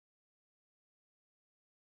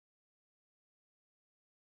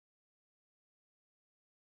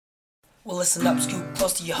Well, listen up, scoop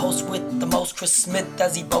close to your host with the most. Chris Smith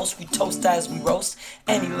as he boasts, we toast as we roast.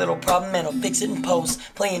 Any little problem, man, he'll fix it in post.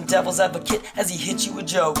 Playing devil's advocate as he hits you with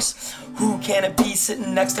jokes. Who can it be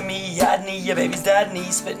sitting next to me? Yadney, your baby's dad, and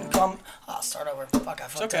he's spitting I'll start over. Fuck, I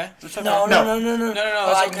fucked It's okay. up. It's okay. No,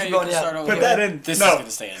 It's okay. You can start over. Put that in. This No. is going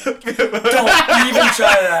to stay in. Don't even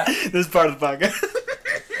try that. This is part of the podcast.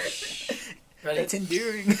 Ready? It's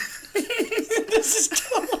endearing. This is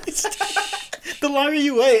totally The longer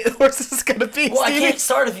you wait, the worse this is gonna be. Well, I Stevie. can't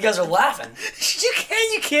start if you guys are laughing. You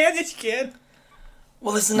can. Yes, you can.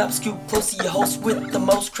 Well, listen up, scoop close to your host with the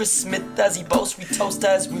most. Chris Smith as he boasts, we toast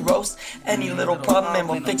as we roast. Any little problem, and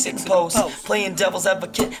we'll fix it in post. Playing devil's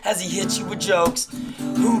advocate as he hits you with jokes.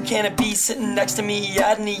 Who can it be sitting next to me?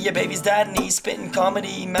 Yadney, your baby's dad, and he's spitting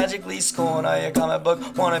comedy, magically scoring all your comic book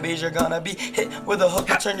wannabes. You're gonna be hit with a hook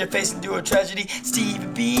and turn your face into a tragedy. Stevie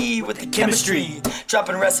B with the chemistry,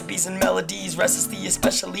 dropping recipes and melodies, restlessly,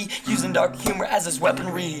 especially using dark humor as his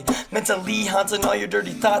weaponry. Mentally haunting all your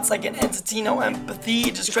dirty thoughts like an entity, no empathy.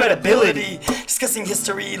 Just credibility. Discussing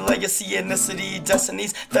history, legacy, ethnicity,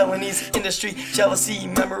 destinies, felonies, industry, jealousy,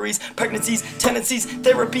 memories, pregnancies, tendencies,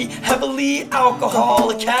 therapy, heavily.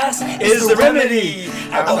 Alcoholi-cast is the remedy.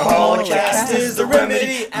 Alcoholi-cast is the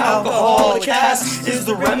remedy. Alcoholi-cast is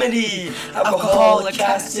the remedy.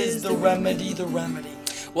 Alcoholi-cast is the remedy. The remedy.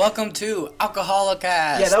 Welcome to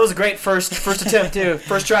Alcoholi-cast. Yeah, that was a great first attempt too.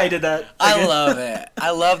 First try you did that. I love it.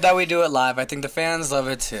 I love that we do it live. I think the fans love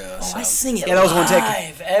it too. Oh, I sing it that was one take.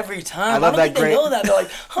 live every time. I love don't that think they great. know that. They're like,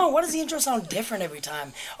 why does the intro sound different every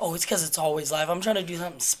time? Oh, it's because it's always live. I'm trying to do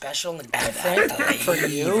something special and different for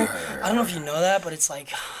you. I don't know if you know that, but it's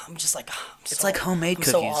like, It's like homemade I'm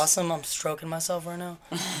cookies. so awesome. I'm stroking myself right now.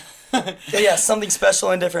 Yeah, something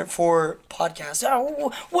special and different for podcasts.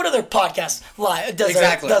 What other podcast live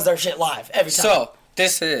does their shit live every time? So,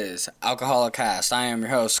 this is Alcoholi-cast. I am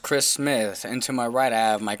your host, Chris Smith. And to my right, I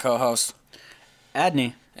have my co-host,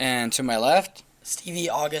 Adney. and to my left, Stevie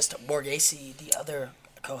August Borghese, the other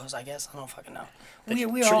co-host, I guess. I don't fucking know. We're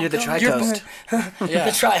You're the tri-host. yeah.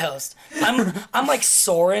 The tri-host. I'm like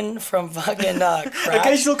Soren from fucking Crack.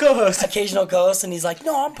 Occasional co-host. Occasional co-host, and he's like,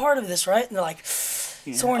 no, I'm part of this, right? And they're like,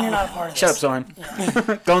 Soren, you're not a part of this. Shut up, Soren.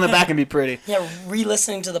 Yeah. Go in the back and be pretty. Yeah,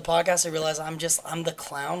 re-listening to the podcast, I realize I'm the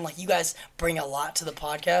clown. Like, you guys bring a lot to the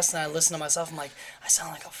podcast, and I listen to myself, I'm like, I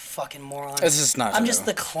sound like a fucking moron. This is not I'm true. just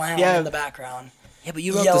the clown Yeah. in the background. Yeah, but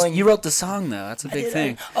you wrote the song though. That's a big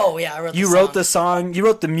thing. Oh, yeah, I wrote the You song. wrote the song. You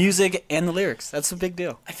wrote the music and the lyrics. That's a big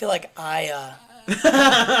deal. I feel like I feel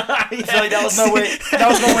like that was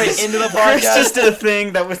my way into the podcast. Chris just did a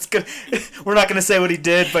thing that was good. We're not gonna say what he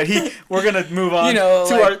did, but we're gonna move on. You know,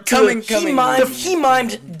 to like, our coming. He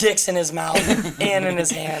mimed dicks in his mouth and in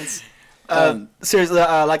his hands. Seriously,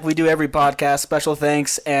 like we do every podcast. Special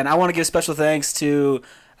thanks, and I want to give special thanks to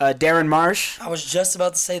Darren Marsh. I was just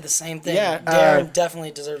about to say the same thing. Yeah, Darren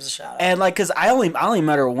definitely deserves a shout out. And like, cause I only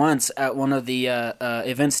met her once at one of the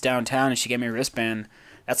events downtown, and she gave me a wristband.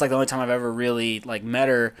 That's like the only time I've ever really like met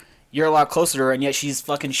her. You're a lot closer to her, and yet she's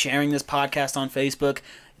fucking sharing this podcast on Facebook.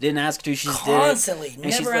 Didn't ask her to, she just Constantly, did it.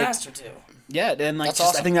 And she's never like, asked her to. Yeah, and like, That's just,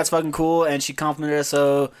 awesome. I think that's fucking cool, and she complimented us.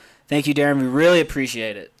 So thank you, Darren. We really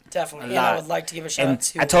appreciate it. Definitely. A And I lot. would like to give a shout And out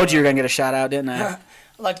to. I told you were gonna get a shout out, didn't I? I'd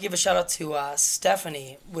like to give a shout out to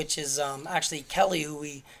Stephanie, which is actually Kelly, who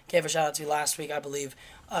we gave a shout out to last week, I believe.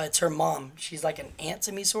 It's her mom. She's like an aunt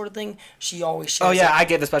to me, sort of thing. She always shares. Oh yeah, it. I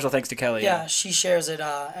gave the special thanks to Kelly. Yeah, she shares it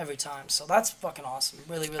every time. So that's fucking awesome.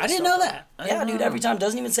 Really, really. I didn't stoked know on that. it. I Yeah, didn't dude. know. Every time,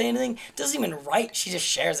 doesn't even say anything. Doesn't even write. She just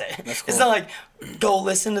shares it. That's It's cool. not like go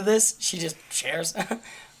listen to this. She just shares,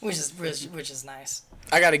 which is nice.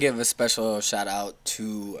 I got to give a special shout out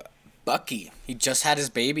to Bucky. He just had his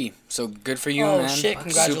baby, so good for you, Oh man. shit! Super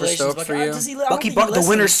Congratulations, stoked Bucky. for you. Does he, I don't Bucky think Buck, he the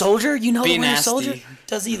Winter listens. Soldier. You know Be the Winter nasty. Soldier.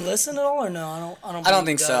 Does he listen at all or no? I don't. I don't believe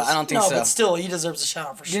think he so. does. I don't think no, so. but still, he deserves a shout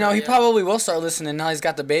out for sure. You know, he yeah. probably will start listening now. He's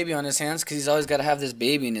got the baby on his hands because he's always got to have this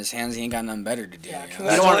baby in his hands. He ain't got nothing better to do. Yeah, you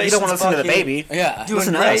know? You don't want to listen to the Bucky. baby. Yeah. Doing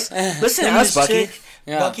Listen to great. us. Listen to Him and us, his Bucky. chick,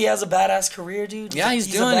 Yeah. Bucky has a badass career, dude. Yeah, he's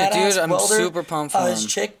a doing it, badass dude. I'm welder. super pumped for His him.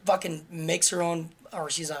 chick fucking makes her own, or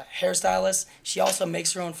she's a hairstylist. She also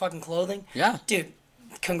makes her own fucking clothing. Yeah. Dude,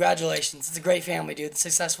 congratulations. It's a great family, dude.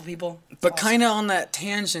 Successful people. But Awesome. kind of on that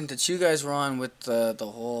tangent that you guys were on with the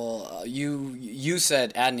whole you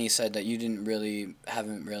said Adney said that you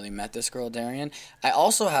haven't really met this girl Darian. I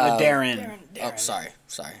also have Darren. Oh, sorry,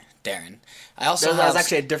 Darren. I also That's have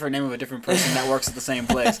actually a different name of a different person that works at the same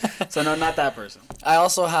place. So no, not that person. I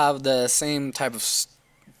also have the same type of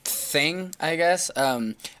thing, I guess.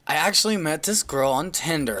 I actually met this girl on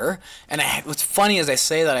Tinder, and what's funny is I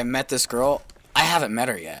say that I met this girl. I haven't met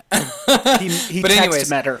her yet. He But anyways,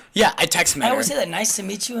 met her. Yeah, I text met I her. always say that, nice to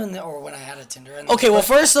meet you, or when I had a Tinder. Okay, well,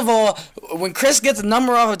 first of all, when Chris gets a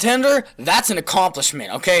number off of Tinder, that's an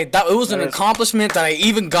accomplishment, okay? It was an accomplishment that I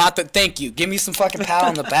even got that. Thank you. Give me some fucking pat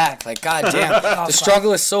on the back. Like, goddamn. The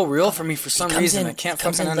struggle is so real for me for some reason. I can't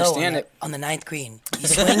fucking understand it. On the 9th green. He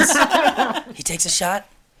swings, he takes a shot,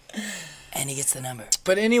 and he gets the number.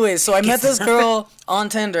 But anyways, so I met this girl on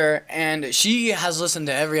Tinder, and she has listened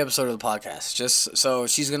to every episode of the podcast. Just so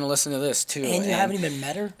she's going to listen to this, too. And you haven't even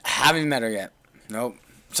met her? I haven't met her yet. Nope.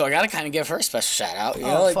 So I gotta kind of give her a special shout out. You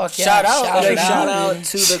know, Oh, like, fuck yeah. shout out. Shout out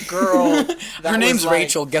to the girl. Her name's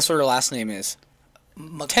Rachel. Guess what her last name is?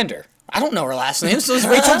 Tinder. I don't know her last name, so it's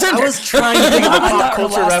Rachel Tinder. I was trying to think of a I pop thought her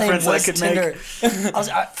culture last name reference I was could Tinder.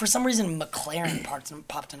 make. For some reason, McLaren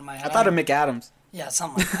popped into my head. I thought of McAdams. Yeah,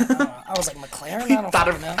 something like that. I don't know. I was like, McLaren? I don't Thought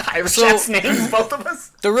of fucking know. Irish cats names, both of us.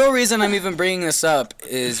 The real reason I'm even bringing this up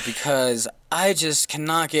is because I just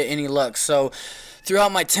cannot get any luck. So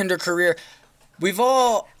throughout my Tinder career, we've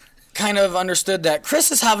all kind of understood that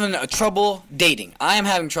Chris is having a trouble dating. I am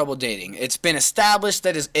having trouble dating. It's been established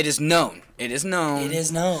that it is known. It is known. It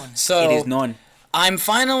is known. So It is known. I'm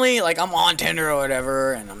finally, like, I'm on Tinder or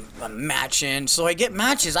whatever, and I'm matching. So I get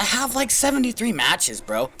matches. I have, like, 73 matches,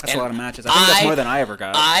 bro. That's And a lot of matches. I think that's more than I ever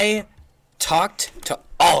got. I talked to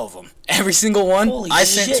all of them. Every single one Holy I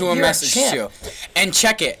sent shit, to a you're a message champ. to. And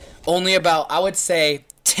check it. Only about, I would say,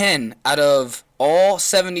 10 out of all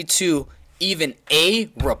 72 even A,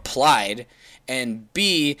 replied, and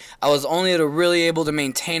B, I was only really able to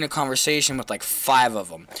maintain a conversation with like 5 of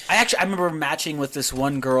them. I remember matching with this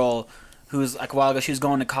one girl who was like a while ago. She was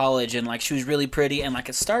going to college and like she was really pretty and like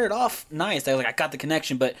it started off nice. I was like, I got the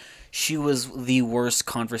connection, but she was the worst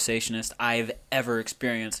conversationist I've ever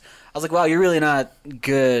experienced. I was like, wow, you're really not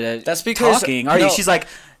good at That's because talking, are you? She's like,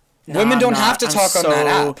 women don't have to talk on that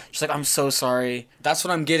app. She's like, I'm so sorry. That's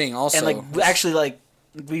what I'm getting also. And like actually like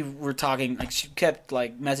we were talking, like she kept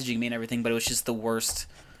like messaging me and everything, but it was just the worst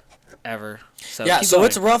ever. So yeah, keep so going.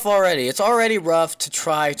 it's rough already. It's already rough to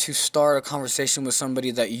try to start a conversation with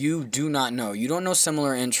somebody that you do not know. You don't know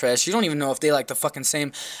similar interests. You don't even know if they like the fucking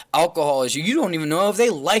same alcohol as you. You don't even know if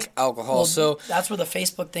they like alcohol. Well, so that's where the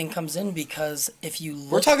Facebook thing comes in, because if you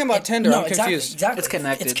look, we're talking about Tinder. No, I'm confused. Exactly. It's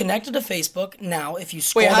connected. It's connected to Facebook. Now, if you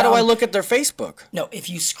scroll Wait, how down, do I look at their Facebook? No, if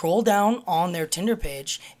you scroll down on their Tinder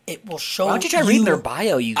page, it will show. Why don't you try reading their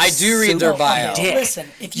bio? You I do read their bio. Dick. Listen,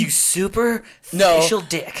 if you superficial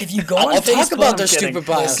dick. If you go I'll on Facebook, talk about their I'm kidding. stupid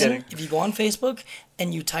bios. listen, if you go on Facebook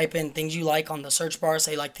and you type in things you like on the search bar,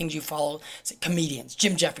 say like things you follow, say comedians,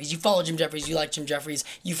 Jim Jeffries. You follow Jim Jeffries. You like Jim Jeffries.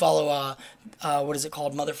 You follow what is it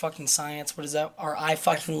called? Motherfucking Science. What is that? Or I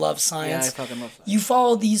fucking love science. Yeah, I fucking love science. You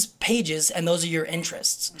follow these pages, and those are your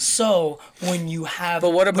interests. So when you have,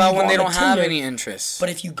 But what about you when go they on don't the have Tinder- any interests? But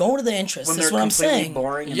if you go to the interests, When this is they're what I'm completely saying.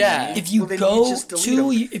 boring and Yeah. lame. If you Well, then go just delete to,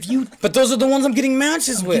 them. if you But those are the ones I'm getting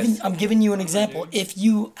matches with. I'm giving you an example. If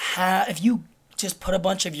you just put a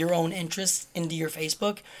bunch of your own interests into your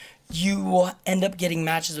Facebook, you will end up getting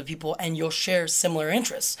matches with people and you'll share similar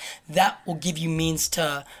interests. That will give you means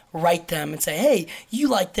to write them and say, hey, you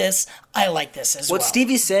like this, I like this as well. What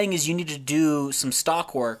Stevie's saying is you need to do some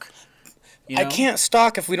stock work. You know? I can't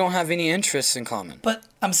stalk if we don't have any interests in common. But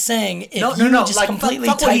I'm saying if No, you no, just like, completely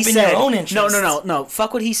fuck what he type in said. your own interests. No.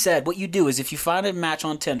 Fuck what he said. What you do is if you find a match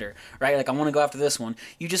on Tinder, right? Like I want to go after this one.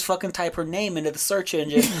 You just fucking type her name into the search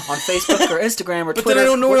engine on Facebook or Instagram or But Twitter. then I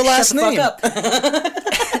don't know her Shut last the fuck name. up.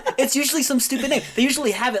 It's usually some stupid name. They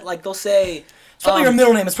usually have it like they'll say. It's probably your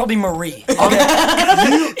middle name. It's probably Marie.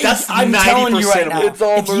 Okay. That's I'm telling you right 90% now. of it. It's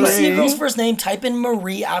all If you see a Marie. girl's first name, type in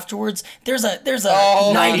Marie afterwards. There's a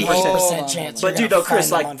Oh, 90% chance. But dude, though,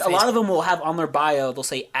 Chris, like a a lot of them will have on their bio, they'll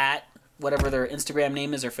say at whatever their Instagram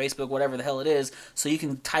name is or Facebook, whatever the hell it is. So you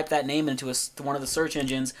can type that name into one of the search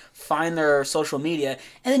engines, find their social media,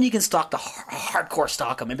 and then you can stalk the hardcore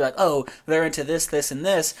stalk them and be like, oh, they're into this, this, and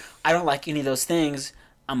this. I don't like any of those things.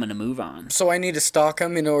 I'm gonna move on. So I need to stalk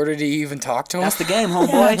them in order to even talk to them? That's the game, homeboy.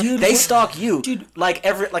 Yeah, dude, they what- stalk you, dude. Like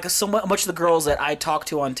so much of the girls that I talk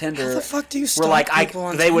to on Tinder. How the fuck do you were stalk like, people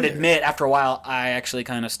on they would Tinder? admit after a while, I actually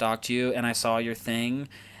kind of stalked you, and I saw your thing,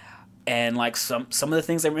 and like some of the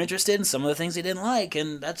things they were interested in, some of the things they didn't like,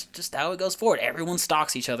 and that's just how it goes forward. Everyone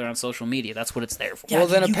stalks each other on social media. That's what it's there for. Yeah, Well,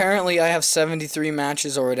 then you- apparently I have 73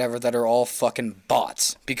 matches or whatever that are all fucking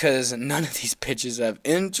bots. Because none of these bitches have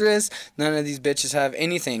interest. None of these bitches have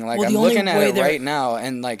anything. Like, Well, I'm the only looking at way it they're- right now,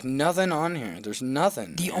 and, like, nothing on here. There's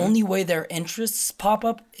nothing. The only way their interests pop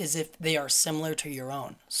up is if they are similar to your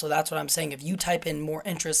own. So that's what I'm saying. If you type in more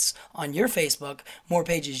interests on your Facebook, more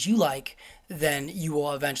pages you like, then you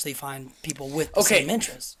will eventually find people with the same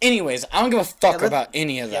interests. Anyways, I don't give a fuck about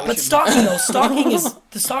any of that. But stalking though,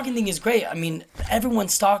 the stalking thing is great. I mean, everyone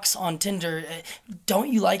stalks on Tinder.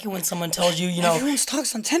 Don't you like it when someone tells you, Everyone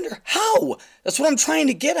stalks on Tinder. How? That's what I'm trying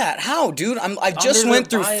to get at. How, dude? I just went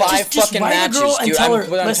through 5 fucking matches, dude.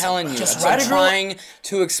 I'm telling you. I'm trying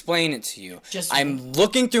to explain it to you. I'm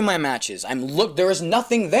looking through my matches. There is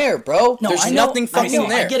nothing there, bro. There's nothing fucking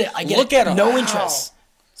there. I get it. Look at them. No interest.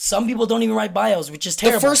 Some people don't even write bios, which is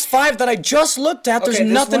terrible. The first 5 that I just looked at, there's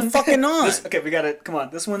nothing fucking on. We got it. Come on.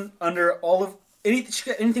 This one, under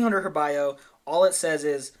anything under her bio, all it says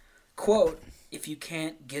is, quote, "If you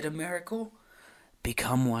can't get a miracle,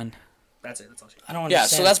 become one." That's it. That's all she. I don't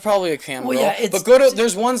understand. Yeah, so that's probably a cam girl. Yeah, but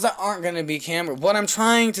there's ones that aren't going to be cam girl. What I'm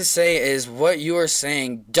trying to say is what you are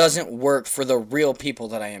saying doesn't work for the real people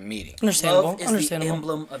that I am meeting. Understandable. Love is the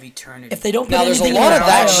emblem of eternity. If they don't put anything in their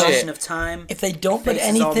bio, of time, if they don't put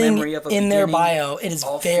anything in their bio, it is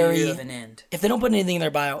very. If they don't put anything in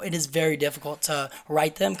their bio, it is very difficult to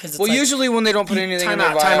write them because it's usually when they don't put anything in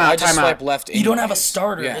their bio, I just swipe left. You don't have a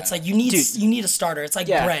starter. Yeah. It's like you need a starter. It's like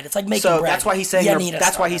bread. It's like making bread. So that's why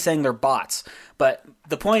he's saying they're bots. But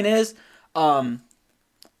the point is,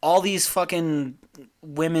 all these fucking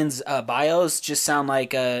women's bios just sound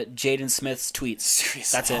like Jaden Smith's tweets.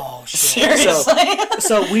 Seriously. That's it. Oh, shit. Seriously?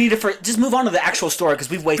 So we need to just move on to the actual story because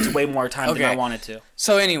we've wasted way more time than I wanted to.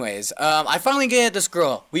 So anyways, I finally get this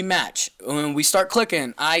girl. We match. When we start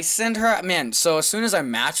clicking, I send her... So as soon as I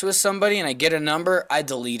match with somebody and I get a number, I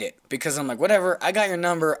delete it. Because I'm like, whatever, I got your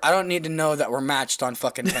number. I don't need to know that we're matched on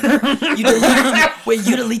fucking Tinder.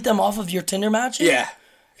 You delete them off of your Tinder matches? Yeah.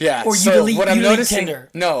 Yeah, or you delete Tinder.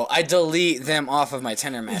 No, I delete them off of my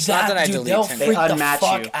Tinder match. Not that I delete they'll Tinder. Freak the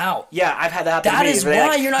fuck out. Yeah, I've had that happen to me. That is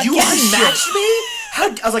why you're not getting shit. You unmatched me?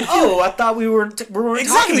 I was like, I thought we weren't exactly,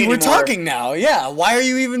 talking anymore. We're talking now. Yeah, why are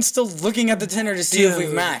you even still looking at the Tinder to see if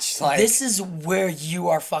we've matched? This is where you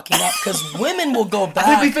are fucking up because women will go back.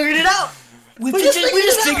 I think we figured it out. We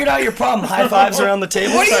just figured out your problem. High fives around the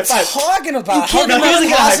table. What are you talking about?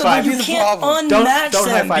 You can't unmatch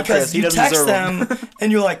them because you text them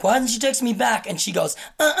and you're like, why didn't you text me back? And she goes,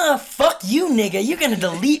 fuck you, nigga. You're gonna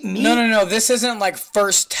delete me. No. This isn't like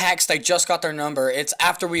first text. I just got their number. It's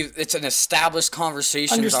after it's an established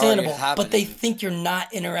conversation. Understandable, but they think you're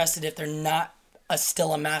not interested if they're not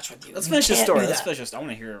still a match with you. Let's finish the story. I want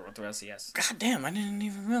to hear what the rest he has. God damn, I didn't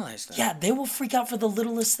even realize that. Yeah, they will freak out for the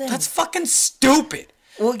littlest thing. That's fucking stupid.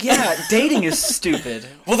 Well, yeah, dating is stupid.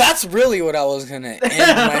 Well, that's really what I was going to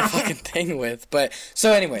end my fucking thing with. But,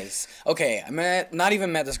 so anyways, okay, not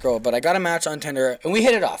even met this girl, but I got a match on Tinder, and we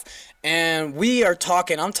hit it off. And we are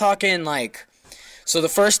talking, so the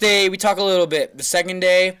first day, we talk a little bit. The second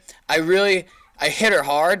day, I hit her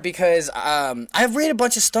hard because I've read a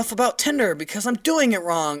bunch of stuff about Tinder because I'm doing it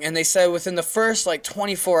wrong. And they said within the first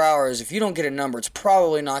 24 hours, if you don't get a number, it's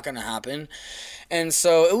probably not going to happen. And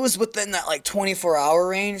so it was within that 24-hour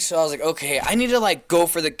range. So I was like, okay, I need to go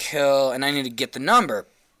for the kill and I need to get the number.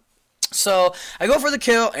 So I go for the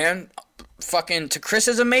kill and fucking to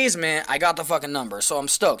Chris's amazement, I got the fucking number. So I'm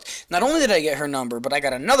stoked. Not only did I get her number, but I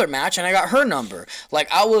got another match and I got her number.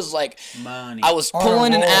 I was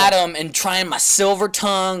pulling an Adam and trying my silver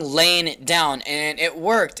tongue, laying it down, and it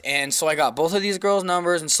worked. And so I got both of these girls'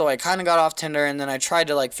 numbers, and so I kind of got off Tinder, and then I tried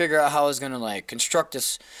to figure out how I was gonna construct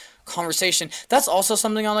this conversation. That's also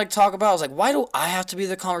something I like to talk about. I was like, why do I have to be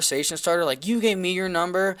the conversation starter? You gave me your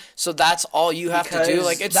number, so that's all you have to do.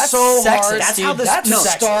 It's so hard. That's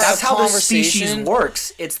how the species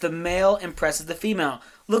works. It's the male impresses the female.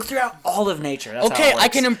 Look throughout all of nature. That's okay, I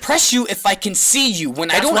can impress you if I can see you.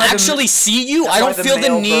 When I don't actually see you, I don't feel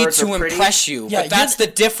the need to impress you. Yeah, but that's the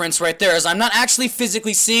difference right there, is I'm not actually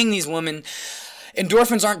physically seeing these women.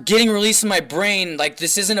 Endorphins aren't getting released in my brain.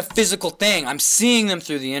 This isn't a physical thing. I'm seeing them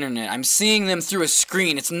through the internet. I'm seeing them through a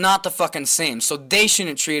screen. It's not the fucking same. So they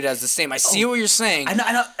shouldn't treat it as the same. I see what you're saying. I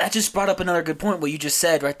know. That just brought up another good point, what you just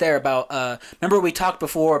said right there about, remember we talked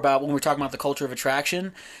before about when we were talking about the culture of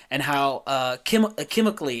attraction and how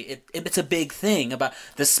chemically it's a big thing about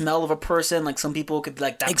the smell of a person. Some people could,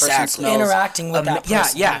 that person smells. Interacting with that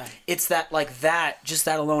person. Yeah. It's that, just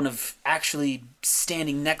that alone of actually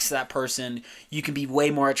standing next to that person, you can be way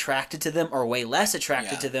more attracted to them or way less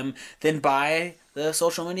attracted to them than by the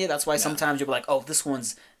social media. That's why sometimes you'll be like, oh, this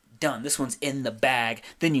one's done. This one's in the bag.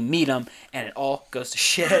 Then you meet them and it all goes to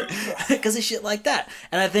shit because of shit like that.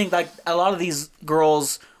 And I think a lot of these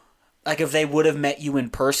girls, if they would have met you in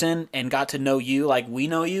person and got to know you like we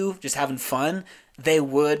know you, just having fun, they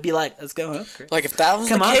would be like, let's go home. Like, if that was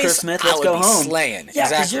Come the on, case, Chris Smith, I let's would go be home. slaying. Yeah,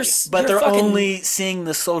 exactly. But you're they're fucking... only seeing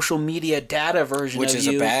the social media data version Which of is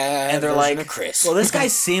you, a bad and they're version like, of Chris. well, this guy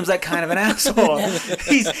seems like kind of an asshole.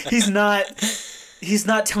 He's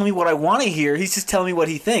not telling me what I want to hear. He's just telling me what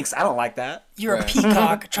he thinks. I don't like that. You're a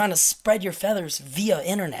peacock trying to spread your feathers via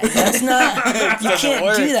internet. That's not... You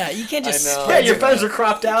can't do that. You can't just Yeah, spread your feathers are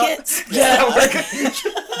cropped out.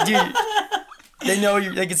 Dude, they know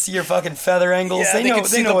you. They can see your fucking feather angles. Yeah, they know. can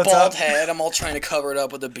see They know the what's bald up. head. I'm all trying to cover it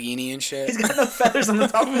up with a beanie and shit. He's got no feathers on the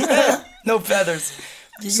top of his head. No feathers.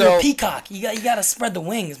 You're So- a peacock. You got to spread the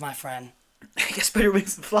wings, my friend. You got spread your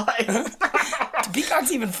wings and fly. Do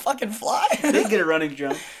peacocks even fucking fly? They get a running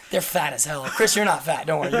jump. They're fat as hell. Chris, you're not fat.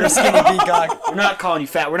 Don't worry. You're a skinny peacock. We're not calling you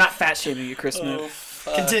fat. We're not fat shaming you, Chris Smith.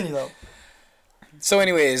 Continue though. So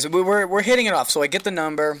anyways, we're hitting it off. So I get the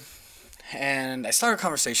number, and I start a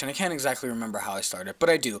conversation. I can't exactly remember how I started, but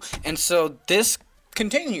I do. And so this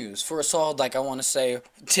continues for a solid, like, I want to say,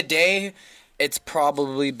 today it's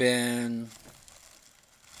probably been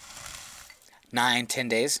 9-10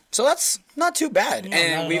 days. So that's not too bad. No, not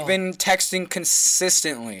and at we've all. been texting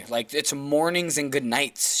consistently. Like, it's mornings and good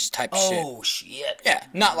nights type shit. Oh shit. Yeah,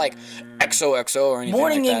 not like XOXO or anything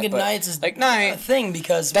Morning like and that, good but nights is like a night. thing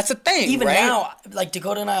because That's a thing, Even right? now, like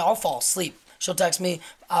Dakota and I'll fall asleep. She'll text me.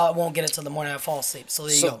 I won't get it till the morning. I fall asleep. So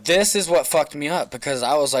there you So go. this is what fucked me up because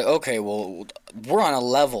I was like, okay, well, we're on a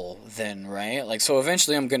level then, right? Like, so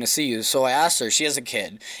eventually I'm gonna see you. So I asked her. She has a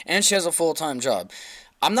kid and she has a full-time job.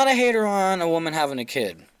 I'm not a hater on a woman having a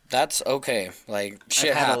kid. That's okay. Like,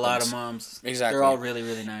 shit I've had happens. a lot of moms. Exactly. They're all really,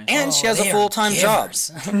 really nice. And she has a they are full-time job.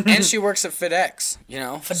 givers. And she works at FedEx, you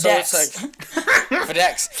know? So FedEx. it's like,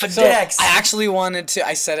 FedEx. FedEx. So I actually wanted to,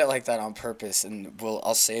 I said it like that on purpose, and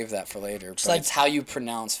I'll save that for later. But like- it's how you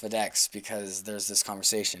pronounce FedEx, because there's this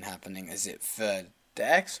conversation happening. Is it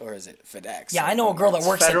FedEx or is it FedEx? Yeah, I know a girl that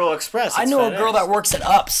works Federal at... Express. I it's know a FedEx. girl that works at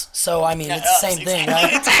Ups. So, I mean, it's the same thing,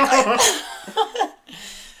 right?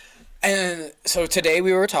 And so today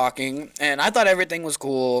we were talking, and I thought everything was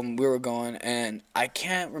cool, and we were going, and I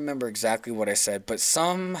can't remember exactly what I said, but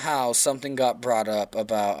somehow something got brought up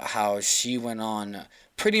about how she went on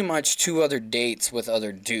pretty much 2 other dates with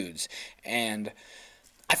other dudes, and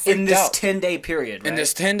I freaked In this out. 10-day period, right? In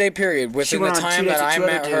this 10-day period, within the went on 2 time dates that with I 2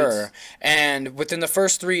 other met dudes. her, and within the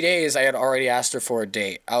first 3 days, I had already asked her for a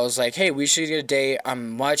date. I was like, hey, we should get a date. I'm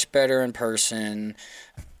much better in person.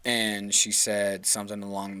 And she said something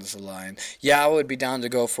along this line. Yeah, I would be down to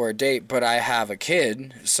go for a date, but I have a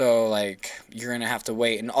kid, so, like, you're going to have to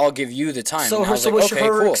wait, and I'll give you the time. So And I her, was so like, was okay,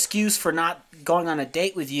 her cool. excuse for not going on a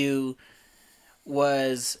date with you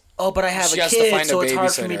was, oh, but I have She a has to kid, find a so it's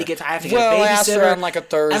hard for me babysitter. to get. I have to get Well, a babysitter. I asked her on, like, a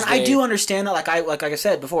Thursday. And I do understand that. Like I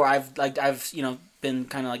said before, I've been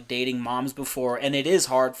kind of like dating moms before, and it is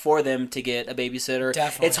hard for them to get a babysitter.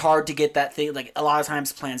 Definitely. It's hard to get that thing. Like, a lot of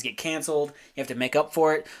times plans get canceled. You have to make up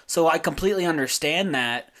for it. So I completely understand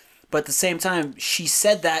that. But at the same time, she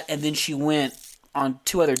said that, and then she went on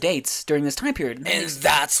 2 other dates during this time period. And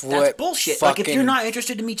that's what That's bullshit. Like, if you're fucking not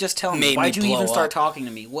interested in me, just tell me. made me Why'd you blow even start up. talking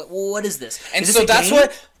to me? What is this? And Is this so a that's game?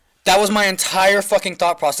 that was my entire fucking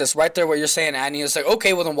thought process right there, what you're saying, Adney. It's like,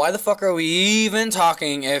 okay, well then why the fuck are we even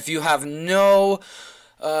talking if you have no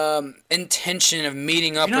intention of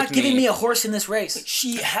meeting up with me? You're not giving me a horse in this race.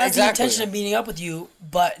 She has Exactly. the intention of meeting up with you,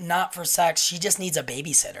 but not for sex. She just needs a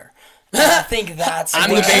babysitter. And I think that's... I'm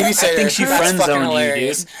the where- babysitter. I think she That's friend fucking zoned you,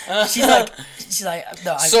 hilarious. dude. She's like,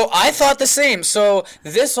 no, So I thought the same. So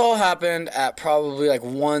this all happened at probably like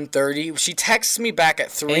 1:30. She texts me back at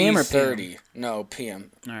 3:30. AM or PM? No,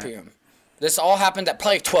 PM. right. PM. This all happened at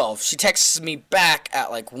probably 12. She texts me back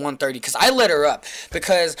at like 1:30 because I lit her up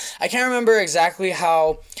because I can't remember exactly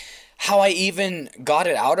how I even got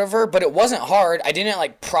it out of her, but it wasn't hard. I didn't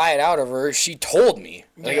like pry it out of her. She told me.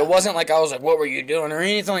 Like, it wasn't like I was like, what were you doing or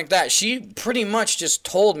anything like that. She pretty much just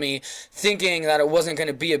told me, thinking that it wasn't going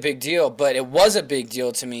to be a big deal, but it was a big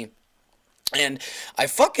deal to me. And I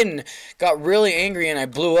fucking got really angry and I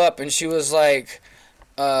blew up, and she was like,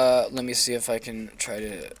 let me see if I can try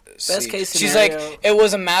to see. Best case She's scenario. like, it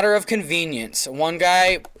was a matter of convenience. One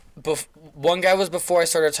guy was before I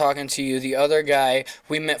started talking to you. The other guy,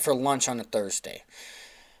 we met for lunch on a Thursday.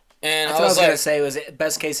 And That's I what I was was gonna like, say. Was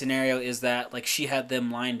best case scenario is that like she had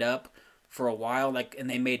them lined up for a while, like, and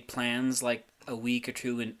they made plans like a week or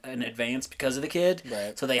 2 in advance because of the kid.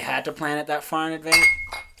 Right. So they had to plan it that far in advance.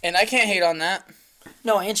 and I can't hate on that.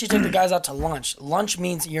 no, and she took the guys out to lunch. Lunch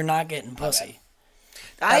means you're not getting pussy.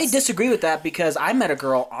 I disagree with that because I met a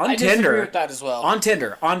girl on Tinder. I disagree with that as well. On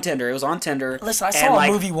Tinder. It was on Tinder. Listen, I saw a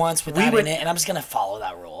movie once with that in it, and I'm just going to follow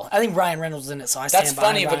that rule. I think Ryan Reynolds was in it, so I stand by That's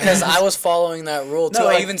funny because I was following that rule, too.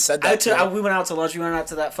 I even said that, we went out to lunch. We went out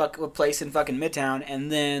to that place in fucking Midtown,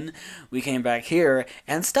 and then we came back here,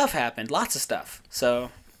 and stuff happened. Lots of stuff.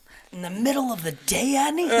 So... In the middle of the day,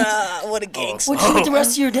 Annie? What a gangster. What'd you do with the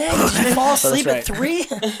rest of your day? Did you fall asleep at 3?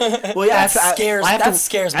 Well, yeah, that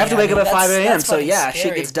scares me. I have to wake up at 5 a.m., so yeah, scary.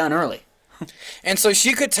 shit gets done early. And so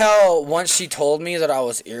she could tell once she told me that I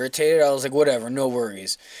was irritated. I was like, whatever, no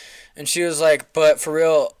worries. And she was like, but for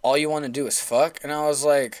real, all you want to do is fuck? And I was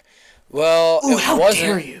like, well, it how wasn't.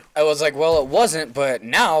 Dare you? I was like, well, it wasn't, but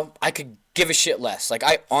now I could give a shit less. Like,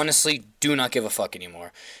 I honestly do not give a fuck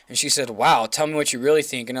anymore. And she said, wow, tell me what you really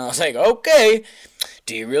think. And I was like, okay,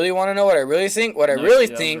 do you really want to know what I really think? What I really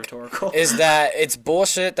think is that it's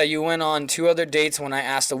bullshit that you went on 2 other dates when I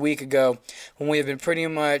asked a week ago, when we have been pretty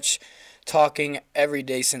much talking every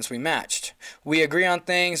day since we matched. We agree on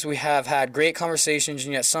things, we have had great conversations,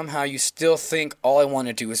 and yet somehow you still think all I want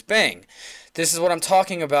to do is bang. This is what I'm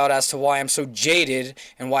talking about as to why I'm so jaded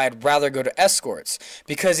and why I'd rather go to escorts.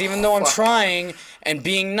 Because even though I'm trying and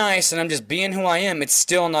being nice and I'm just being who I am, it's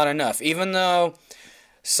still not enough. Even though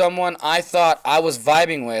someone I thought I was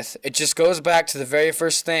vibing with, it just goes back to the very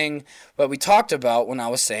first thing that we talked about when I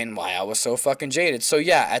was saying why I was so fucking jaded. So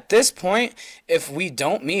yeah, at this point, if we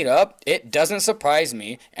don't meet up, it doesn't surprise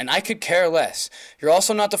me, and I could care less. You're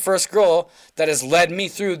also not the first girl that has led me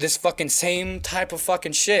through this fucking same type of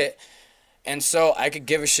fucking shit. And so I could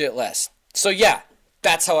give a shit less. So yeah,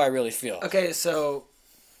 that's how I really feel. Okay, so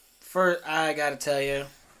I gotta tell you.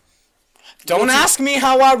 Don't ask me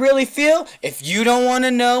how I really feel if you don't want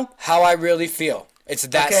to know how I really feel. It's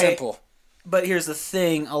that simple. But here's the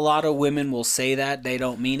thing: a lot of women will say that they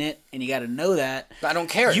don't mean it, and you got to know that. I don't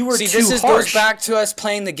care. You were too this harsh. goes back to us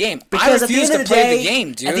playing the game. Because I refuse to play the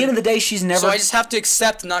game, dude. At the end of the day, she's never. So I just have to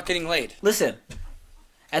accept not getting laid. Listen,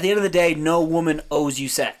 at the end of the day, no woman owes you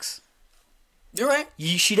sex. You're right.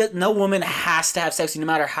 No woman has to have sex, no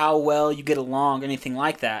matter how well you get along or anything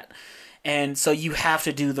like that. And so you have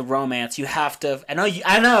to do the romance. You have to.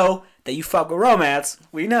 I know that you fuck with romance.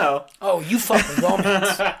 We know. Oh, you fuck with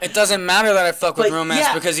romance. It doesn't matter that I fuck with romance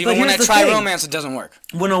because even when I try romance, it doesn't work.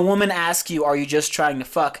 When a woman asks you, "Are you just trying to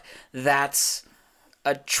fuck?" That's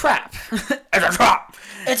a trap. It's a trap.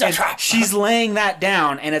 It's a trap. She's laying that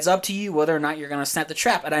down, and it's up to you whether or not you're gonna snap the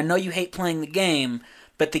trap. And I know you hate playing the game.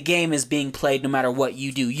 But the game is being played no matter what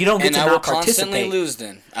you do. You don't get to not participate. And I will constantly lose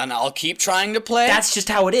then. And I'll keep trying to play. That's just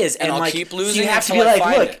how it is. And I'll keep losing so you have to be until I like,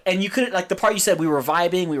 find look, it. and you could, like the part you said, we were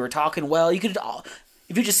vibing, we were talking well. You could,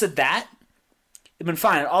 if you just said that, it'd been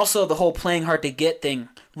fine. And also, the whole playing hard to get thing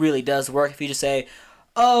really does work. If you just say,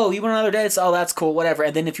 oh, you went on another date, oh, that's cool, whatever.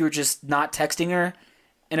 And then if you were just not texting her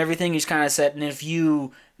and everything, you just kind of said, and if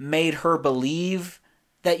you made her believe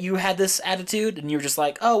that you had this attitude and you were just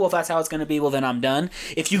like, oh, well, if that's how it's going to be, well, then I'm done.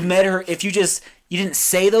 If you met her, if you didn't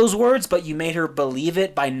say those words, but you made her believe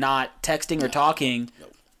it by not texting or talking,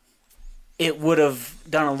 it would have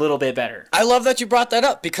done a little bit better. I love that you brought that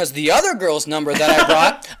up because the other girl's number that I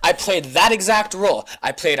brought, I played that exact role.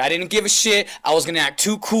 I didn't give a shit. I was going to act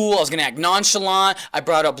too cool. I was going to act nonchalant. I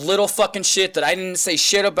brought up little fucking shit that I didn't say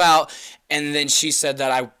shit about. And then she said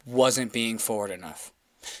that I wasn't being forward enough.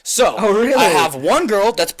 So, really? I have one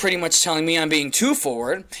girl that's pretty much telling me I'm being too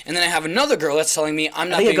forward, and then I have another girl that's telling me I'm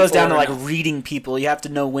not being forward. I think it goes down to like enough. Reading people. You have to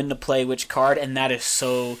know when to play which card, and that is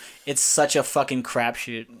it's such a fucking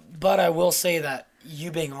crapshoot. But I will say that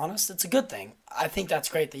you being honest, it's a good thing. I think that's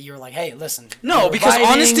great that you're like, hey, listen. No, because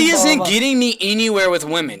honesty isn't getting me anywhere with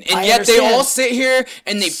women, and yet they all sit here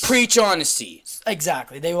and they preach honesty.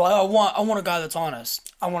 Exactly. They will. I want a guy that's honest.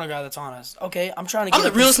 I want a guy that's honest. Okay, I'm trying to get I'm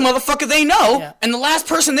the realest motherfucker they know, and the last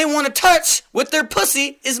person they want to touch with their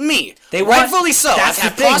pussy is me. Rightfully so. I've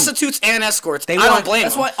had prostitutes and escorts. I don't blame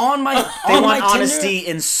them. That's why on my they on want my honesty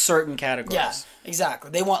Tinder, in certain categories. Yeah,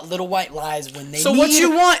 exactly. They want little white lies when they So what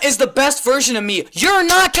you want is the best version of me. You're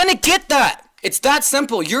not going to get that. It's that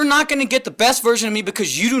simple. You're not going to get the best version of me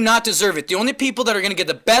because you do not deserve it. The only people that are going to get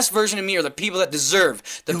the best version of me are the people that deserve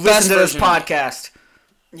the best version of me. Listen to this podcast.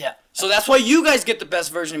 Yeah. So that's why you guys get the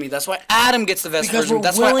best version of me. That's why Adam gets the best version of me.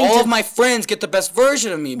 That's why all of my friends get the best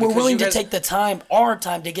version of me. We're willing to take the time, our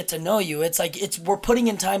time, to get to know you. It's like we're putting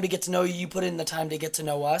in time to get to know you. You put in the time to get to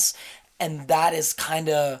know us. And that is kind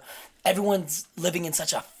of... Everyone's living in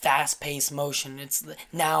such a fast-paced motion. It's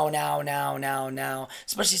now.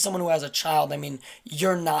 Especially someone who has a child. I mean,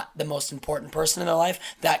 you're not the most important person in their life.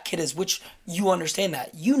 That kid is, which you understand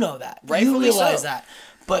that. You know that. Rightfully you realize so. that.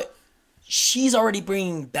 But... she's already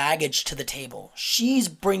bringing baggage to the table. She's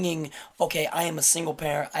bringing, okay, I am a single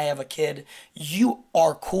parent. I have a kid. You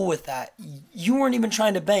are cool with that. You weren't even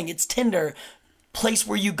trying to bang. It's Tinder, place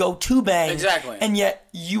where you go to bang. Exactly. And yet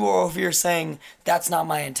you are over here saying, that's not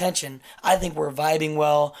my intention. I think we're vibing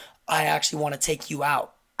well. I actually want to take you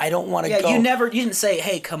out. I don't want to go. Yeah, you didn't say,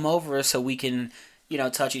 hey, come over so we can,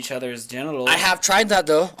 touch each other's genitals. I have tried that,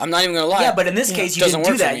 though. I'm not even going to lie. Yeah, but in this case, you didn't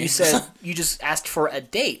do that. Me. You said you just asked for a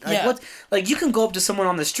date. Like, what? Like, you can go up to someone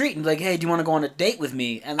on the street and be like, hey, do you want to go on a date with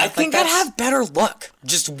me? And I think I'd have better luck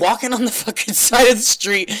just walking on the fucking side of the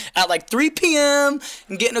street at like 3 p.m.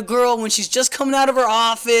 and getting a girl when she's just coming out of her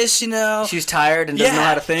office, She's tired and doesn't know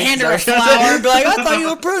how to think. Hand her a flower. Be like, I thought you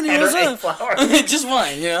were pretty. Hand her a flower. Just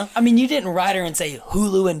fine, I mean, you didn't write her and say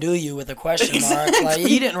Hulu and do you with a question mark. Like,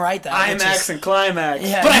 you didn't write that. IMAX and climax.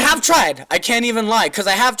 Yeah. But I have tried. I can't even lie because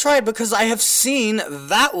I have tried because I have seen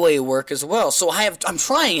that way work as well. So I'm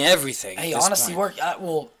trying everything. Hey, honestly,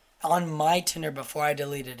 on my Tinder before I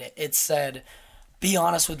deleted it, it said, be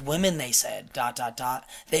honest with women, they said, ...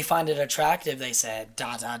 They find it attractive, they said, ...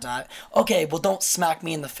 Okay, well, don't smack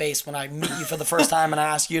me in the face when I meet you for the first time and I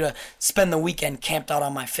ask you to spend the weekend camped out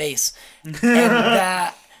on my face. And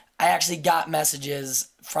that, I actually got messages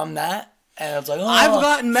from that. And I was like, oh, I've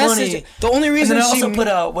gotten messages. The only reason and then I also put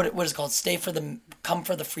what is it called? Come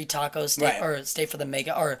for the free tacos, or stay for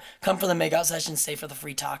the come for the makeout session, stay for the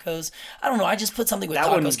free tacos. I don't know. I just put something with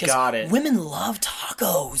tacos because women love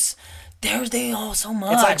tacos. They all so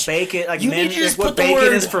much. It's like bacon. Like men, just what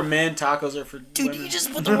bacon is for men, tacos are for women. You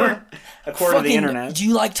just put the word. According to the internet. Do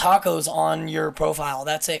you like tacos on your profile?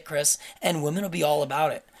 That's it, Chris. And women will be all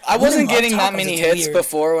about it. I wasn't getting that many hits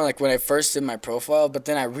before when I first did my profile, but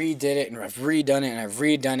then I redid it and I've redone it and I've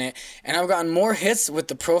redone it, and I've gotten more hits with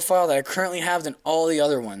the profile that I currently have than all the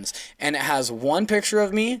other ones. And it has one picture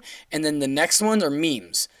of me, and then the next ones are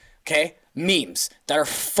memes. Okay? Memes that are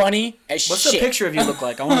funny as shit. What's the picture of you look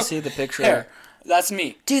like? I want to see the picture. Here, that's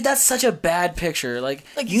me. Dude, that's such a bad picture. Like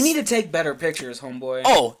you need to take better pictures, homeboy.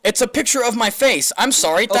 Oh, it's a picture of my face. I'm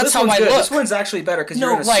sorry. That's how I look. This one's actually better because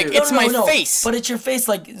you're in a suit. It's my face. But it's your face,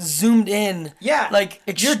 zoomed in. Yeah.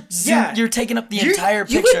 You're taking up the entire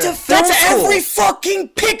picture. You went to film That's school. every fucking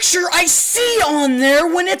picture I see on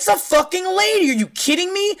there when it's a fucking lady. Are you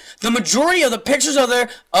kidding me? The majority of the pictures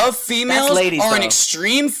of females are an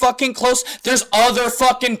extreme fucking close. There's other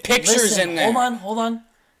fucking pictures in there. Hold on.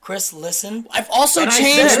 Chris, listen. I've also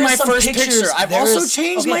changed my first picture.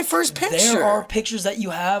 My first picture. There are pictures that you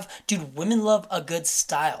have. Dude, women love a good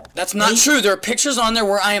style. That's not true. There are pictures on there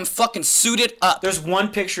where I am fucking suited up. There's one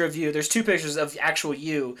picture of you. There's two pictures of actual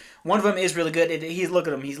you. One of them is really good. Look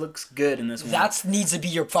at him. He looks good in this one. That needs to be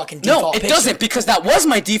your fucking default picture. No, it doesn't, because that was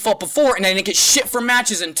my default before, and I didn't get shit for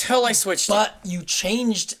matches until I switched it. But you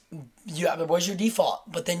changed. It was your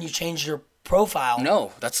default, but then you changed your profile.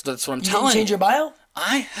 No, that's what I'm telling you. You didn't change your bio?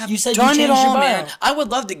 I have done it all, your bio. man. I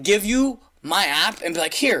would love to give you my app and be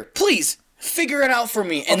like, here, please, figure it out for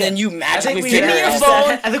me. And then you magically figure it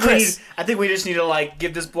out. I think we just need to,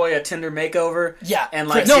 give this boy a Tinder makeover. Yeah. And,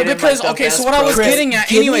 no, because, so what I was getting at,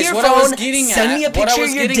 anyways, what I was getting at. Send me a picture of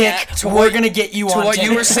your dick, we're going to get you on to what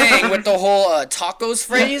Tinder. you were saying with the whole tacos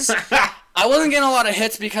phrase. I wasn't getting a lot of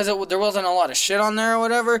hits because there wasn't a lot of shit on there or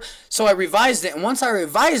whatever. So I revised it, and once I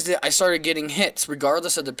revised it, I started getting hits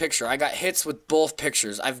regardless of the picture. I got hits with both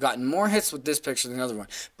pictures. I've gotten more hits with this picture than the other one.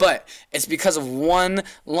 But it's because of one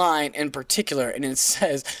line in particular, and it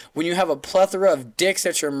says, when you have a plethora of dicks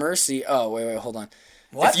at your mercy. Oh, wait, hold on.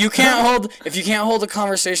 What? If you can't hold a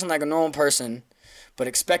conversation like a normal person, but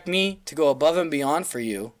expect me to go above and beyond for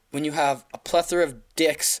you, when you have a plethora of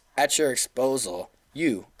dicks at your disposal,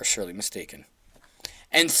 you are surely mistaken.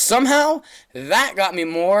 And somehow, that got me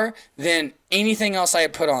more than anything else I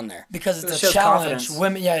had put on there. Because it's a challenge. Confidence.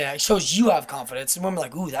 Women, it shows you have confidence. And women are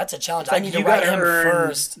like, ooh, that's a challenge. I need to you write gotta him earn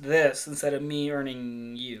first. this instead of me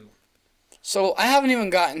earning you. So, I haven't even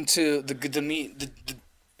gotten to the meat, the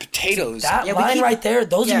potatoes. That line right there,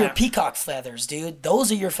 those are your peacock feathers, dude.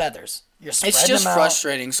 Those are your feathers. You're spreading It's just them out.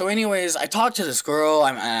 frustrating. So anyways, I talked to this girl,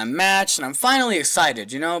 I'm matched, and I'm finally excited,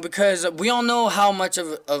 because we all know how much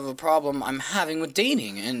of a problem I'm having with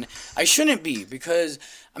dating, and I shouldn't be, because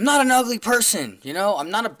I'm not an ugly person,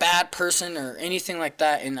 I'm not a bad person or anything like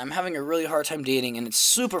that, and I'm having a really hard time dating, and it's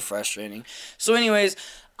super frustrating. So anyways,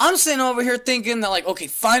 I'm sitting over here thinking that, okay,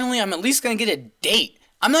 finally I'm at least gonna get a date.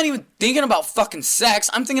 I'm not even thinking about fucking sex.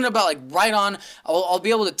 I'm thinking about, I'll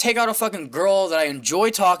be able to take out a fucking girl that I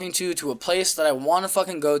enjoy talking to a place that I want to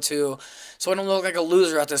fucking go to, so I don't look like a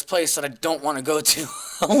loser at this place that I don't want to go to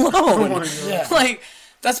alone. Yeah.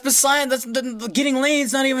 That's getting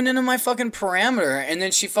laid's not even into my fucking parameter. And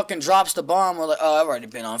then she fucking drops the bomb. We're like, oh, I've already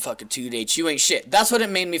been on fucking 2 dates. You ain't shit. That's what it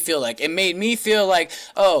made me feel like. It made me feel like,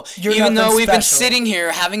 oh, even though we've been sitting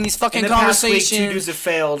here having these fucking conversations. Past week, 2 dudes have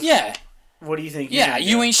failed. Yeah. What do you think? Yeah,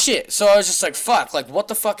 you ain't shit. So I was just like, fuck, like, what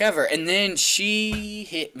the fuck ever. And then she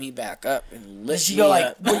hit me back up and lit she me go like,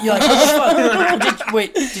 up. what, you're like, what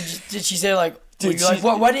the fuck? Did she say like, you're like,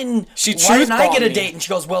 why didn't I get a date? And she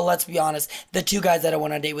goes, well, let's be honest. The 2 guys that I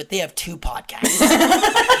went on a date with, they have 2 podcasts.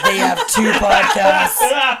 They have 2 podcasts,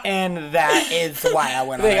 and that is why I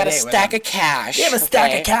went on a date with them. They got a stack of cash. They have a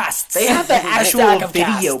stack of casts. They have the actual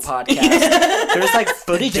video podcast. There's like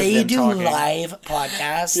footage of them talking. They do live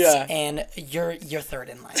podcasts, and you're third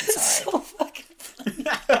in line. Sorry. So fucking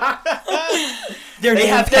Their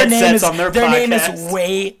name is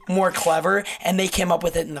way more clever, and they came up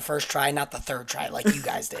with it in the first try, not the third try, like you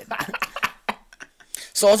guys did.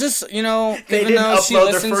 So I'll just, they didn't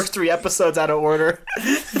upload their first 3 episodes out of order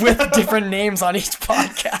with different names on each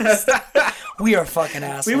podcast. We are fucking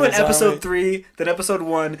assholes. We went episode 3, then episode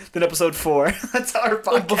 1, then episode 4. That's how our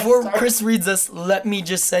podcast. Before Chris reads this, let me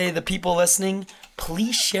just say, the people listening,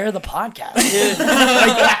 please share the podcast.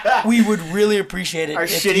 We would really appreciate it. Our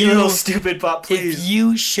shitty little stupid pop, please. If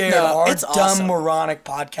you share our dumb, awesome. moronic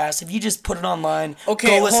podcast, if you just put it online,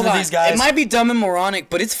 okay, go listen to these guys. It might be dumb and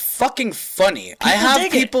moronic, but it's fucking funny. I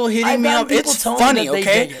have people hitting me up. It's funny,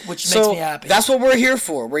 okay? Dig it, which makes me happy. That's what we're here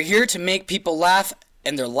for. We're here to make people laugh.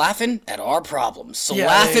 And they're laughing at our problems. So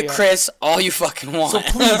laugh at Chris all you fucking want. So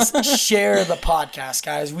please share the podcast,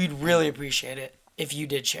 guys. We'd really appreciate it if you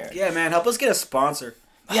did share it. Yeah, man. Help us get a sponsor.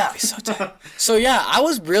 Yeah. So yeah, I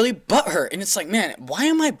was really butthurt. And it's like, man, why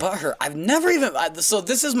am I butthurt? I've never even... So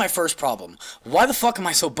this is my first problem. Why the fuck am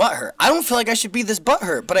I so butthurt? I don't feel like I should be this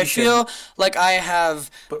butthurt. But I feel like I have...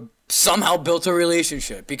 somehow built a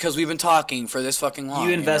relationship because we've been talking for this fucking long.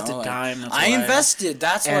 You invested time. That's I invested.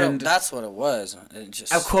 That's what it was.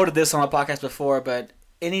 I've quoted this on a podcast before, but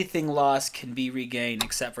anything lost can be regained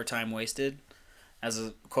except for time wasted. As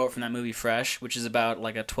a quote from that movie Fresh, which is about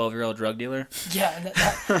like a 12-year-old drug dealer. Yeah,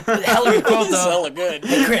 hell of a quote though. Hella good.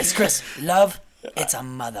 Hey, Chris, love, it's a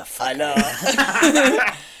motherfucker. I know.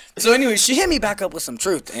 So anyway, she hit me back up with some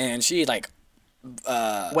truth, and she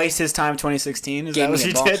waste his time 2016 is that what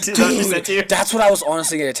you did? Dude, that's what I was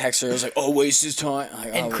honestly gonna text her. I was like, oh, waste his time.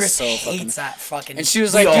 And Chris hates that fucking. And she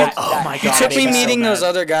was like, oh my god, you took me meeting those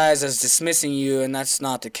other guys as dismissing you, and that's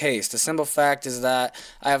not the case. The simple fact is that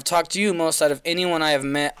I have talked to you most out of anyone I have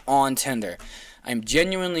met on Tinder. I'm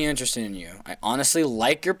genuinely interested in you. I honestly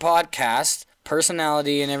like your podcast,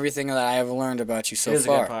 personality, and everything that I have learned about you so far. It is a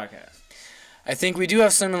good podcast. I think we do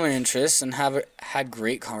have similar interests and have had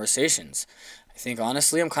great conversations. I think,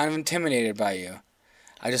 honestly, I'm kind of intimidated by you.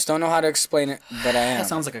 I just don't know how to explain it, but I am. That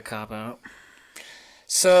sounds like a cop-out.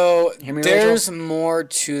 So, there's more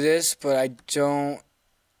to this, but I don't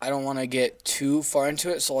want to get too far into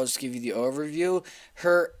it, so I'll just give you the overview.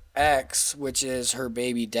 Her ex, which is her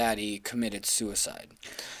baby daddy, committed suicide.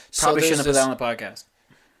 Probably shouldn't have put that on the podcast.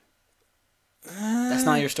 That's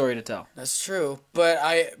not your story to tell. That's true,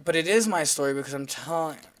 but it is my story because I'm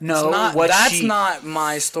telling. No, that's not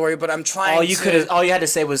my story, but I'm trying. All you had to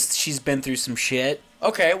say was she's been through some shit.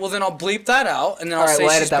 Okay, well then I'll bleep that out, and then I'll say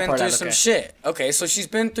she's been through some shit. Okay, so she's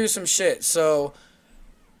been through some shit. So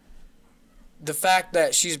the fact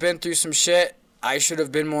that she's been through some shit, I should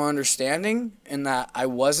have been more understanding, and that I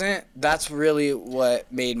wasn't. That's really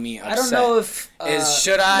what made me upset. I don't know if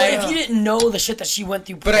should I? If you didn't know the shit that she went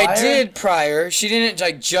through prior. But I did prior. She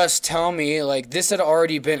didn't just tell me. Like, this had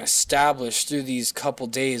already been established through these couple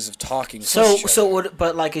days of talking.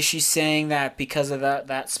 But is she saying that because of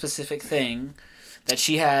that specific thing, that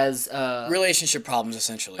she has relationship problems,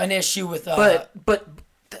 essentially, an issue with but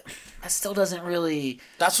that still doesn't really.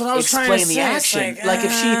 That's what I was trying to say. Explain the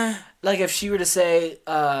action. If she were to say,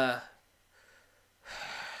 I'm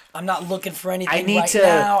not looking for anything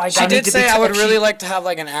now. She did say I would really like to have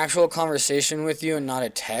like an actual conversation with you and not a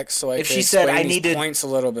text. So if she said I need points a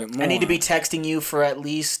little bit more. I need to be texting you for at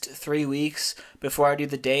least 3 weeks before I do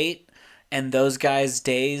the date, and those guys'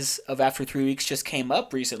 days of after 3 weeks just came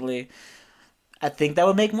up recently. I think that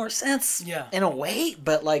would make more sense. Yeah. In a way,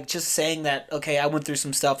 but just saying that, okay, I went through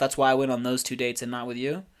some stuff. That's why I went on those 2 dates and not with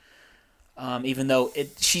you. Even though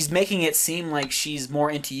she's making it seem like she's more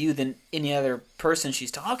into you than any other person she's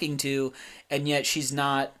talking to, and yet she's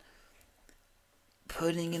not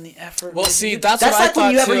putting in the effort. Well, see, that's what I like thought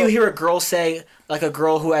whenever you hear a girl say, like a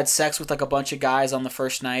girl who had sex with like a bunch of guys on the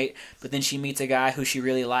first night, but then she meets a guy who she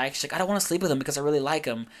really likes. She's like, I don't want to sleep with him because I really like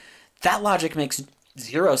him. That logic makes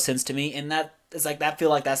zero sense to me, and that It's like that. Feel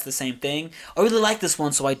like that's the same thing. I really like this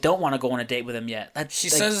one, so I don't want to go on a date with him yet. She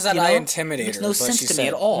says that I intimidate her. Makes no sense to me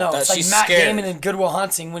at all. No, that it's like she's Matt scared. Damon in Good Will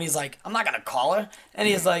Hunting when he's like, I'm not gonna call her, and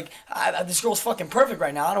he's like, this girl's fucking perfect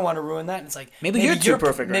right now. I don't want to ruin that. And it's like maybe you're too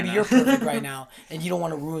perfect. Maybe you're perfect right now, and you don't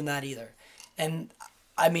want to ruin that either. And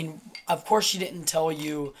I mean, of course, she didn't tell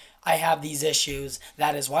you I have these issues.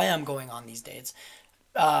 That is why I'm going on these dates.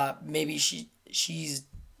 Maybe she's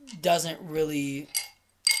doesn't really.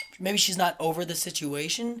 Maybe she's not over the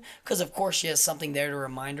situation because, of course, she has something there to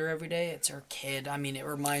remind her every day. It's her kid. I mean, it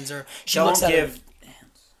reminds her. She looks at her.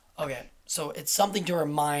 Okay, so it's something to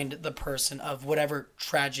remind the person of whatever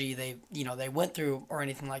tragedy they went through or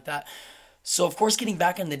anything like that. So, of course, getting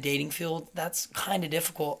back in the dating field, that's kind of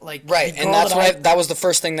difficult. Like, right, and that's why that was the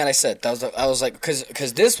first thing that I said. I was like,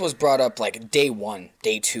 because this was brought up like day 1,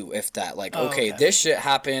 day 2, if that. Like, okay, this shit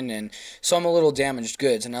happened, and so I'm a little damaged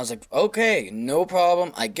goods. And I was like, okay, no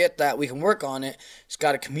problem. I get that. We can work on it. Just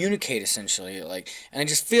got to communicate, essentially. Like, and I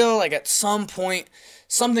just feel like at some point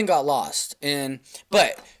something got lost.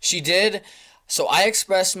 But she did. So I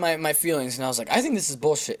expressed my feelings, and I was like, I think this is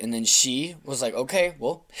bullshit. And then she was like, okay,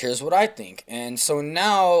 well, here's what I think. And so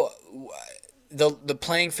now the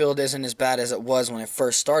playing field isn't as bad as it was when I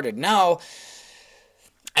first started. Now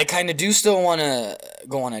I kind of do still want to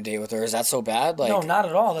go on a date with her. Is that so bad? Like, no, not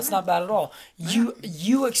at all. That's not bad at all.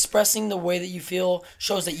 You expressing the way that you feel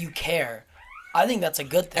shows that you care. I think that's a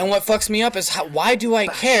good thing. And what fucks me up is why do I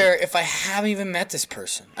care if I haven't even met this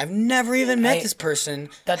person? I've never even met this person.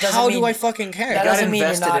 How do I fucking care? That doesn't mean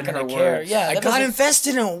you're not going to care. Yeah, I got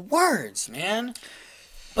invested in words, man.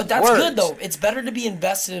 But that's good, though. It's better to be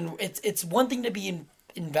invested in... It's one thing to be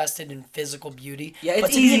invested in physical beauty. Yeah,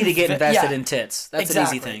 it's easy to get invested in tits. That's an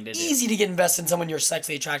easy thing to do. Easy to get invested in someone you're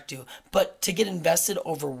sexually attracted to. But to get invested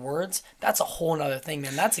over words, that's a whole nother thing,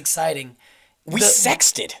 man. That's exciting. We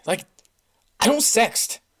sexted. Like... I don't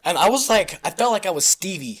sext. And I was like, I felt like I was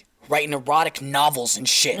Stevie writing erotic novels and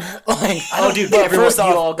shit. Like, dude, first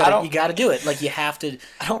off, you gotta do it. Like, you have to.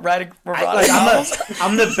 I don't write erotic novels.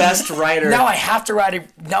 I'm the best writer. Now I have to write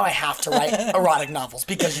erotic novels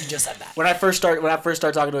because you just said that. When I first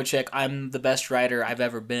start talking to a chick, I'm the best writer I've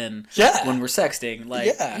ever been. Yeah. When we're sexting, like,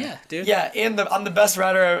 yeah, dude. Yeah, and I'm the best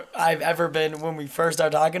writer I've ever been when we first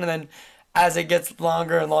start talking, and then. As it gets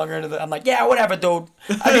longer and longer I'm like, yeah, whatever, dude.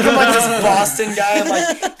 I become like this Boston guy. I'm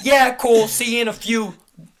like, yeah, cool. See you in a few,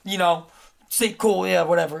 see, cool, yeah,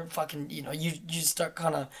 whatever. Fucking, you start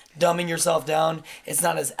kind of dumbing yourself down. It's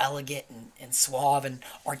not as elegant and suave and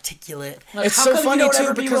articulate. Like, it's so funny,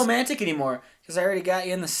 too, because... be romantic anymore? Because I already got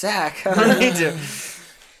you in the sack. I don't need to.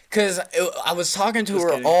 Because I was talking to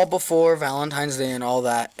her all before Valentine's Day and all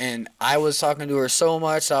that, and I was talking to her so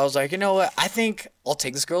much, I was like, you know what, I think I'll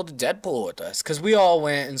take this girl to Deadpool with us. Because we all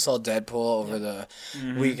went and saw Deadpool over the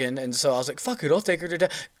weekend, and so I was like, fuck it, I'll take her to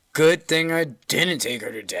Deadpool. Good thing I didn't take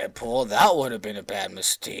her to Deadpool. That would have been a bad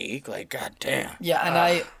mistake. Like, goddamn. Yeah,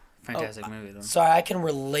 and fantastic movie, though. Sorry, I can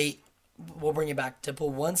relate. We'll bring it back to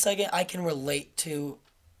Deadpool 1 second. I can relate to...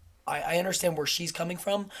 I understand where she's coming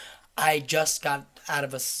from. I just got out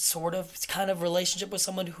of a sort of kind of relationship with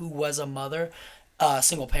someone who was a mother,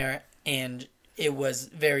 single parent, and it was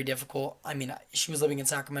very difficult. I mean, she was living in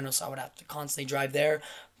Sacramento, so I would have to constantly drive there,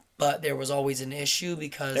 but there was always an issue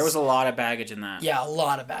because... There was a lot of baggage in that. Yeah, a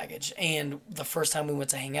lot of baggage. And the first time we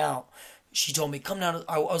went to hang out, she told me, come down...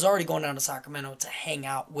 I was already going down to Sacramento to hang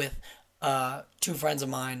out with 2 friends of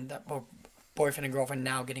mine that were boyfriend and girlfriend,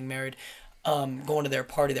 now getting married. Going to their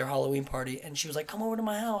party, their Halloween party, and she was like, come over to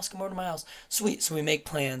my house. Sweet. So we make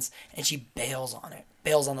plans, and she bails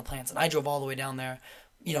on the plans, and I drove all the way down there.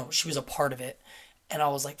 She was a part of it, and I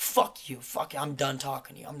was like, fuck you, I'm done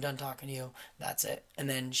talking to you, that's it. And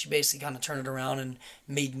then she basically kind of turned it around and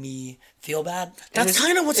made me feel bad. That's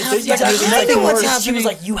kind of what's happening. She was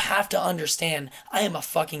like, you have to understand, I am a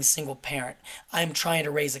fucking single parent. I am trying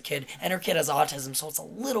to raise a kid, and her kid has autism, so it's a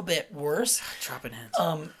little bit worse. Dropping hints.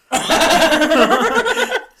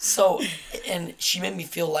 So, and she made me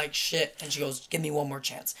feel like shit, and she goes, give me one more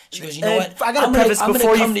chance. She goes, you know what? I gotta preface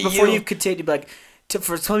before you continue, like,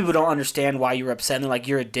 for some people who don't understand why you're upset and they're like,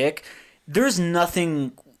 you're a dick. There's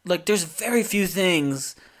nothing, like, there's very few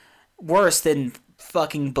things worse than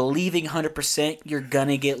fucking believing 100% you're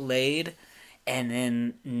gonna get laid and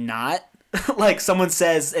then not. Like, someone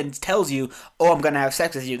says and tells you, oh, I'm gonna have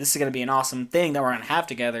sex with you, this is gonna be an awesome thing that we're gonna have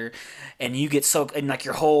together, and you get so, and like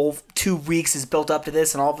your whole 2 weeks is built up to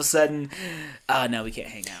this, and all of a sudden, no, we can't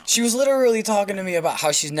hang out. She was literally talking to me about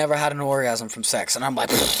how she's never had an orgasm from sex, and I'm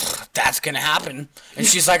like, that's gonna happen. And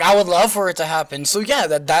she's like, I would love for it to happen. So yeah,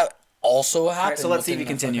 that also happened. Right, so let's see if you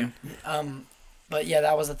continue. But yeah,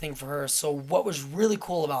 that was the thing for her. So what was really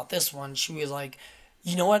cool about this one, she was like,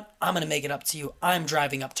 you know what? I'm going to make it up to you. I'm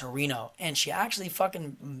driving up to Reno. And she actually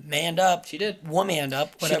fucking manned up. She did. Womaned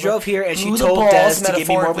up. Whatever. She drove here and she Grew the told balls, Des to give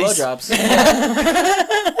me more blowjobs.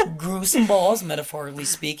 Grew some balls, metaphorically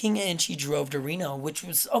speaking, and she drove to Reno, which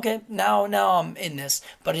was, okay, now I'm in this.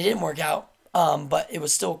 But it didn't work out. But it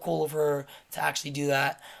was still cool of her to actually do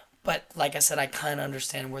that. But like I said, I kind of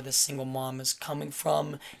understand where this single mom is coming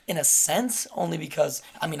from in a sense, only because,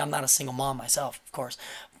 I mean, I'm not a single mom myself, of course.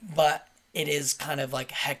 But it is kind of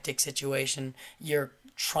like a hectic situation. You're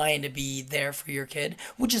trying to be there for your kid,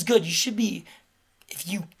 which is good. You should be, if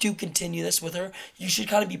you do continue this with her, you should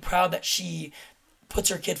kind of be proud that she puts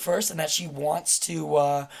her kid first and that she wants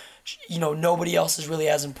to, nobody else is really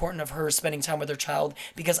as important of her spending time with her child,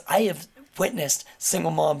 because I have witnessed single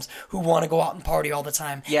moms who want to go out and party all the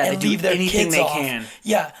time and leave their kids off.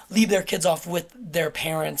 Yeah, leave their kids off with their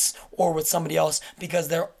parents or with somebody else because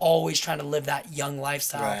they're always trying to live that young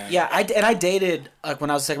lifestyle. Right. Yeah, I dated, like when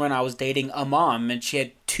I was a second round, I was dating a mom and she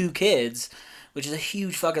had 2 kids, which is a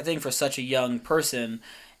huge fucking thing for such a young person.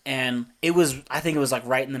 And I think it was like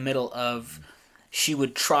right in the middle of, she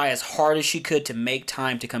would try as hard as she could to make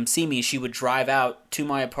time to come see me. She would drive out to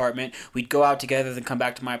my apartment. We'd go out together, then come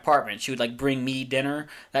back to my apartment. She would like bring me dinner,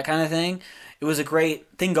 that kind of thing. It was a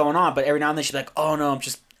great thing going on, but every now and then she'd be like, oh no,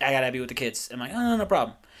 I gotta be with the kids. I'm like, oh, no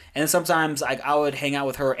problem. And then sometimes I would hang out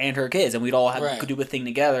with her and her kids, and we'd all could do a thing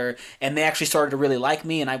together. And they actually started to really like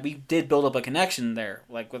me, and we did build up a connection there,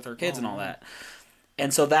 like with her kids and all that.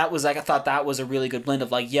 And so that was like, I thought that was a really good blend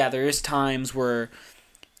of like, yeah, there is times where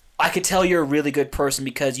I could tell you're a really good person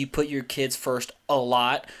because you put your kids first a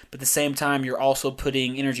lot, but at the same time, you're also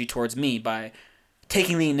putting energy towards me by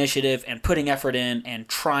taking the initiative and putting effort in and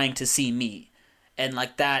trying to see me. And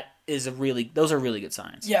like those are really good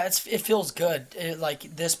signs. Yeah, it feels good.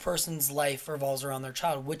 Like this person's life revolves around their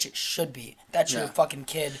child, which it should be. That's your fucking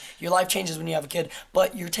kid. Your life changes when you have a kid,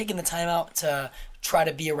 but you're taking the time out to try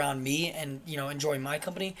to be around me and, enjoy my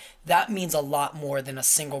company. That means a lot more than a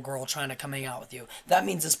single girl trying to come hang out with you. That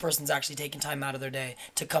means this person's actually taking time out of their day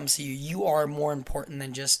to come see you. You are more important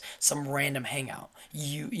than just some random hangout.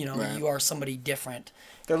 You are somebody different.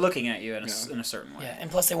 They're looking at you in a certain way. Yeah,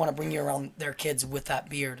 and plus they want to bring you around their kids with that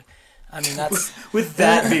beard. I mean, that's... with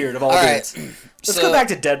that beard of all beards. Right. Let's go back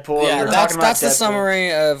to Deadpool. Yeah, that's the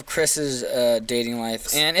summary of Chris's dating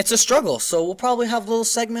life. And it's a struggle, so we'll probably have little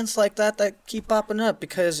segments like that keep popping up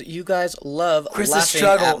because you guys love laughing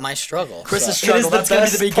at my struggle. Chris's struggle. That's going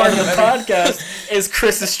to be the part of the podcast is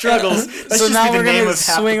Chris's struggles. So now we're going to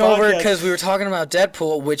swing over because we were talking about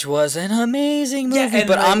Deadpool, which was an amazing movie,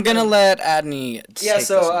 but I'm going to let Adney take this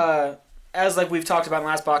one. As like we've talked about in the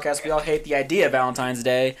last podcast, we all hate the idea of Valentine's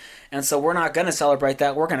Day, and so we're not going to celebrate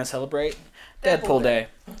that. We're going to celebrate Deadpool Day.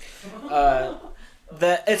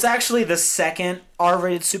 It's actually the second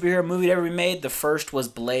R-rated superhero movie to ever be made. The first was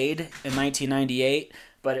Blade in 1998,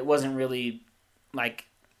 but it wasn't really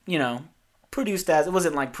produced as, it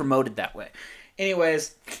wasn't like promoted that way.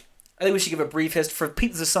 Anyways, I think we should give a brief history for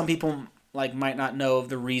people. Some people might not know of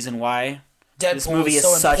the reason why Deadpool this movie is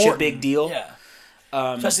so such important. a big deal. Yeah.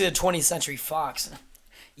 Especially the 20th Century Fox.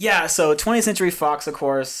 Yeah, so 20th Century Fox, of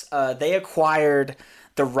course, they acquired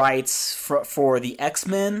the rights for the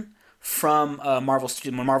X-Men from Marvel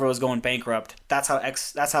Studios when Marvel was going bankrupt. That's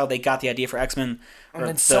how they got the idea for X-Men. And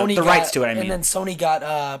then Sony got rights to it. And then Sony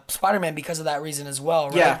got Spider-Man because of that reason as well,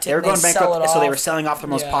 right? Yeah, they were going bankrupt, so they were selling off their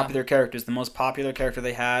most popular characters. The most popular character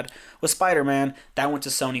they had was Spider-Man. That went to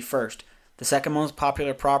Sony first. The second most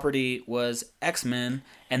popular property was X-Men,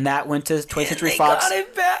 and that went to 20th Century Fox. They got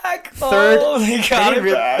it back. Third,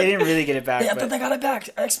 they didn't really get it back. Yeah, I thought they got it back.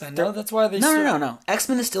 X-Men. No, that's why they. No.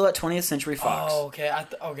 X-Men is still at 20th Century Fox. Oh, okay. I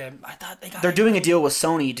thought they got. They're doing a deal with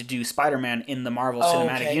Sony to do Spider-Man in the Marvel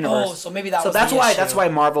Cinematic Universe. Oh, so maybe that. So was that's the why issue. that's why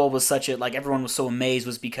Marvel was such a everyone was so amazed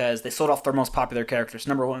was because they sold off their most popular characters.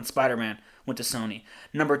 Number 1, Spider-Man went to Sony.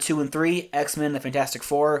 Number 2 and 3, X-Men: The Fantastic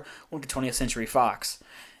Four went to 20th Century Fox.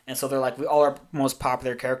 And so they're like, all our most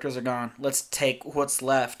popular characters are gone. Let's take what's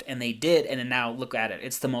left. And they did. And then now look at it.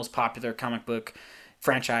 It's the most popular comic book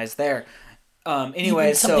franchise there.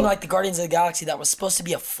 Anyway, something like the Guardians of the Galaxy that was supposed to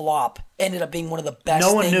be a flop ended up being one of the best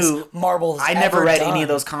no one things knew. Marvel's I never read done. any of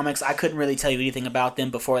those comics. I couldn't really tell you anything about them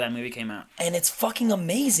before that movie came out. And it's fucking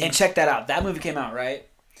amazing. And check that out. That movie came out, right?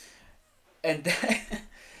 And...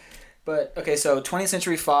 But, okay, so 20th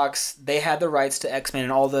Century Fox, they had the rights to X-Men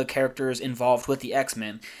and all the characters involved with the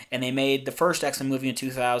X-Men. And they made the first X-Men movie in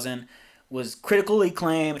 2000, was critically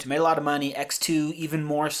acclaimed, made a lot of money. X2, even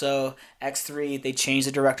more so. X3, they changed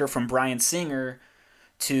the director from Bryan Singer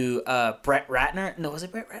to Brett Ratner. No, was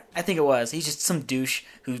it Brett Ratner? I think it was. He's just some douche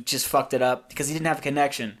who just fucked it up because he didn't have a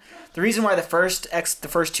connection. The reason why the first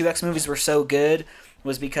two X movies were so good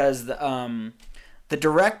was because the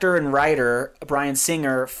director and writer Bryan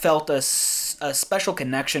Singer felt a special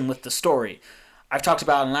connection with the story. I've talked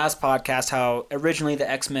about in last podcast how originally the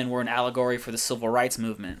X-Men were an allegory for the civil rights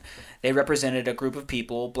movement. They represented a group of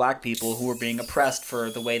people, black people, who were being oppressed for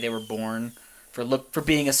the way they were born, for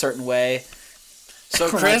being a certain way. So, oh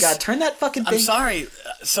Chris, my God, turn that fucking thing. I'm sorry.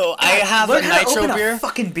 So I have a nitro beer. A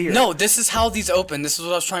fucking beer. No, this is how these open. This is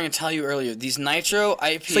what I was trying to tell you earlier. These nitro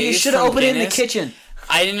IPAs. So you should have opened it in the kitchen.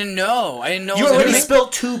 I didn't know. You already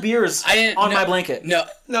spilled 2 beers on my blanket. No,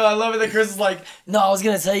 I love it that Chris is like, no, I was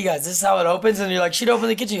going to tell you guys, this is how it opens. And you're like, she'd open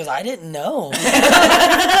the kitchen. He goes, I didn't know.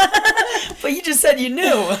 But you just said you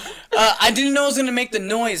knew. I didn't know it was going to make the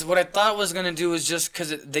noise. What I thought it was going to do was just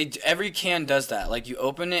because every can does that. Like, you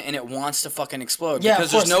open it and it wants to fucking explode. Yeah,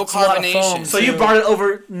 because there's no carbonation. So you brought it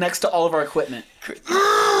over next to all of our equipment.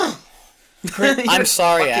 I'm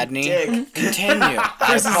sorry, Adney. Continue.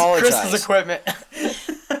 I apologize. Chris's equipment.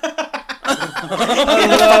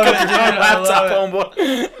 Laptop,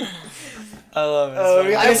 homeboy. I love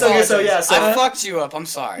it. I fucked you up. I'm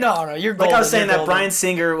sorry. No, you're golden. Like I was saying, that Bryan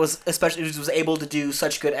Singer was able to do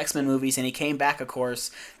such good X-Men movies, and he came back, of course,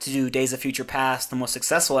 to do Days of Future Past, the most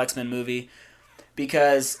successful X-Men movie,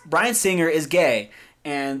 because Bryan Singer is gay,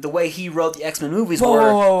 and the way he wrote the X-Men movies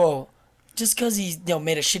Whoa. Just because he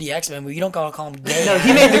made a shitty X-Men movie, you don't gotta call him gay. No,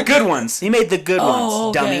 he made the good ones. He made the good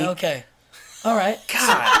ones, dummy. Okay. All right.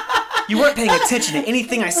 God. You weren't paying attention to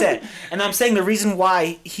anything I said. And I'm saying the reason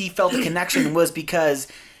why he felt a connection was because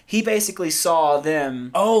he basically saw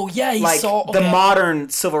them. Oh, yeah, he saw the modern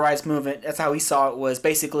civil rights movement. That's how he saw it, was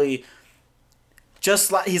basically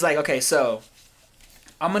just like, he's like, okay, so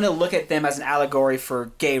I'm going to look at them as an allegory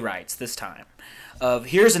for gay rights this time.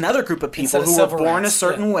 Here's another group of people who were born a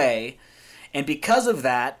certain way, and because of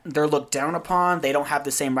that, they're looked down upon. They don't have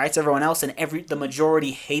the same rights as everyone else, and the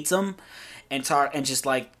majority hates them, and just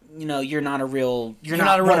like, you're not not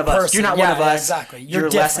one of us. You're not one of us. Exactly. You're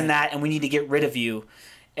less than that, and we need to get rid of you.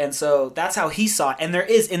 And so that's how he saw it. And there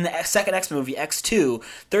is, in the second X movie, X2,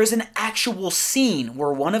 there's an actual scene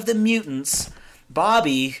where one of the mutants,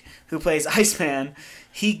 Bobby, who plays Iceman,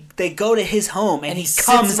 they go to his home and he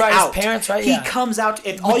comes out. His parents, right? He comes out.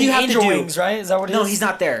 All you have to do. Wings, right? Is that what it is? No, he's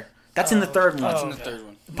not there. That's in the third one. That's in the third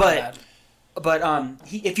one. But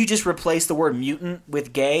if you just replace the word mutant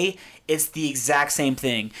with gay, it's the exact same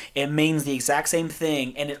thing. It means the exact same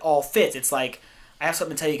thing, and it all fits. It's like, I have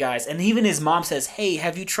something to tell you guys. And even his mom says, hey,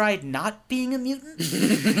 have you tried not being a mutant?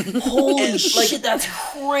 Holy shit, that's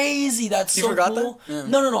crazy. That's so cool. That? Yeah.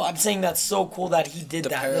 No. I'm saying that's so cool that he did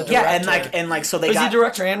that. Yeah, so they Was got... he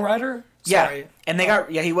director and writer? Sorry. Yeah, and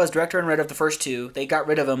he was director and writer of the first 2. They got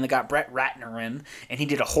rid of him. They got Brett Ratner in, and he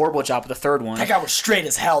did a horrible job with the third one. That guy was straight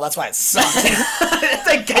as hell. That's why it sucked.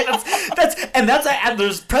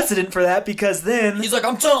 There's precedent for that, because then he's like,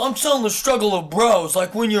 I'm telling the struggle of bros.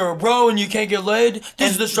 Like, when you're a bro and you can't get laid,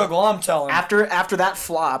 this is the struggle I'm telling. After that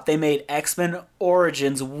flop, they made X-Men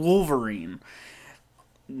Origins Wolverine.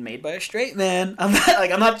 Made by a straight man. I'm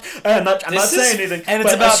not saying anything. And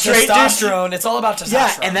it's about testosterone. It's all about testosterone.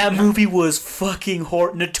 Yeah, and that movie was fucking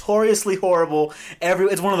notoriously horrible.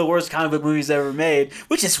 It's one of the worst comic book movies ever made,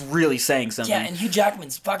 which is really saying something. Yeah, and Hugh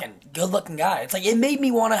Jackman's fucking good-looking guy. It's like, it made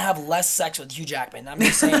me want to have less sex with Hugh Jackman. I'm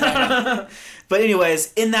just saying that. But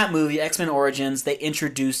anyways, in that movie, X-Men Origins, they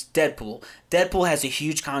introduced Deadpool. Deadpool has a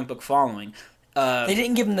huge comic book following. They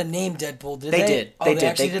didn't give him the name Deadpool, did they? They did. Oh, they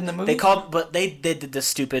actually did in the movie? They did the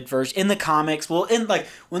stupid version. In the comics,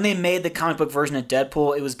 when they made the comic book version of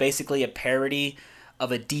Deadpool, it was basically a parody of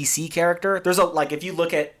a DC character. There's if you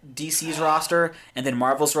look at DC's roster and then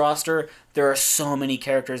Marvel's roster, there are so many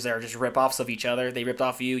characters that are just rip-offs of each other. They ripped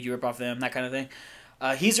off you rip off them, that kind of thing.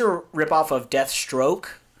 He's a rip-off of Deathstroke.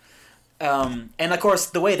 And of course,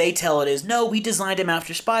 the way they tell it is, no, we designed him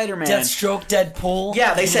after Spider-Man. Deathstroke, Deadpool.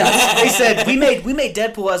 Yeah, they said we made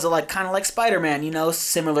Deadpool as a kind of like Spider-Man,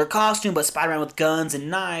 similar costume, but Spider-Man with guns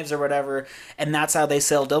and knives or whatever, and that's how they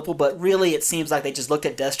sell Deadpool. But really, it seems like they just looked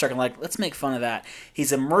at Deathstroke and let's make fun of that.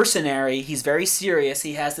 He's a mercenary. He's very serious.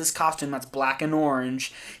 He has this costume that's black and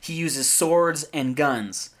orange. He uses swords and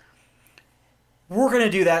guns. We're going to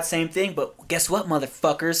do that same thing, but guess what,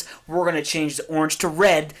 motherfuckers? We're going to change the orange to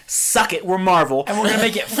red. Suck it, we're Marvel. And we're going to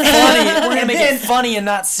make it funny. We're going to make it funny and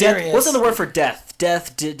not serious. What's the word for death?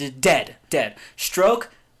 Dead. Stroke?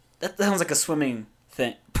 That sounds like a swimming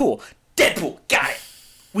thing. Pool. Deadpool. Got it.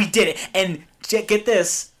 We did it. And get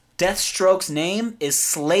this. Deathstroke's name is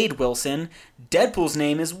Slade Wilson. Deadpool's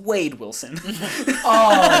name is Wade Wilson. No,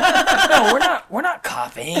 we're not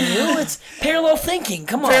copying you. It's parallel thinking.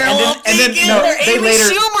 Come on. They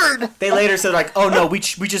later said like, oh no, we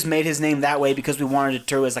just made his name that way because we wanted it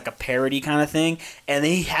to as like a parody kind of thing, and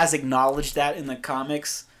he has acknowledged that in the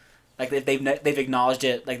comics. Like they've acknowledged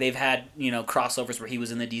it. Like they've had crossovers where he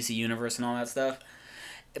was in the DC universe and all that stuff,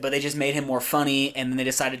 but they just made him more funny, and then they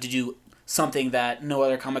decided to do something that no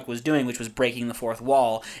other comic was doing, which was breaking the fourth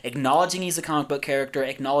wall, acknowledging he's a comic book character,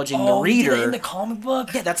 acknowledging the reader. He did it in the comic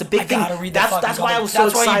book? Yeah, that's a big thing. That's why I was so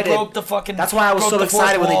excited. That's why I was so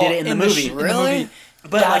excited when they did it in the movie. Really?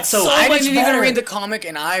 But I didn't even read the comic,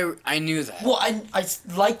 and I knew that. Well, I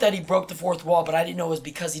like that he broke the fourth wall, but I didn't know it was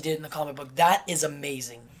because he did it in the comic book. That is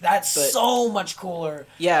amazing. That's so much cooler.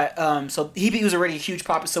 Yeah. So he was already a huge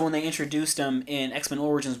pop. So when they introduced him in X-Men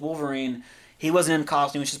Origins Wolverine, he wasn't in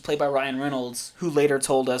costume, which is played by Ryan Reynolds, who later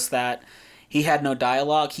told us that he had no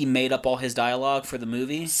dialogue. He made up all his dialogue for the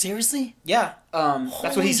movie. Seriously? Yeah.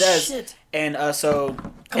 That's what he says. Shit. And so...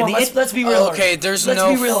 Come on, let's be real. Okay, there's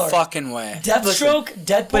no fucking way. Deathstroke,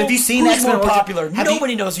 Deadpool, but have you seen who's X-Men more popular?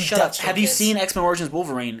 Nobody knows who Deathstroke is. Have you seen X-Men Origins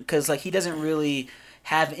Wolverine? Because he doesn't really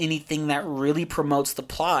have anything that really promotes the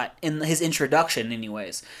plot in his introduction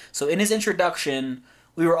anyways. So in his introduction,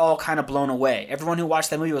 we were all kind of blown away. Everyone who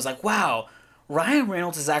watched that movie was like, wow, Ryan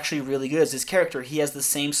Reynolds is actually really good as his character. He has the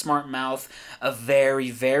same smart mouth, a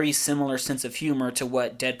very, very similar sense of humor to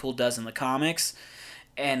what Deadpool does in the comics.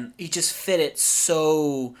 And he just fit it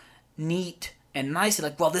so neat and nicely.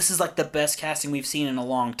 Like, well, this is like the best casting we've seen in a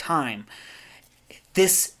long time.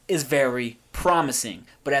 This is very promising.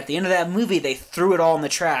 But at the end of that movie, they threw it all in the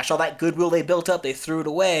trash. All that goodwill they built up, they threw it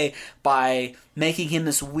away by making him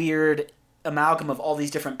this weird amalgam of all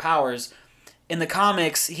these different powers. In the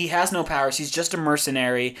comics, he has no powers. He's just a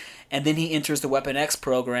mercenary, and then he enters the Weapon X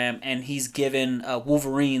program, and he's given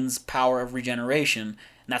Wolverine's power of regeneration,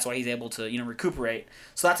 and that's why he's able to, recuperate.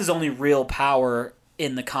 So that's his only real power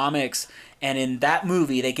in the comics. And in that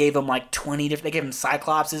movie, they gave him like 20 different. They gave him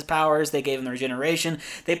Cyclops' powers. They gave him the regeneration.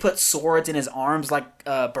 They put swords in his arms like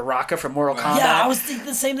Baraka from Mortal Kombat. Yeah, I was thinking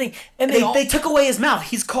the same thing. And they took away his mouth.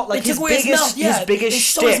 He's called like his biggest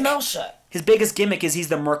shtick. His mouth shut. His biggest gimmick is he's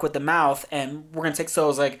the merc with the mouth, and we're gonna take. So it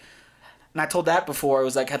was like, and I told that before. It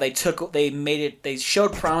was like how they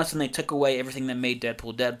showed promise and they took away everything that made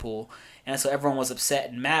Deadpool Deadpool, and so everyone was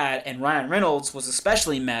upset and mad. And Ryan Reynolds was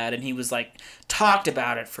especially mad, and he was like talked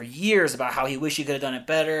about it for years about how he wished he could have done it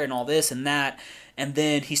better and all this and that. And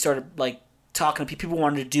then he started like talking to people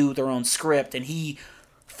wanted to do their own script, and he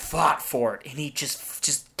fought for it, and he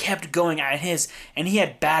just kept going at his, and he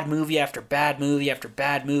had bad movie after bad movie after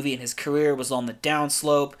bad movie, and his career was on the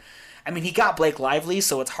downslope. I mean, he got Blake Lively,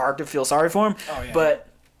 so it's hard to feel sorry for him. Oh, yeah. But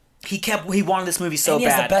he wanted this movie so bad. And he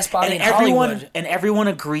has the best body in Hollywood. And everyone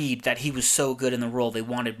agreed that he was so good in the role. They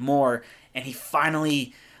wanted more, and he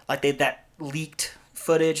finally, that leaked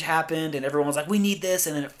footage happened, and everyone was like, we need this,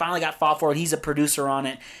 and then it finally got fought for, and he's a producer on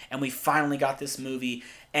it, and we finally got this movie,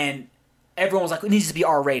 and everyone was like, it needs to be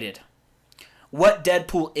R-rated. What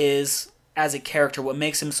Deadpool is as a character, what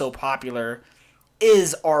makes him so popular,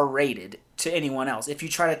 is R-rated to anyone else. If you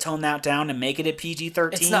try to tone that down and make it a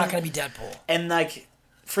PG-13... It's not going to be Deadpool. And,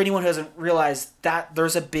 for anyone who hasn't realized that,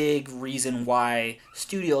 there's a big reason why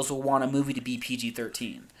studios will want a movie to be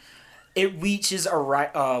PG-13. It reaches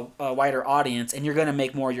a wider audience, and you're going to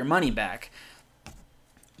make more of your money back.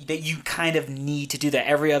 That you kind of need to do that.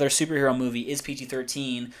 Every other superhero movie is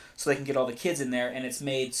PG-13, so they can get all the kids in there, and it's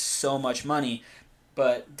made so much money.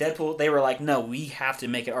 But Deadpool, they were like, no, we have to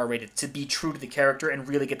make it R-rated to be true to the character and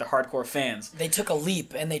really get the hardcore fans. They took a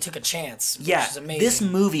leap, and they took a chance, which is amazing. This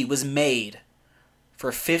movie was made for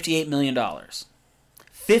 $58 million.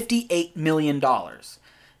 $58 million.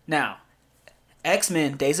 Now,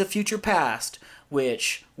 X-Men Days of Future Past,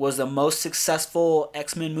 which was the most successful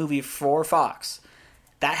X-Men movie for Fox,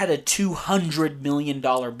 that had a $200 million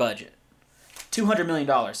budget. $200 million.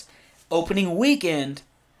 Opening weekend,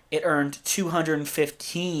 it earned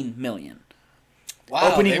 $215 million.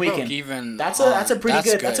 Wow, opening they weekend. Broke even. That's a pretty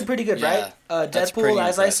good. That's a pretty good, yeah, right? Deadpool,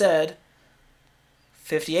 as I said,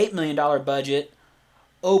 $58 million budget,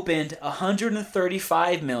 opened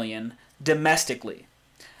 $135 million domestically,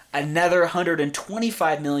 another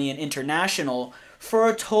 $125 million international, for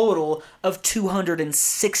a total of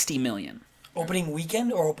 $260 million. Opening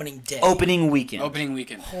weekend or opening day? Opening weekend. Opening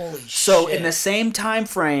weekend. Holy shit. So in the same time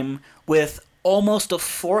frame, with almost a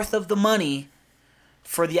fourth of the money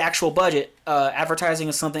for the actual budget, advertising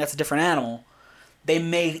is something that's a different animal, they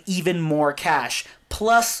made even more cash.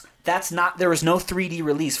 Plus There was no 3D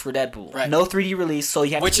release for Deadpool. Right. No 3D release, so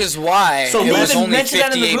you have Which is why So it they was even only mentioned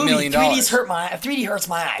that in the $58 movie. million. 3D hurts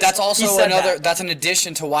my eyes. That's He also said another. that. That's an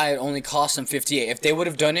addition to why it only cost them 58. If they would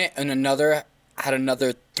have done it in another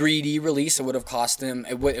 3D release, it would have cost them.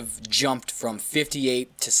 It would have jumped from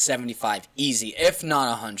 58 to 75 easy, if not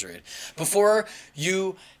 100. Before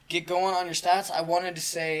you get going on your stats, I wanted to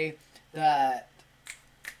say that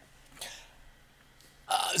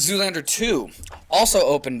Zoolander 2 also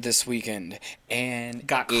opened this weekend and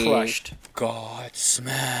got crushed. Got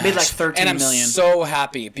smashed. Made like 13 and I'm million. so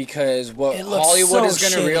happy because what It looks Hollywood so is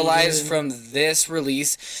going to shitty, realize dude. from this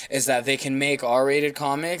release is that they can make R-rated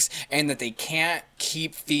comics and that they can't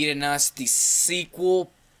keep feeding us the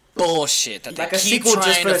sequel bullshit that Like they a keep sequel trying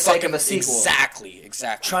just for to the sake fucking of a sequel. Exactly.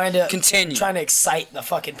 Trying to excite the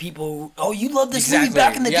fucking people who, you loved this movie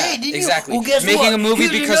back in the day, didn't you? Exactly. Well, guess Making what? a movie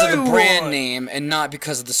Here's because of the another brand one. name and not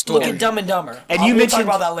because of the story. Look at Dumb and Dumber. And We'll mentioned talk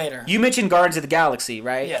about that later. You mentioned Guardians of the Galaxy,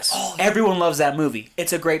 right? Yes. Oh, Everyone loves that movie.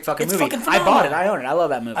 It's a great fucking It's movie. fucking I bought phenomenal. it. I own it. I love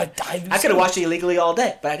that movie. I could have watched it illegally all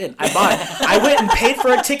day, but I didn't. I bought it. I went and paid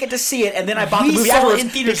for a ticket to see it, and then I bought the We movie saw it afterwards in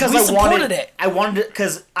theaters. because We I supported wanted it. I wanted it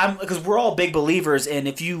because we're all big believers in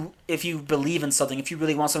if you believe in something, if you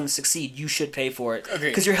really want something to succeed, you should pay for it Agreed.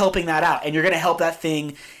 because you're helping that out, and you're gonna help that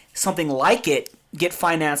thing, something like it, get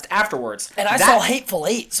financed afterwards. And I saw Hateful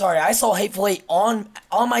Eight. Sorry, I saw Hateful Eight on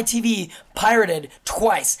my TV, pirated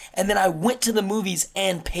twice, and then I went to the movies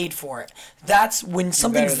and paid for it. That's when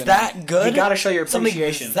something's than that good. You gotta show your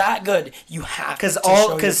appreciation. Something's that good, you have to Because show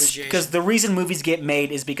your appreciation. because the reason movies get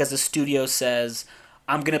made is because the studio says,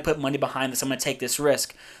 I'm gonna put money behind this, I'm gonna take this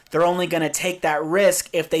risk. They're only gonna take that risk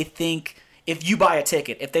if they think, if you buy a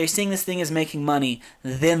ticket, if they're seeing this thing is making money,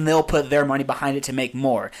 then they'll put their money behind it to make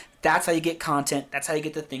more. That's how you get content, that's how you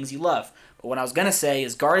get the things you love. But what I was gonna say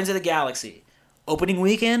is Guardians of the Galaxy opening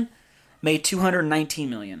weekend made $219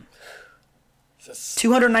 million.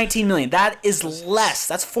 219 million. That is less.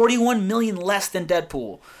 That's 41 million less than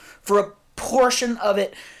Deadpool for a portion of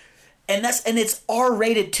it. And it's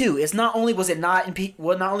R-rated too. It's not only was it not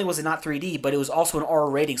 3D, but it was also an R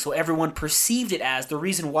rating, so everyone perceived it as the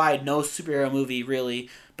reason why no superhero movie really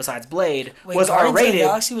besides Blade was Guardians of the R-rated.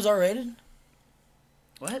 Galaxy was R-rated?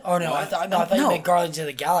 What? Oh no, I thought you No. meant Guardians of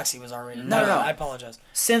the Galaxy was R-rated. No. I apologize.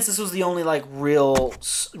 Since this was the only like real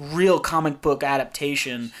comic book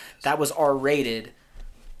adaptation that was R-rated,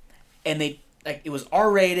 and it was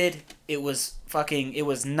R-rated, it was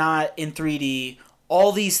not in 3D.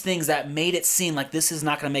 All these things that made it seem like this is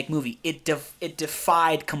not going to make movie. It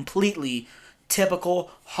defied completely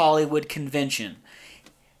typical Hollywood convention.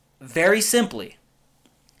 Very simply,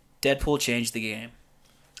 Deadpool changed the game.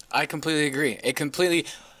 I completely agree.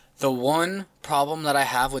 The one problem that I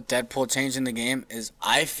have with Deadpool changing the game is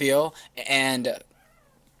I feel, and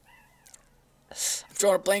I'm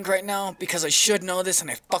drawing a blank right now because I should know this and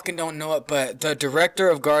I fucking don't know it, but the director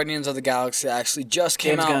of Guardians of the Galaxy actually just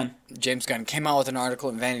came out. James Gunn came out with an article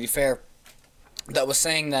in Vanity Fair that was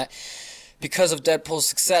saying that because of Deadpool's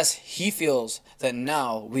success, he feels that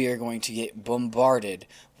now we are going to get bombarded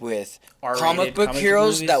with comic book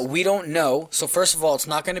heroes that we don't know. So first of all, it's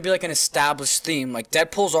not going to be like an established theme. Like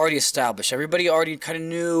Deadpool's already established. Everybody already kind of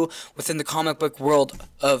knew within the comic book world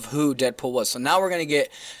of who Deadpool was. So now we're going to get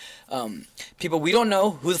people we don't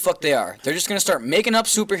know who the fuck they are. They're just going to start making up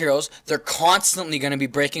superheroes. They're constantly going to be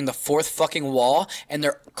breaking the fourth fucking wall, and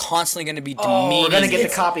they're constantly going to be demeaning. We're going to get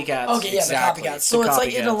the copycats. Okay, yeah, Exactly. the copycats. So it's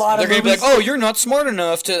like in a lot They're of going to be movies. like, oh, you're not smart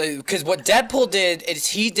enough to... Because what Deadpool did is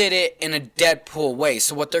he did it in a Deadpool way.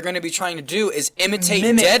 So what they're going to be trying to do is imitate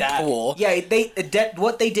Mimic Deadpool. Yeah,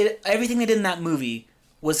 what they did, everything they did in that movie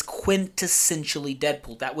was quintessentially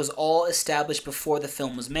Deadpool. That was all established before the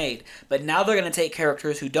film was made. But now they're going to take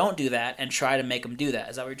characters who don't do that and try to make them do that.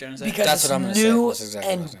 Is that what you're trying to say? Because That's it's what I'm gonna say. new That's exactly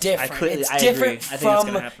what I'm and saying. different. I agree. I think it's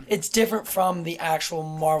gonna happen. It's different from the actual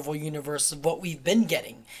Marvel universe of what we've been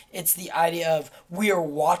getting. It's the idea of we are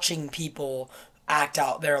watching people act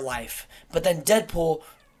out their life, but then Deadpool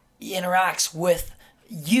interacts with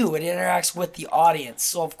you. It interacts with the audience.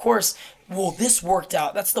 So of course, well, this worked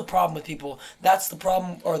out. That's the problem with people. That's the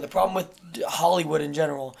problem, or the problem with Hollywood in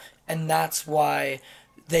general, and that's why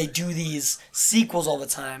they do these sequels all the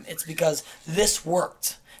time. It's because this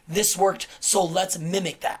worked. This worked, so let's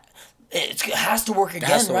mimic that. It has to work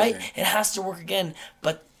again, right? It has to work again,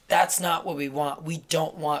 but that's not what we want. We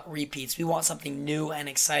don't want repeats. We want something new and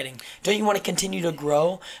exciting. Don't you want to continue to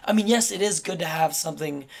grow? I mean, yes, it is good to have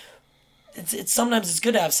something it's sometimes it's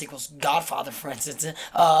good to have sequels. Godfather, for instance,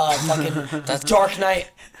 fucking Dark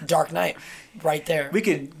Knight, right there. We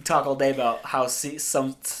could talk all day about how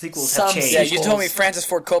some sequels have changed. Yeah, you told me Francis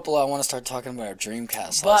Ford Coppola. I want to start talking about our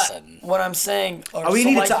Dreamcast all of a sudden. What I'm saying, we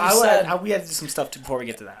had to do some stuff before we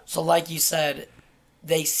get to that. So, like you said,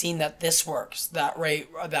 they seen that this works, that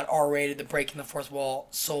R-rated, the breaking the fourth wall.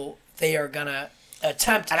 So they are gonna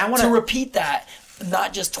attempt to repeat that.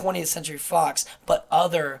 Not just 20th Century Fox, but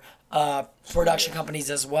other production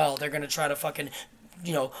companies as well. They're going to try to fucking,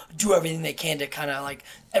 do everything they can to kind of like,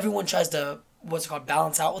 everyone tries to,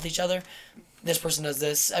 balance out with each other. This person does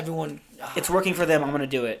this, everyone... It's working for them, I'm going to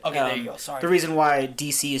do it. Okay, there you go, sorry. The reason why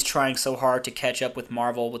DC is trying so hard to catch up with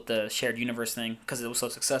Marvel with the shared universe thing, because it was so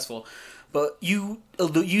successful. But you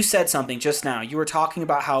said something just now. You were talking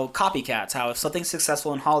about how copycats, how if something's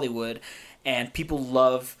successful in Hollywood and people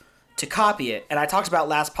love to copy it. And I talked about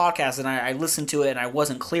last podcast, and I listened to it, and I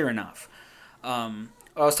wasn't clear enough. I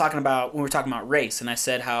was talking about, when we were talking about race, and I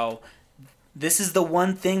said how this is the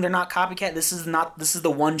one thing they're not copycat. This is the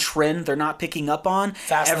one trend they're not picking up on.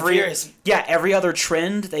 Fast and Furious. Yeah, every other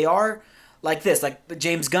trend they are like this. Like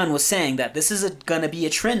James Gunn was saying that this is going to be a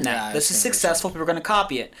trend now. Yeah, this is successful. People are going to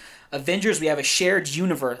copy it. Avengers, we have a shared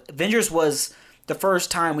universe. Avengers was the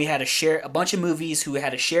first time we had a bunch of movies who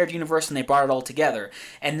had a shared universe, and they brought it all together.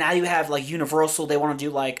 And now you have like Universal. They want to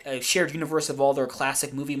do like a shared universe of all their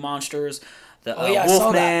classic movie monsters. The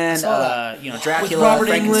Wolfman, Dracula, with Robert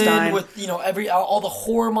Frankenstein. Englund, with all the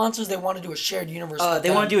horror monsters. They want to do a shared universe.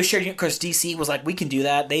 They want to do a shared universe because DC was like, we can do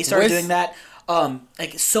that. They started doing that.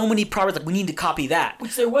 Like so many properties, like we need to copy that.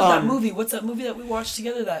 Which there was that movie. What's that movie that we watched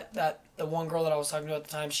together? That the one girl that I was talking to at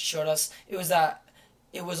the time, she showed us.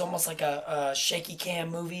 It was almost like a shaky cam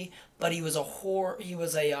movie, but he was a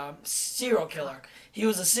serial killer. He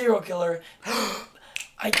was a serial killer.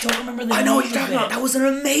 I don't remember the name. I know what you're talking about. That was an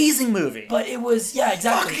amazing movie. But it was, yeah,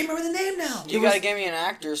 exactly. I can't remember the name now. You gotta give me an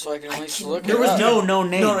actor so I can at least look. There was no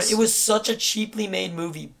names. No, it was such a cheaply made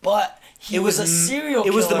movie, but he was a serial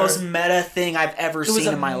killer. It was the most meta thing I've ever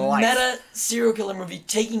seen in my life. It was a meta serial killer movie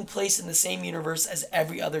taking place in the same universe as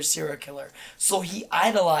every other serial killer. So he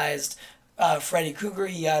idolized Freddy Krueger,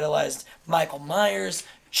 he idolized Michael Myers,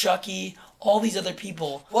 Chucky, all these other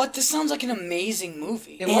people. What? This sounds like an amazing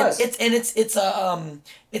movie. It's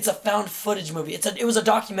a found footage movie. It was a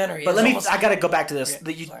documentary. But I gotta go back to this.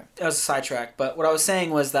 Okay, that was a sidetrack. But what I was saying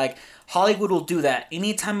was like Hollywood will do that.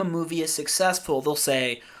 Anytime a movie is successful, they'll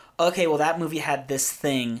say, okay, well that movie had this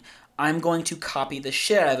thing. I'm going to copy the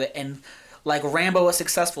shit out of it. And like Rambo was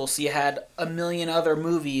successful, so you had a million other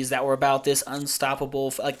movies that were about this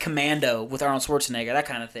unstoppable, like Commando with Arnold Schwarzenegger, that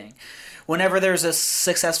kind of thing. Whenever there's a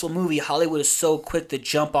successful movie, Hollywood is so quick to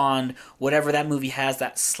jump on whatever that movie has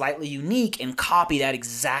that's slightly unique and copy that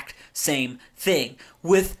exact same thing,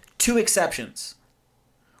 with two exceptions.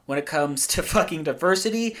 When it comes to fucking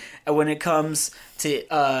diversity and when it comes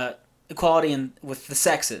to equality and with the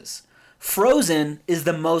sexes. Frozen is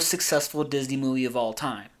the most successful Disney movie of all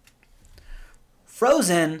time.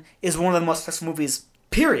 Frozen is one of the most successful movies,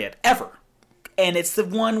 period, ever. And it's the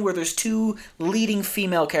one where there's two leading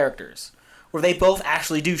female characters, where they both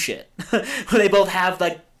actually do shit, where they both have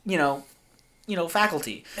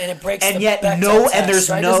faculty. And it breaks. And the yet Bechdel test, there's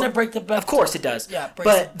right? no. Doesn't it break the Bechdel? Of course it does. Yeah.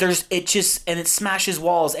 It smashes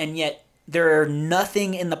walls, and yet there are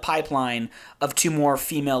nothing in the pipeline of two more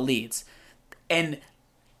female leads, and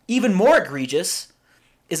even more egregious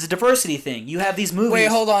is the diversity thing. You have these movies. Wait,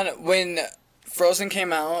 hold on. When Frozen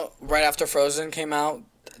came out, right after Frozen came out,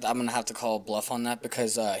 I'm going to have to call a bluff on that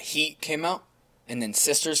because Heat came out and then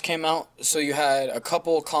Sisters came out. So you had a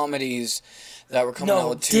couple comedies that were coming out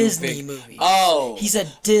with two Disney movies. Oh. He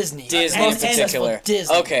said Disney. Disney in particular.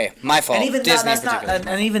 Disney. Okay, my fault. And even Disney that's not,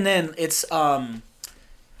 and even then, it's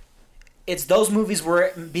those movies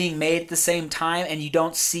were being made at the same time, and you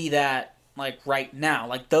don't see that like right now.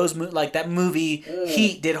 Like that movie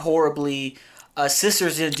Heat did horribly.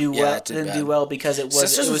 Sisters didn't do well because it was.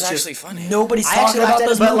 Sisters was actually just funny. Nobody's talking about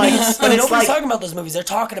those movies. But nobody's talking about those movies. They're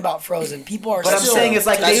talking about Frozen. People are. But I'm saying it's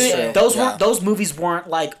like those movies weren't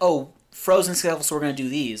like Frozen successful, so we're gonna do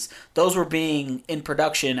these. Those were being in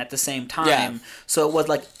production at the same time. Yeah. So it was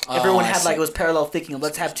like everyone had like it was parallel thinking.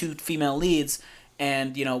 Let's have two female leads,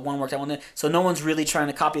 and one worked out one. So no one's really trying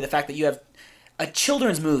to copy the fact that you have a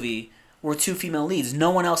children's movie where two female leads. No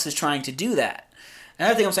one else is trying to do that.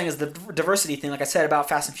 Another thing I'm saying is the diversity thing, like I said about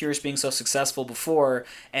Fast and Furious being so successful before,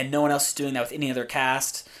 and no one else is doing that with any other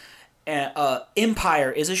cast.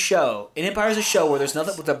 Empire is a show. And Empire is a show where there's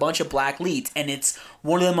nothing with a bunch of black leads, and it's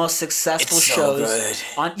one of the most successful shows.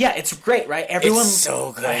 Good. Yeah, it's great, right? It's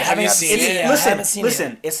so good. Have you seen it?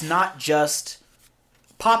 Listen, it's not just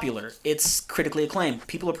popular. It's critically acclaimed.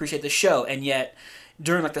 People appreciate the show, and yet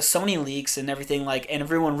during like the Sony leaks and everything, like,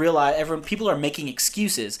 and people are making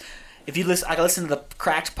excuses. If you listen, I listen to the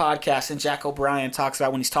Cracked podcast, and Jack O'Brien talks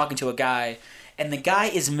about when he's talking to a guy, and the guy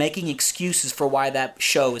is making excuses for why that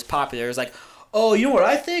show is popular. It's like, oh, you know what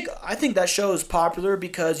I think? I think that show is popular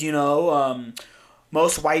because,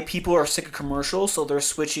 most white people are sick of commercials, so they're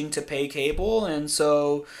switching to pay cable, and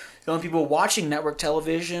so the only people watching network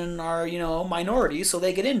television are, minorities, so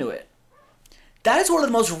they get into it. That is one of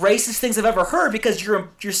the most racist things I've ever heard, because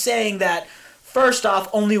you're saying that, first off,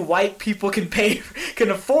 only white people can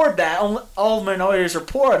afford that. All minorities are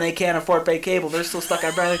poor and they can't afford to pay cable. They're still stuck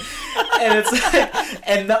on branding. And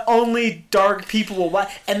and the only dark people will watch.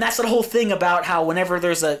 And that's the whole thing about how whenever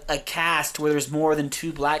there's a cast where there's more than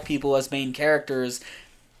 2 black people as main characters,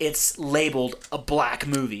 it's labeled a black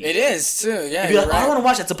movie. It is too. Yeah, you're like, I don't want to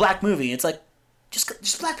watch it. It's a black movie. It's like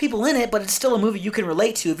just black people in it, but it's still a movie you can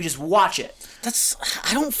relate to if you just watch it.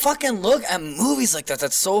 I don't fucking look at movies like that.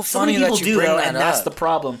 That's so funny that you bring that up. And that's the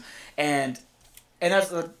problem. And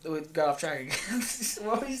that's we got off track again.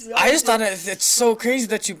 I just thought it's so crazy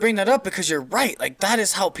that you bring that up, because you're right. Like, that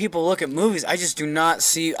is how people look at movies. I just do not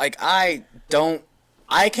see, like, I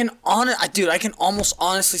can almost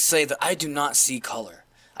honestly say that I do not see color.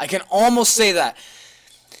 I can almost say that.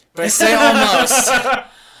 But I say almost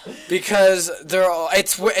because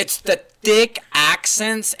it's the thick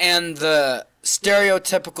accents and the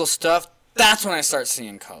stereotypical stuff. That's when I start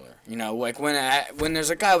seeing color. Like when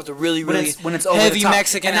there's a guy with a really when it's heavy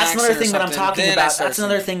Mexican accent, and that's another thing that I'm talking about. That's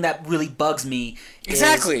another thing that really bugs me.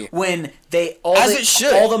 Exactly. When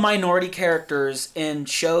all the minority characters in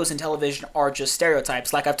shows and television are just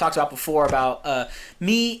stereotypes. Like I've talked about before about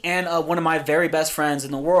me and one of my very best friends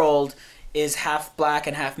in the world is half black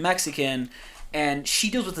and half Mexican. And she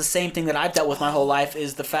deals with the same thing that I've dealt with my whole life,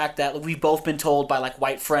 is the fact that we've both been told by like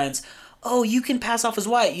white friends, oh, you can pass off as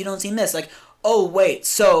white, you don't seem this. Like, oh, wait,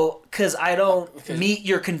 so because I don't meet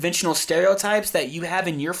your conventional stereotypes that you have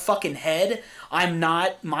in your fucking head, I'm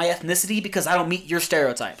not my ethnicity because I don't meet your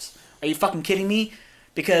stereotypes. Are you fucking kidding me?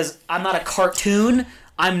 Because I'm not a cartoon,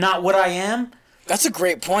 I'm not what I am? That's a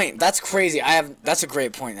great point. That's crazy. That's a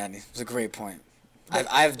great point, Andy. It's a great point.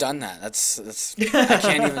 I've done that. That's I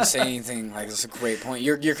can't even say anything. Like, it's a great point.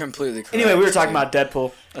 You're completely correct. Anyway, we were talking about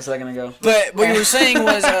Deadpool a second ago. But what you were saying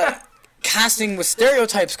was casting with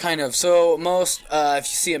stereotypes, kind of. So most, if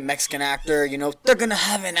you see a Mexican actor, they're gonna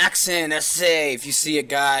have an accent. Let's say if you see a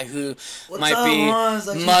guy who might be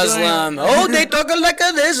Muslim, oh, they talk like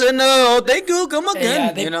this, and they go come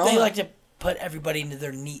again. Yeah, they like to put everybody into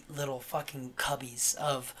their neat little fucking cubbies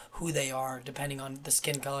of who they are, depending on the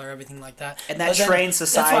skin color, everything like that. And that trains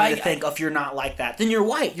society to think, if you're not like that, then you're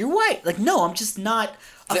white. You're white. Like, no, I'm just not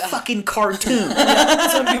a fucking cartoon.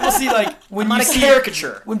 Some people see, like, I'm not a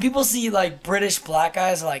caricature. When people see, like, British black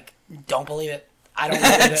guys, like, don't believe it. I don't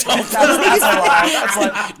believe it. That's a lie. That's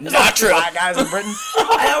like, not true. Black guys in Britain.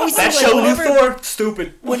 I always that think, show Luthor,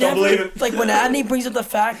 stupid. Don't believe it. Like when Adney brings up the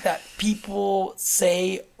fact that people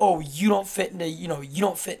say, "Oh, you don't fit into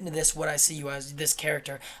this. What I see you as, this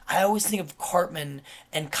character." I always think of Cartman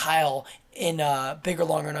and Kyle in Bigger,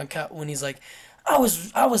 Longer, and Uncut when he's like, "I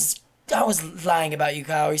was lying about you,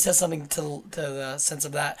 Kyle." He says something to the sense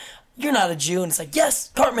of that. You're not a Jew. And it's like,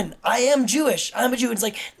 yes, Cartman, I am Jewish. I'm a Jew. And it's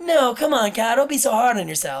like, no, come on, Kyle, don't be so hard on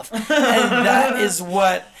yourself. And that is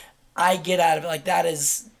what I get out of it. Like,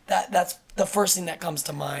 that's the first thing that comes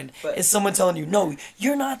to mind, is someone telling you, no,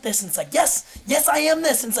 you're not this. And it's like, yes, I am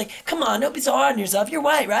this. And it's like, come on, don't be so hard on yourself. You're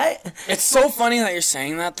white, right? It's so funny that you're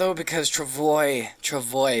saying that, though, because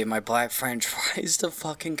Travoy, my black friend, tries to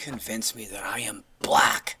fucking convince me that I am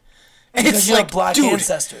black. And because it's you like, have black dude,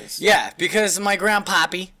 ancestors. Yeah, because my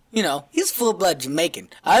grandpappy, he's full-blood Jamaican.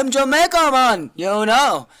 I'm Jamaican, man.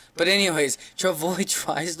 But anyways, Travoy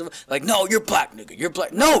tries to, like, no, you're black, nigga. You're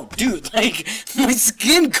black. No, dude, like, my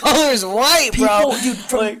skin color is white, bro. Dude,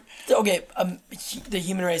 the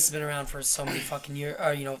human race has been around for so many fucking years,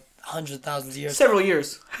 or, hundreds of thousands of years. Several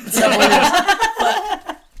years.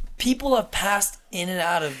 But people have passed in and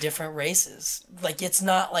out of different races. Like, it's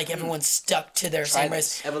not like everyone's stuck to their same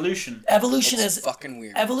race. Evolution is fucking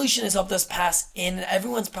weird. Evolution has helped us pass in.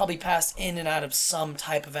 Everyone's probably passed in and out of some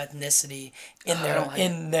type of ethnicity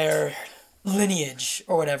in their lineage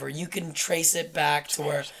or whatever. You can trace it back to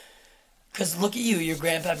where. Because look at you, your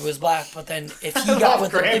grandpappy was black, but then if he got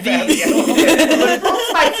with if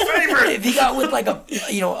he got with like a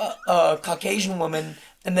Caucasian woman,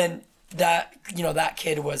 and then that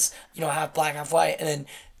kid was half black, half white, and then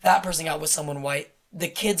that person got with someone white, the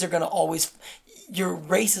kids are gonna always, your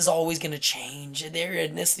race is always gonna change, their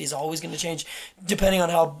ethnicity is always gonna change, depending on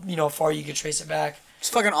how far you can trace it back. It's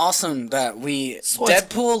fucking awesome that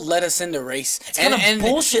Deadpool let us into race. It's kind of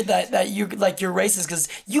bullshit that you like you're racist because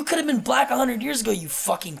you could have been black 100 years ago. You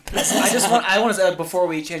fucking peasant. I want to before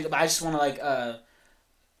we change. I just want to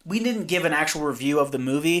we didn't give an actual review of the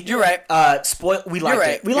movie. You're right. We liked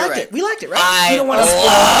it. We liked it. We liked it. Right. I don't want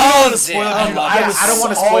to spoil. I don't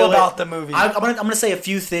want to spoil all about the movie. I'm gonna say a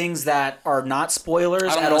few things that are not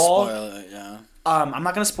spoilers at all. Spoil it, yeah. I'm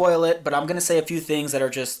not going to spoil it, but I'm going to say a few things that are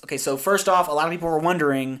just... Okay, so first off, a lot of people were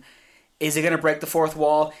wondering, is he going to break the fourth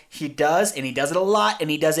wall? He does, and he does it a lot, and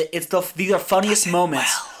he does it... These are funniest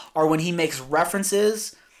moments are when he makes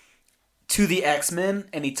references to the X-Men,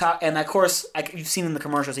 and and of course, you've seen in the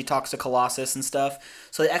commercials, he talks to Colossus and stuff.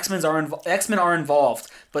 So the X-Men are involved,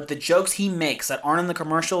 but the jokes he makes that aren't in the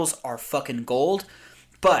commercials are fucking gold.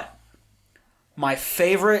 But my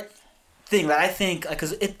favorite... thing that I think,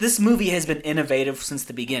 because this movie has been innovative since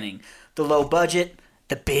the beginning. The low budget,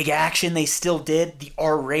 the big action they still did, the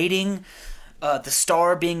R rating, the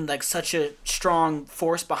star being like such a strong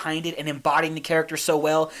force behind it and embodying the character so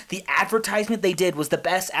well. The advertisement they did was the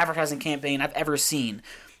best advertising campaign I've ever seen.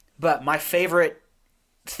 But my favorite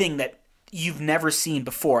thing that you've never seen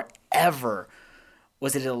before, ever,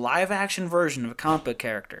 was it a live action version of a comic book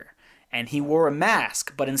character. And he wore a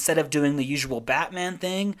mask, but instead of doing the usual Batman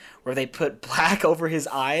thing, where they put black over his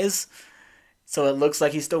eyes, so it looks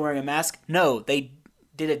like he's still wearing a mask, no, they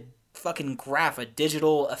did a fucking a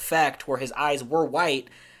digital effect where his eyes were white,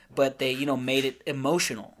 but they, made it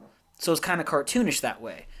emotional. So it's kind of cartoonish that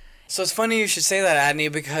way. So it's funny you should say that,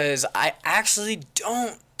 Adney, because I actually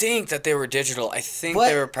don't think that they were digital. I think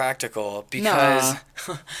they were practical because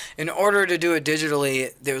in order to do it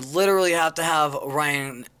digitally, they would literally have to have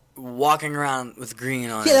Ryan walking around with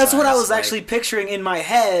green on his that's what I eyes. was actually picturing in my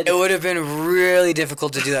head. It would have been really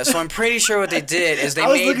difficult to do that. So I'm pretty sure what they did is I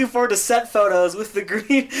was looking forward to set photos with the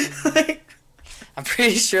green. I'm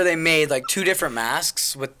pretty sure they made like two different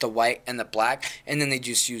masks with the white and the black, and then they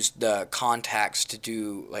just used the contacts to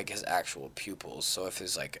do like his actual pupils. So if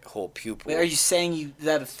his like whole pupil. Wait, are you saying is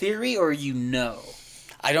that a theory or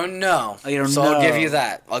I don't know. Oh, you don't so know. I'll give you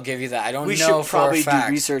that. I don't know for a fact. We should probably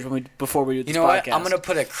do research before we do this podcast. You know what? I'm going to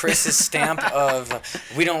put a Chris's stamp of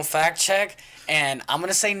we don't fact check, and I'm going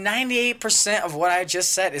to say 98% of what I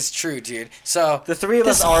just said is true, dude. So the three of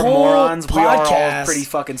us are morons. We are all pretty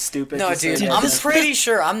fucking stupid. No, dude, I'm pretty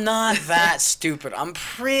sure I'm not that stupid. I'm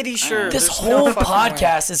pretty sure. This whole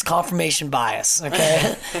podcast is confirmation bias,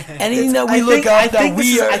 okay? Anything that we look up that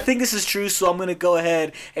we are... I think this is true, so I'm going to go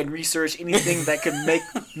ahead and research anything that could make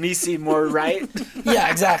me seem more right. Yeah,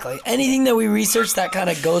 exactly. Anything that we research that kind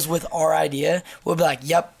of goes with our idea, we'll be like,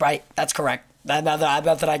 yep, right, that's correct. Nothing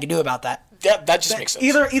that I can do about that. Yep, that just makes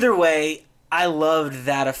sense. Either way, I loved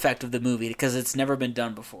that effect of the movie because it's never been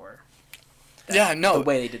done before. Yeah, no. The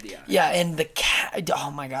way they did the eye. Yeah, and the cat... Oh,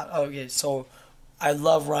 my God. Okay, so I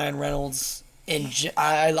love Ryan Reynolds.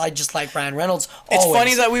 I just like Ryan Reynolds always. It's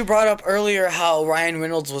funny that we brought up earlier how Ryan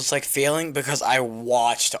Reynolds was like failing because I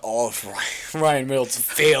watched all of Ryan Reynolds'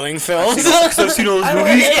 failing films. Because I've seen all his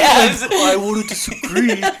movies. Yes. I wouldn't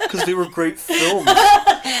disagree because they were great films.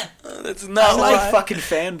 That's not fucking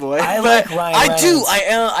fanboy. I like Ryan Reynolds. I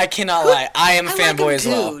do. I cannot lie. I am a fanboy as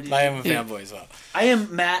well. Dude. I am a fanboy as well. I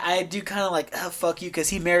am mad. I do kind of like, fuck you, because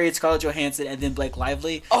he married Scarlett Johansson and then Blake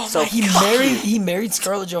Lively. Oh, so he married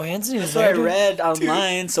Scarlett Johansson? That's what I read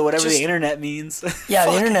online, so whatever the internet means. Yeah,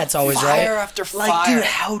 the internet's always right. Fire after fire. Like, dude,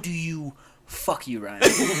 how do you... Fuck you, Ryan.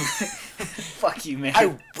 Fuck you, man.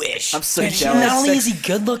 I wish. I'm so Dude, jealous. not only is he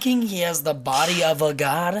good looking, he has the body of a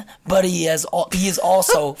god, but he is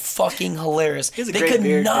also fucking hilarious. He has a They great could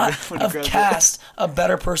beard, not when he have grows up. cast a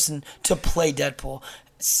better person to play Deadpool.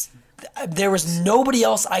 There was nobody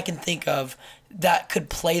else I can think of that could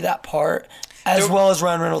play that part as well as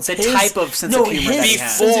Ryan Reynolds. The type of sense of humor that he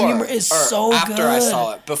has. Sense of humor is so after good. I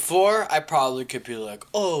saw it. Before, I probably could be like,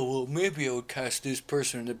 oh, well, maybe I would cast this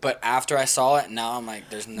person. But after I saw it, now I'm like,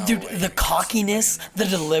 there's no Dude, way. the cockiness, the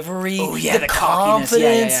delivery, the confidence.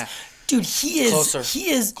 cockiness. Yeah. Dude,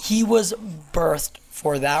 he was birthed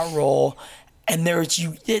for that role. And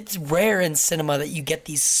it's rare in cinema that you get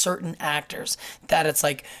these certain actors that it's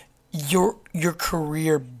like your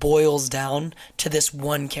career boils down to this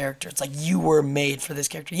one character. It's like you were made for this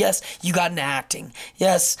character. Yes, you got into acting.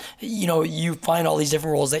 Yes, you find all these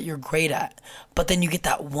different roles that you're great at. But then you get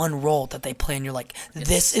that one role that they play and you're like,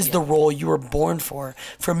 this is the role you were born for.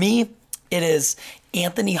 For me, it is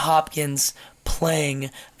Anthony Hopkins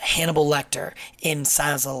playing Hannibal Lecter in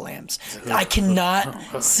Silence of the Lambs. I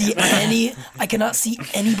cannot see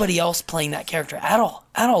anybody else playing that character at all.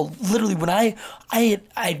 Literally, when I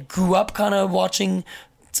grew up kind of watching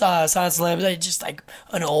Silence of the Lambs. It's just like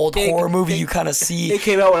an old horror movie you kind of see. It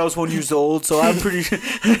came out when I was 1 year old, so I'm pretty sure.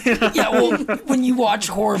 Yeah, well, when you watch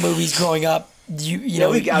horror movies growing up, you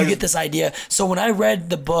get this idea. So when I read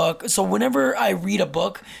the book, so whenever I read a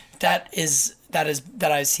book that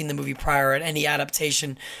I've seen the movie prior at any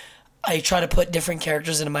adaptation, I try to put different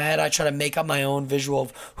characters into my head. I try to make up my own visual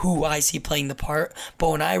of who I see playing the part. But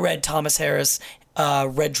when I read Thomas Harris,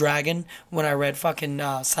 Red Dragon, when I read fucking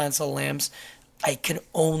Silence of the Lambs, I could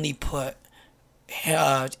only put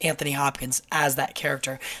Anthony Hopkins as that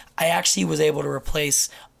character. I actually was able to replace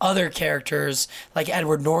other characters, like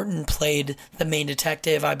Edward Norton played the main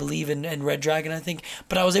detective, I believe, in Red Dragon, I think.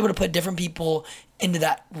 But I was able to put different people into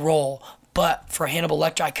that role. But for Hannibal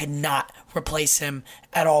Lecter, I could not replace him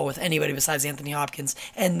at all with anybody besides Anthony Hopkins.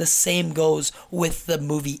 And the same goes with the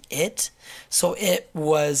movie It. So It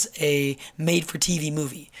was a made-for-TV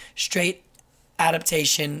movie. Straight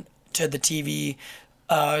adaptation to the TV. It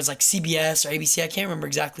was like CBS or ABC. I can't remember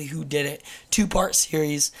exactly who did it. 2-part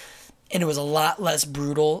series. And it was a lot less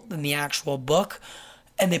brutal than the actual book.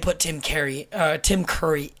 And they put Tim Curry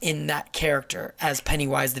in that character as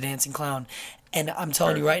Pennywise the Dancing Clown. And I'm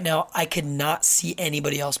telling you right now, I could not see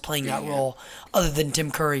anybody else playing that role other than Tim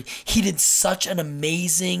Curry. He did such an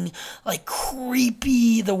amazing, like,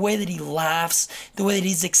 creepy, the way that he laughs, the way that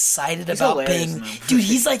he's excited about being... Dude,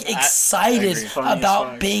 he's, like, excited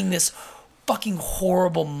about being this fucking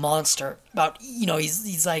horrible monster. About,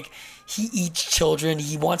 he's like... He eats children.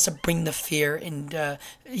 He wants to bring the fear and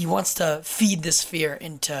he wants to feed this fear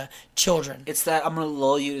into children. It's that I'm gonna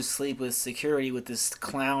lull you to sleep with security with this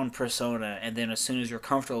clown persona, and then as soon as you're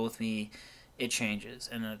comfortable with me, it changes.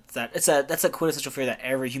 And that's a quintessential fear that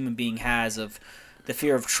every human being has, of the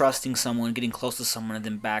fear of trusting someone, getting close to someone, and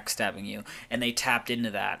then backstabbing you. And they tapped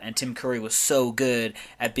into that. And Tim Curry was so good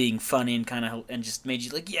at being funny and just made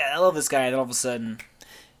you like, yeah, I love this guy. And then all of a sudden.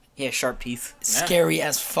 He has sharp teeth. Scary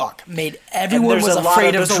as fuck. Made everyone was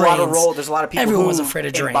afraid of drains. There's a lot of people everyone who was afraid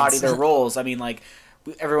of drains. Embody their roles. I mean, like,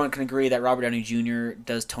 everyone can agree that Robert Downey Jr.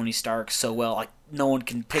 does Tony Stark so well. Like, no one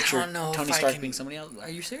can picture Tony Stark being somebody else. Are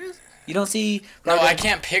you serious? You don't see... I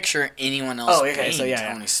can't picture anyone else being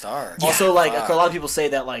Tony Stark. Yeah. Also, like, a lot of people say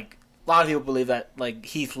that, like, a lot of people believe that, like,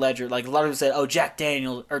 Heath Ledger... Like, a lot of people say,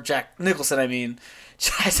 Jack Nicholson, I mean...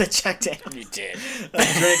 I said Jack Daniels. You did.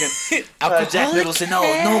 I'm drinking. Jack Nicholson, no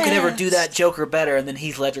one could ever do that Joker better. And then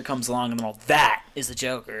Heath Ledger comes along and that is the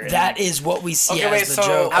Joker. And that is what we see as the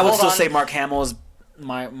Joker. I would still say Mark Hamill is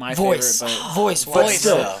my voice. favorite. Voice.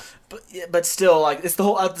 But still, like, it's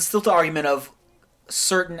still the argument of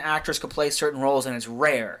certain actors could play certain roles, and it's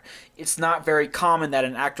rare. It's not very common that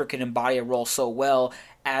an actor can embody a role so well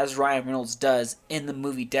as Ryan Reynolds does in the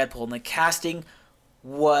movie Deadpool. And the casting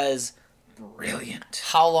was... brilliant.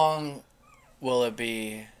 How long will it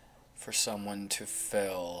be for someone to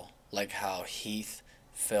fill, like how Heath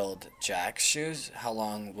filled Jack's shoes? How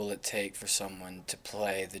long will it take for someone to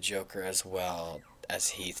play the Joker as well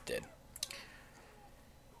as Heath did?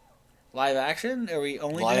 Live action? Are we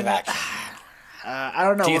only live action? I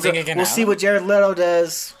don't know. Do you think it can We'll see what Jared Leto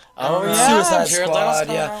does. Oh, yeah. Suicide Squad,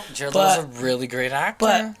 yeah. Jared Leto's a really great actor.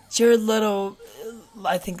 But Jared Leto,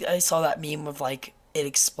 I think I saw that meme of, like, it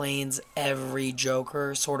explains every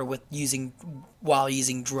Joker sort of using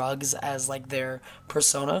drugs as, like, their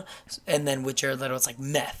persona, and then with Jared Leto it's like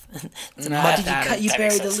meth. It's you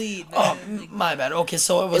buried the lead. Oh, my bad. Okay,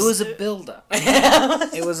 so it was a build-up.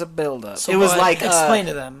 It was a build-up. So it was like explain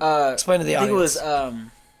to them. Explain to the audience. I think it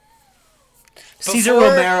was Cesar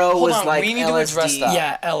Romero was like we need LSD. To address that.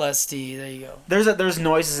 Yeah, LSD. There you go. There's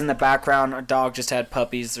noises in the background. Our dog just had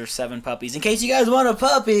puppies. There's 7 puppies. In case you guys want a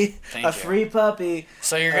puppy, free puppy.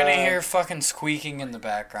 So you're gonna hear fucking squeaking in the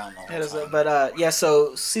background the whole time. But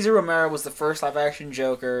so Cesar Romero was the first live-action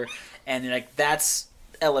Joker, and like that's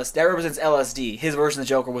LSD. That represents LSD. His version of the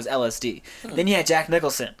Joker was LSD. Then you had Jack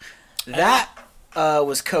Nicholson. That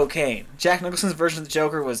was cocaine. Jack Nicholson's version of the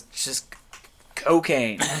Joker was just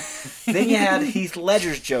cocaine. Then you had Heath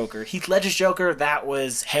Ledger's Joker. Heath Ledger's Joker, that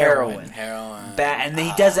was heroin. And then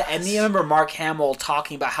he does it. And then you remember Mark Hamill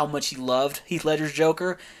talking about how much he loved Heath Ledger's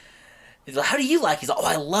Joker. He's like, how do you like it? He's like,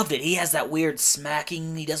 I loved it. He has that weird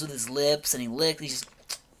smacking he does with his lips, and he licks. He's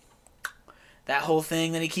just that whole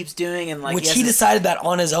thing that he keeps doing, and like he decided that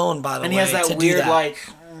on his own, by the way. And he has that weird like,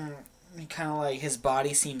 kind of like his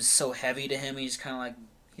body seems so heavy to him. He's kind of like.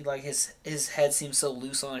 His head seems so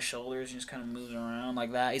loose on his shoulders. He just kind of moves around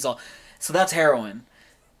like that. So that's heroin.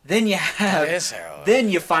 Then you have. That is heroin. Then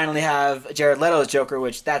you finally have Jared Leto's Joker,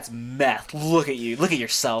 which that's meth. Look at you. Look at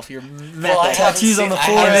yourself. You're meth. Tattoos on the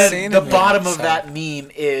forehead. The bottom of that meme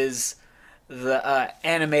is the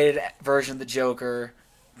animated version of the Joker,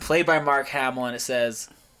 played by Mark Hamill, and it says,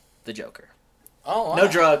 the Joker. Oh, wow. No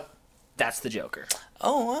drug, that's the Joker.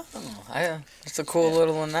 Oh, wow. That's a cool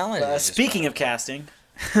little analogy. Speaking of casting,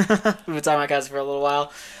 we've been talking about casting for a little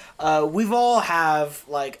while. We've all have,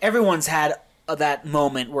 like, everyone's had that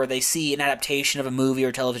moment where they see an adaptation of a movie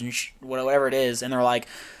or television, whatever it is, and they're like,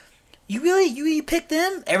 You picked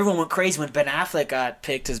them? Everyone went crazy when Ben Affleck got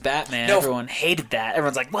picked as Batman. No. Everyone hated that.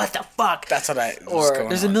 Everyone's like, what the fuck? That's what I was going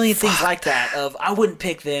there's on. A million things like that of, I wouldn't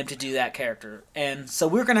pick them to do that character. And so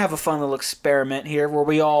we're going to have a fun little experiment here where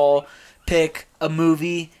we all pick a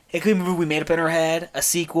movie. It could be a movie we made up in our head, a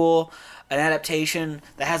sequel, an adaptation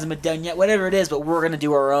that hasn't been done yet, whatever it is, but we're going to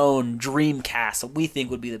do our own dream cast that we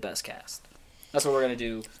think would be the best cast. That's what we're going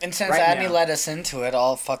to do. And since Adney led us into it,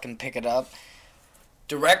 I'll fucking pick it up.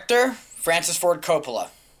 Director, Francis Ford Coppola.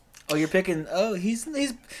 Oh, you're picking... Oh, he's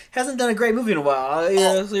hasn't done a great movie in a while.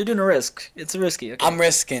 So you're doing a risk. It's risky. Okay. I'm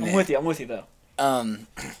risking it. I'm with you, though.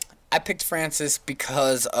 I picked Francis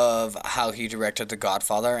because of how he directed The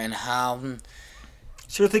Godfather and how...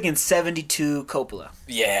 So you're thinking 72 Coppola.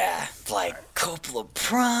 Yeah, like Coppola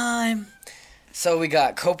Prime. So we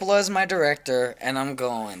got Coppola as my director, and I'm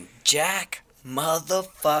going Jack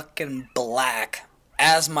motherfucking Black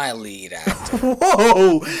as my lead actor.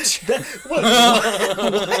 Whoa! What?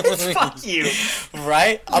 Fuck you.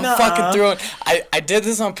 Right? I'm fucking throwing... I did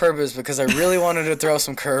this on purpose because I really wanted to throw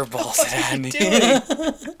some curveballs at Andy.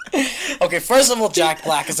 Okay, first of all, Jack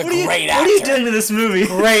Black is a great actor. What are you doing to this movie?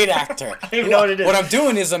 Great actor. I don't even know what it is. What I'm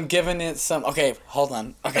doing is I'm giving it some... Okay, hold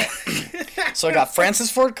on. Okay. So I got Francis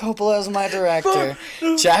Ford Coppola as my director,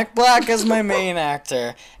 Jack Black as my main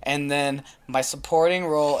actor, and then my supporting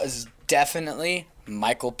role is definitely...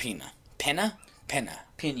 Michael Pena. Pena.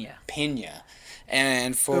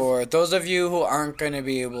 And for those of you who aren't going to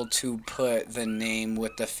be able to put the name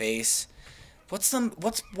with the face, what do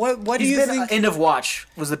you think? End of Watch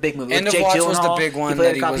was the big movie. End of Watch was the big one.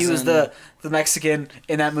 He was the Mexican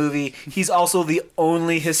in that movie. He's also the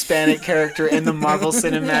only Hispanic character in the Marvel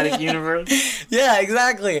Cinematic Universe. Yeah,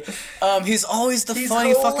 exactly. He's always the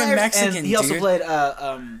funny hilarious. Fucking Mexican. And he also played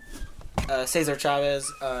Cesar Chavez.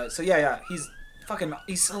 So yeah, he's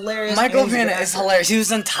hilarious. Michael Pena is hilarious. He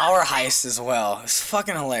was in Tower Heist as well. It's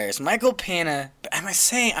fucking hilarious. Michael Pena. I'm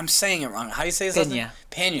saying it wrong. How do you say his name?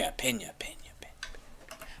 Pena.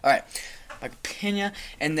 All right, Michael Pena,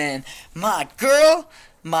 and then my girl,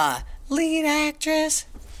 my lead actress,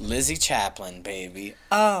 Lizzie Chaplin, baby.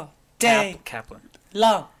 Oh, day. Kaplan.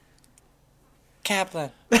 Low.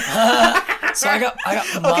 Kaplan. So I got mine.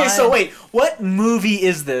 Okay, so wait, what movie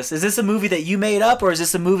is this? Is this a movie that you made up, or is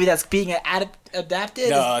this a movie that's being adapted?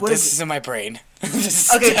 No, this is in my brain. Okay, is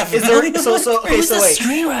there so wait.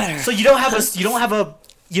 Screenwriter. So you don't have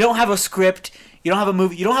a script, you don't have a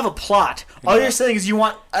movie, you don't have a plot. All you're saying is you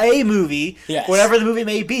want a movie, whatever the movie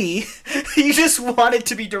may be. You just want it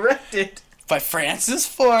to be directed by Francis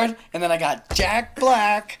Ford, and then I got Jack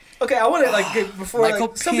Black. Okay, I want to before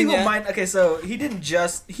Michael some Pena. people might. Okay, so he didn't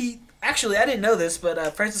just Actually, I didn't know this,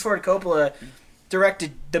 but Francis Ford Coppola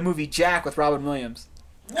directed the movie Jack with Robin Williams.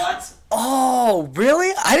 What? Oh,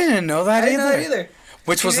 really? I didn't know that either.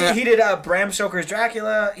 Which was he did Bram Stoker's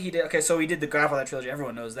Dracula. He did the Godfather trilogy.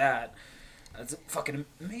 Everyone knows that. It's a fucking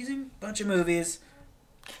amazing bunch of movies.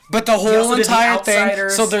 But the whole entire thing.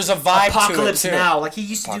 So there's a vibe Apocalypse to it too. Now. Like he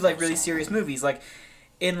used to do really serious movies. Like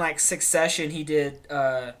in Succession, he did.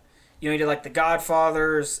 He did The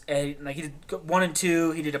Godfathers, and he did 1 and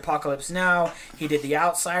 2. He did Apocalypse Now. He did The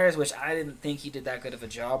Outsiders, which I didn't think he did that good of a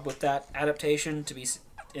job with that adaptation, to be,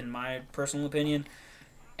 in my personal opinion.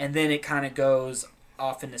 And then it kind of goes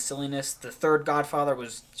off into silliness. The third Godfather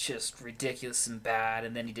was just ridiculous and bad,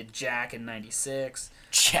 and then he did Jack in '96.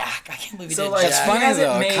 Jack, I can't believe he did Jack. That's funny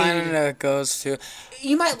though. It kind of goes to.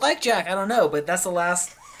 You might like Jack. I don't know, but that's the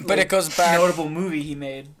last. But it goes back notable movie he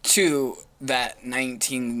made to that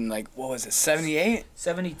 78?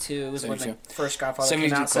 72 was 72. When the first Godfather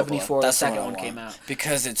 72 came out. 74, the second one came out.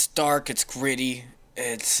 Because it's dark, it's gritty,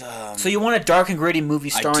 it's... So you want a dark and gritty movie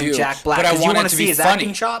starring Jack Black? But I want it to be his funny.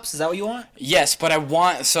 Acting chops? Is that what you want? Yes, but I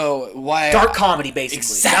want... So why... Dark comedy, basically.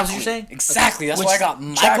 Exactly. Is that what you're saying? Exactly. That's why I got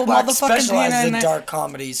Michael Jack Black motherfucking specializes in that. dark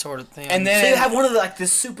comedy sort of thing. And then... So you have one of the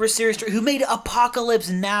this super serious... Who made Apocalypse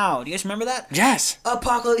Now? Do you guys remember that? Yes.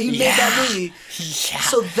 Apocalypse... He made that movie. Yeah.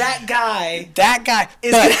 So that guy...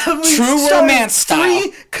 is but true romance style.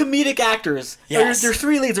 3 comedic actors. Yes. Their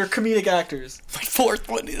 3 leads are comedic actors. My 4th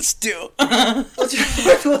one is too. What's your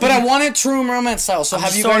 4th one? But I wanted true romance style. So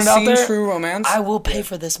have you guys seen True Romance? I will pay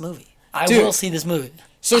for this movie. I Dude. will see this movie.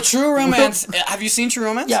 So True Romance... have you seen True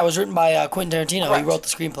Romance? Yeah, it was written by Quentin Tarantino. Correct. He wrote the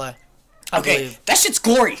screenplay. Okay, that shit's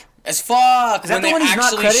gory. As fuck. Is that when the they're one he's not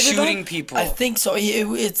actually credited, shooting though? people. I think so.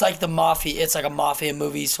 It's like the mafia. It's like a mafia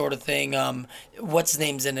movie sort of thing. What's his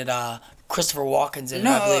name's in it? Christopher Walken's in it.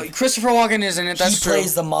 I No, believe. Christopher Walken is in it. That's he true.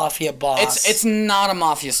 plays the mafia boss. It's not a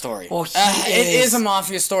mafia story. Well, it is a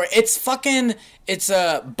mafia story. It's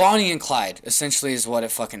Bonnie and Clyde, essentially, is what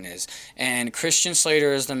it fucking is. And Christian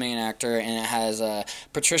Slater is the main actor, and it has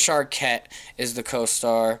Patricia Arquette is the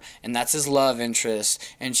co-star, and that's his love interest.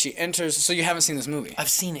 And she enters. So you haven't seen this movie? I've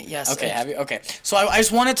seen it. Yes. Okay, have you? Okay. So I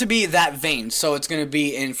just want it to be that vein. So it's going to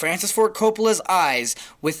be in Francis Ford Coppola's eyes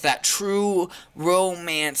with that true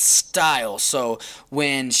romance style. So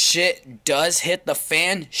when shit does hit the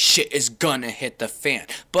fan, shit is gonna hit the fan.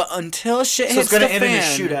 But until shit hits the fan... So it's gonna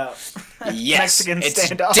end in a shootout. Yes, Mexican it's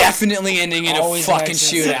standoff. definitely ending in Always a fucking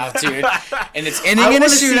Mexican shootout, dude. And it's ending I in a want to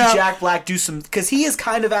see shootout. Jack Black do some, because he is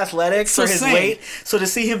kind of athletic So for his same. weight. So to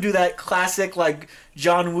see him do that classic like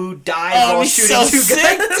John Woo dive Oh, while he's shooting so two sick,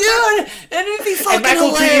 guns. dude. And it'd be fucking And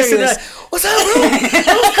Michael Peterson, hilarious. what's up, bro?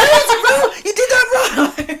 That was crazy, bro. You did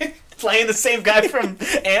that, bro. Playing the same guy from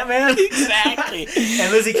Ant-Man. Exactly.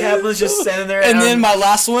 And Lizzie Kaplan's just standing there. And then my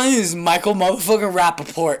last one is Michael motherfucking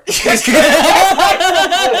Rappaport.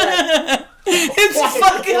 It's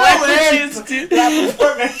fucking hilarious, dude.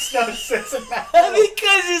 Rappaport makes no sense in that.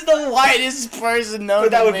 Because he's the whitest person known.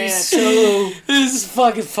 But that to would man. be so... This is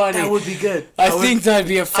fucking funny. That would be good. I think that'd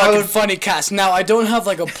be a fucking funny cast. Now I don't have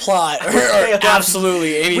like a plot or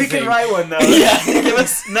absolutely anything. We can write one though. Yeah. Give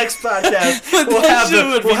us next podcast. But We'll that have shit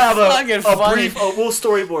would be fucking a funny. brief. We'll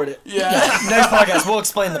storyboard it. Yeah. Next podcast, we'll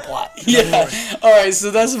explain the plot. Yeah. All right. So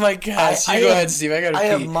that's my cast. I You go have- ahead, Steve. I gotta I pee.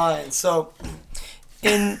 have mine. So,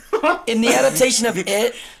 in the adaptation of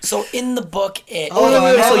It, so in the book It.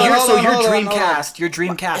 So your hold dream on. cast, your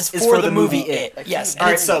dream cast It's is for the movie It. Yes. All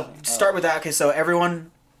right. So start with that. Okay. So everyone,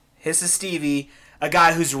 this is Stevie, a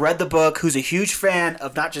guy who's read the book, who's a huge fan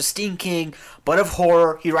of not just Stephen King but of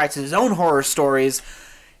horror. He writes his own horror stories.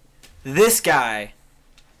 This guy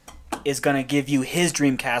is gonna give you his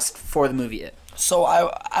dream cast for the movie It. So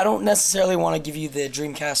I don't necessarily want to give you the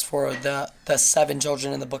Dreamcast for the 7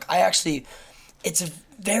 children in the book. It's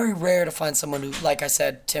very rare to find someone who, like I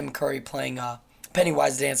said, Tim Curry playing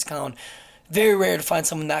Pennywise the Dancing Clown. Very rare to find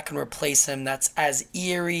someone that can replace him. That's as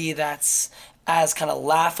eerie. That's as kind of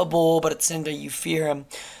laughable, but it's into you fear him.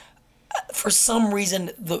 For some reason,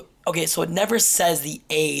 so it never says the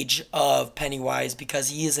age of Pennywise because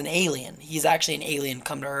he is an alien. He's actually an alien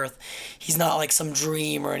come to Earth. He's not like some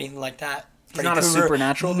dream or anything like that. He's not a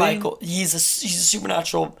supernatural being? He's a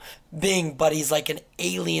supernatural being, but he's like an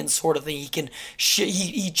alien sort of thing. He can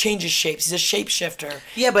he changes shapes. He's a shapeshifter.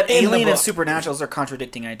 Yeah, but in the alien and book. supernaturals are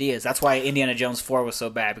contradicting ideas. That's why Indiana Jones 4 was so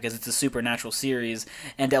bad, because it's a supernatural series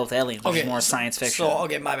and dealt with aliens, which is more science fiction. So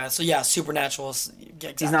my bad. So yeah, supernatural.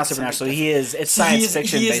 He's not supernatural. It's science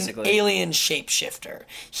fiction, basically. He is an alien shapeshifter.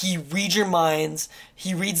 He reads your minds.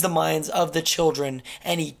 He reads the minds of the children,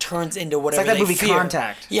 and he turns into whatever It's like that they movie fear.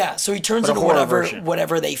 Contact. Yeah, so he turns But a into horror whatever version.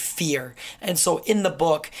 whatever they fear. And so in the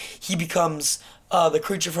book, he becomes the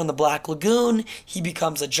creature from the Black Lagoon. He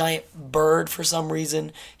becomes a giant bird for some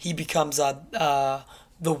reason. He becomes the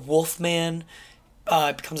Wolfman.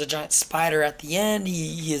 Becomes a giant spider at the end.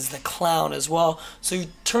 He is the clown as well. So he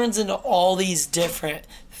turns into all these different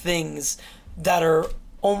things that are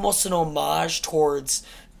almost an homage towards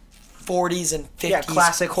 40s and 50s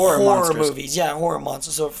classic horror monsters. movies. Yeah, horror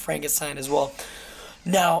monsters. So Frankenstein as well.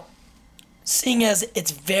 Now, seeing as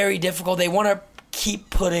it's very difficult, they want to keep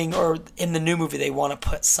putting, or in the new movie, they want to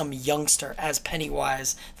put some youngster as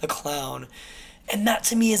Pennywise the clown. And that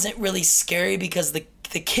to me isn't really scary because the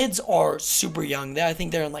kids are super young. I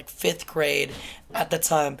think they're in like 5th grade at the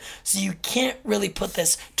time. So you can't really put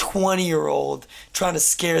this 20-year-old trying to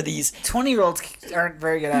scare these. 20-year-olds aren't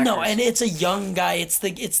very good actors. No, and it's a young guy. It's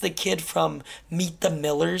the kid from Meet the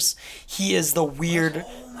Millers. He is the weird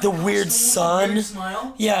son. Weird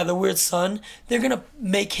smile? Yeah, the weird son. They're gonna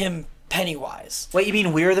make him Pennywise. Wait, you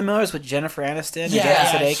mean We're the Millers with Jennifer Aniston and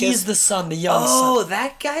Yeah, Jason Sudeikis? he's the son, the young son. Oh,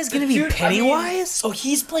 that guy's gonna be Pennywise? So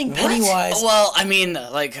he's playing Pennywise. Well, I mean,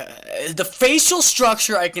 like the facial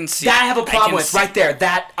structure, I can see. That I have a I problem can with see. right there.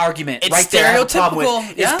 That argument It's right there. I have a problem stereotypical,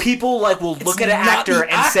 with yeah? is people like will look at an not actor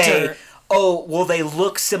the and say, actor. "Oh, well, they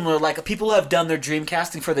look similar." Like people have done their dream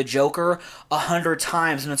casting for the Joker 100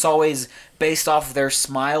 times, and it's always based off of their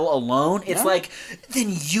smile alone. It's like,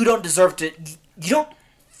 then you don't deserve to. You don't.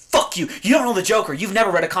 Fuck you. You don't know the Joker. You've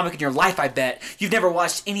never read a comic in your life, I bet. You've never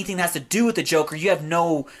watched anything that has to do with the Joker. You have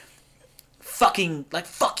no fucking, like,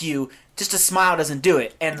 fuck you. Just a smile doesn't do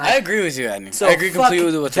it. And like, I agree with you, Adney. so I agree completely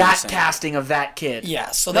with what you're that saying. casting of that kid.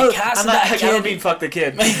 Yeah, so No, they casted I'm not, that I don't kid. mean fuck the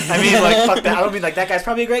kid. I mean like fuck that. I don't mean like that guy's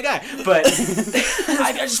probably a great guy. But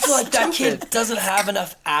I just feel like that kid doesn't have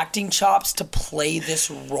enough acting chops to play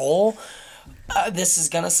this role. This is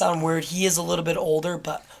gonna sound weird. He is a little bit older,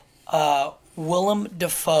 but Willem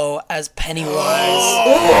Dafoe as Pennywise.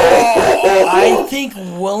 I think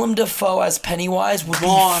Willem Dafoe as Pennywise would be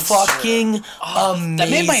fucking amazing. That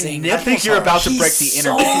made my nipples I think you're about to break the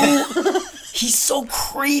internet. He's so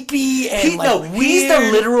creepy and weird. He's the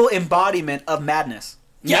literal embodiment of madness.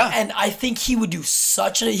 Yeah, and I think he would do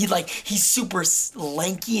such a he's super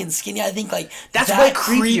lanky and skinny. I think That's that way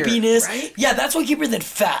creepier, creepiness. right? Yeah, that's way creepier than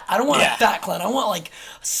fat. I don't want a fat clown. I want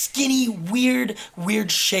skinny, weird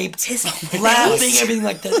shaped, laughing, everything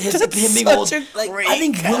like that. Him being old. I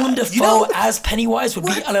think Willem Dafoe as Pennywise would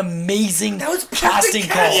be an amazing casting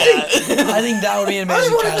call. I think that would be an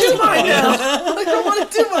amazing casting call. I don't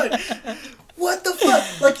want to do mine. What the fuck?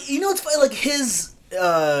 It's funny. Like his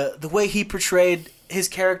the way he portrayed his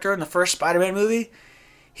character in the first Spider-Man movie,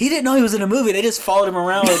 he didn't know he was in a movie. They just followed him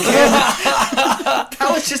around with a camera.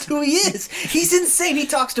 That was just who he is. He's insane. He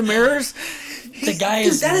talks to mirrors. The guy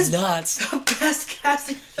is nuts. The best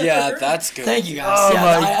casting Yeah, ever. that's good. Thank you guys. Oh yeah,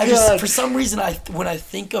 my I just God. for some reason when I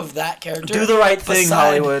think of that character, Do the right thing, beside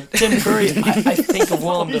Hollywood. Tim Curry, I think of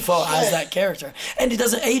Willem Dafoe as that character, and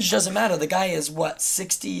age doesn't matter. The guy is what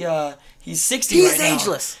 60. He's 60. He's right now.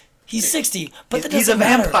 ageless. He's 60, but that He's a doesn't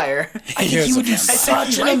matter. vampire. I think he would do I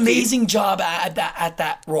such think an he might be. amazing job at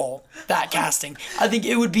that role, that casting. I think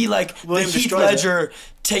it would be like William the Heath destroys it. Ledger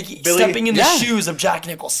stepping in the shoes of Jack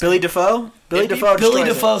Nicholson. Billy Dafoe? Billy Dafoe Billy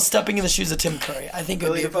destroys Dafoe stepping in the shoes of Tim Curry. I think it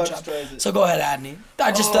would Billy be a Dafoe good job. destroys it. So go ahead, Adney.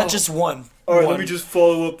 That's just one. Alright, One. let me just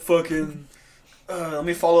follow up fucking... let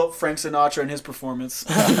me follow up Frank Sinatra and his performance.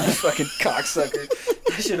 Fucking cocksucker.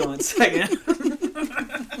 I should have went second.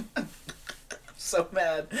 So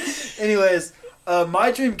mad. Anyways,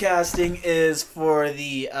 my dream casting is for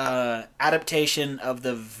the adaptation of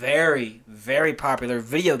the very, very popular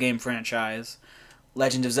video game franchise,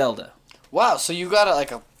 Legend of Zelda. Wow, so you got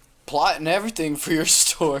a plot and everything for your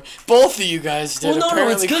store. Both of you guys did. Well, no,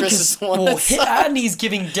 Apparently, it's good Chris is because one. Adney's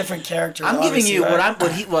giving different characters. I'm giving you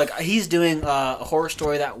obviously, right? he's doing a horror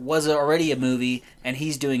story that was already a movie, and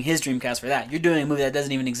he's doing his Dreamcast for that. You're doing a movie that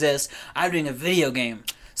doesn't even exist. I'm doing a video game.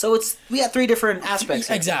 So we got three different aspects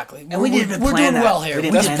here. Exactly. And we didn't we're plan doing that. well here. We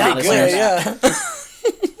didn't We plan did that. not Listeners.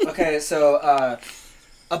 plan that. Okay, so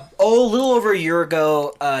a little over a year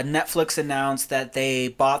ago, Netflix announced that they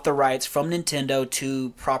bought the rights from Nintendo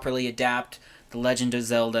to properly adapt The Legend of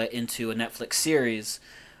Zelda into a Netflix series.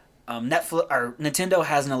 Nintendo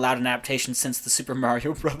hasn't allowed an adaptation since the Super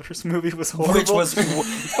Mario Brothers movie was horrible. Which was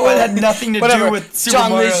it had nothing to do with Super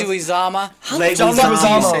John Mario. Leguizamo. John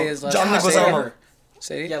Leguizamo. Leguizamo. John Leguizamo.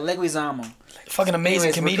 Say it. Yeah, Leguizamo. Fucking amazing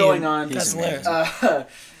Anyways, comedian. we're going on. That's hilarious.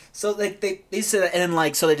 So they said that, and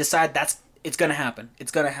then so they decide it's gonna happen. It's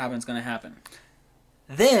gonna happen.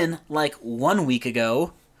 Then 1 week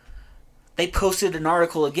ago, they posted an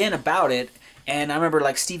article again about it, and I remember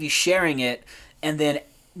Stevie sharing it, and then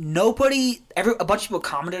a bunch of people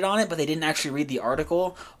commented on it, but they didn't actually read the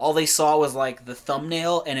article. All they saw was the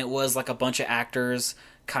thumbnail, and it was a bunch of actors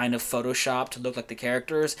kind of photoshopped to look like the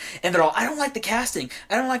characters, and they're all, I don't like the casting,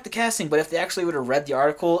 but if they actually would have read the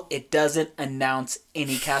article, it doesn't announce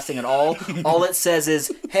any casting at all. All it says is,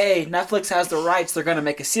 hey, Netflix has the rights, they're gonna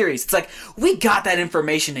make a series. It's we got that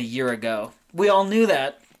information a year ago. We all knew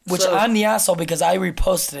that. Which I'm the asshole because I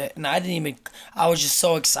reposted it and I was just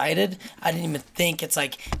so excited. I didn't even think it's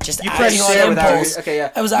just You acting pressed share on without impulse. okay,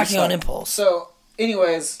 yeah. I was acting on impulse. So,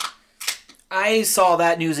 anyways, I saw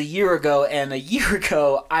that news a year ago, and a year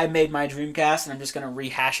ago I made my Dreamcast, and I'm just gonna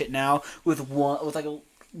rehash it now with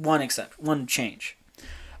one change.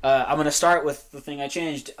 I'm gonna start with the thing I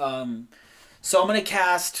changed. So I'm gonna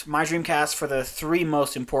cast my Dreamcast for the three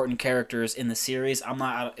most important characters in the series.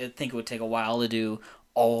 I think it would take a while to do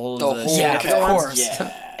all the whole Yeah, of course.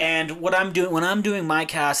 Yeah. And when I'm doing my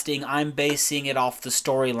casting, I'm basing it off the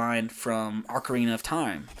storyline from Ocarina of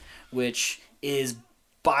Time, which is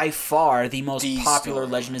by far the most popular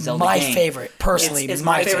Legend of Zelda My game. favorite, personally. It's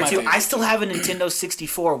my my favorite too. favorite. I still have a Nintendo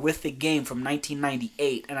 64 with the game from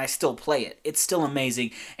 1998, and I still play it. It's still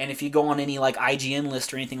amazing. And if you go on any IGN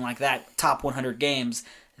list or anything like that, top 100 games,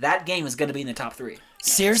 that game is going to be in the top 3.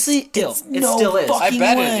 Seriously? Still. It's It no still is. fucking I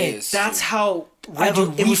bet way. it is. That's how we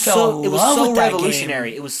fell in it was love so with that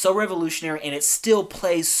revolutionary. game. It was so revolutionary, and it still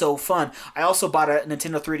plays so fun. I also bought a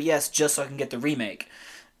Nintendo 3DS just so I can get the remake.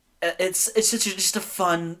 It's just a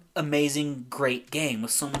fun, amazing, great game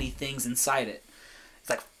with so many things inside it.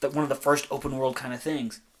 It's one of the first open world kind of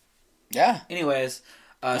things. Yeah. Anyways,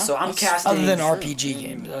 so I'm casting... Other than RPG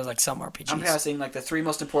games. Like some RPGs. I'm casting like the 3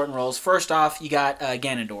 most important roles. First off, you got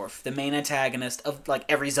Ganondorf. The main antagonist of like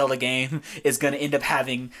every Zelda game is going to end up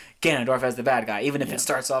having Ganondorf as the bad guy, even if it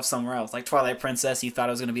starts off somewhere else. Like Twilight Princess, you thought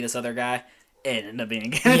it was going to be this other guy. It ended up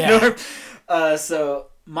being Ganondorf. Yeah. So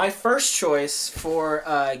my first choice for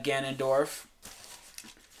Ganondorf,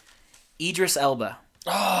 Idris Elba.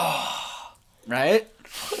 Oh. Right?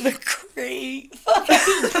 What a great...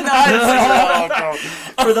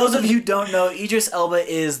 For those of you who don't know, Idris Elba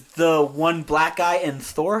is the one black guy in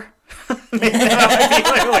Thor. He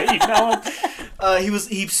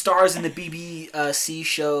stars in the BBC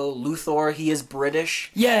show Luthor. He is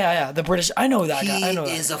British. Yeah. The British. I know that guy. I know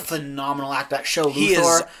He is a phenomenal actor. That show Luthor. He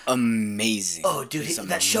is amazing. Oh, dude,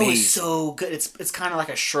 that show is so good. It's kind of like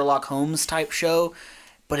a Sherlock Holmes type show.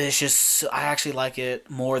 But it's just, I actually like it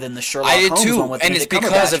more than the Sherlock Holmes one with and it's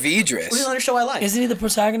because of Idris. What's another show I like? Isn't he the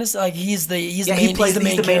protagonist? Like he's the main, he plays the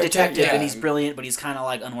main detective, yeah. and he's brilliant, but he's kind of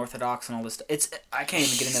like unorthodox and all this stuff. I can't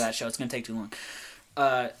even get into that show. It's gonna take too long.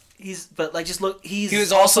 He's he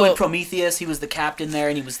was also in Prometheus. He was the captain there,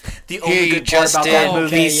 and he was the only good part about that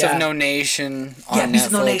movie. Beast of No Nation on Netflix. Beast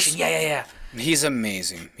of No Nation. Yeah. He's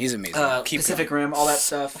amazing. Pacific Rim, all that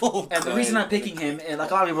stuff. And the reason I'm picking him, and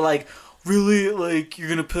like a lot of people are like, really, like you're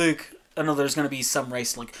gonna pick. I know there's going to be some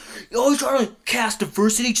race like, oh, you're trying to cast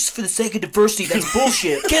diversity just for the sake of diversity. That's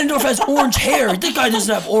bullshit. Ganondorf has orange hair. That guy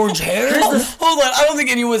doesn't have orange hair. Hold on. I don't think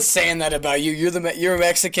anyone's saying that about you. You're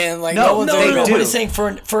Mexican. Like no. But he's saying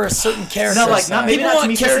for a certain character. No, like maybe not to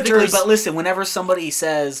me specifically, but listen, whenever somebody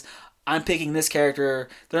says, I'm picking this character,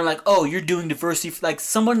 they're like, oh, you're doing diversity. Like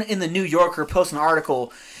someone in the New Yorker posts an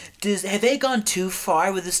article. Have they gone too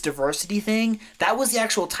far with this diversity thing? That was the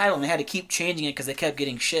actual title, and they had to keep changing it because they kept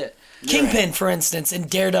getting shit. Kingpin, for instance, in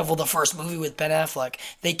Daredevil, the first movie with Ben Affleck,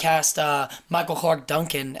 they cast Michael Clark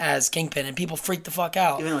Duncan as Kingpin, and people freaked the fuck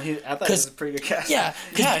out. Even though I thought it was a pretty good cast. Yeah.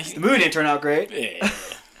 The movie didn't turn out great. Yeah.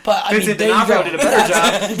 But I mean, there you go. Did a better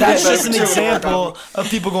job. That's just an example of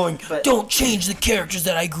people going, don't change the characters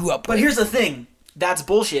that I grew up with. But here's the thing. That's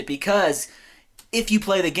bullshit, because if you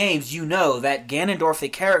play the games, you know that Ganondorf, the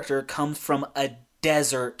character, comes from a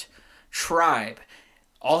desert tribe.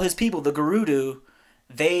 All his people, the Gerudo,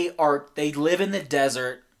 they live in the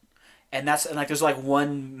desert, and there's like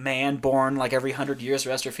one man born like every 100 years, the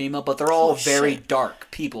rest are female, but they're all very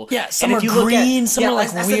dark people. Yeah, some are green, some are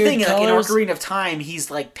like that's weird the thing. colors. Like, in Ocarina of Time,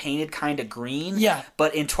 he's like painted kind of green. Yeah.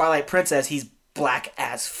 But in Twilight Princess, he's black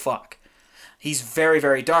as fuck. He's very,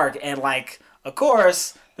 very dark, and like, of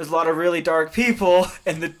course, there's a lot of really dark people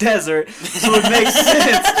in the desert, so it makes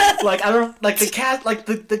sense. Like, I don't like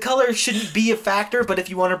the color shouldn't be a factor, but if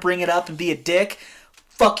you want to bring it up and be a dick,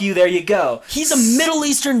 fuck you, there you go. He's a Middle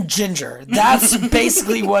Eastern ginger. That's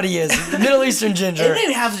basically what he is. Middle Eastern ginger. It didn't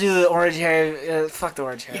even have to do the orange hair. Fuck the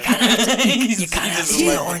orange hair. You kind of have to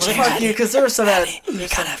do the orange hair. Fuck you, because there was some that... You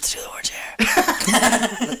kind of have to do the orange hair.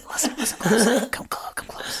 Listen close. Come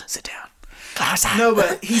close. Sit down. No,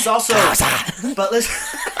 but he's also... But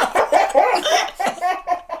listen...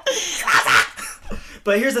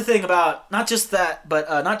 But here's the thing about... Not just that, but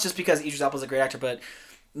not just because Idris Elba's a great actor, but...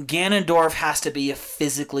 Ganondorf has to be a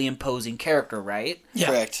physically imposing character, right? Yeah.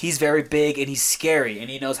 Correct. He's very big and he's scary and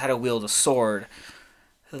he knows how to wield a sword.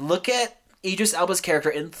 Look at Idris Elba's character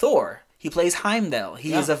in Thor. He plays Heimdall.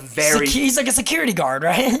 He is a very... He's like a security guard,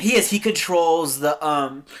 right? He is. He controls the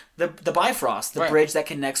Bifrost, the bridge that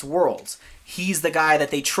connects worlds. He's the guy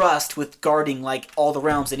that they trust with guarding like all the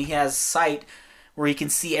realms, and he has sight where he can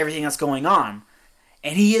see everything that's going on.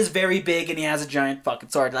 And he is very big, and he has a giant fucking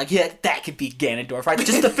sword. Like, yeah, that could be Ganondorf, right?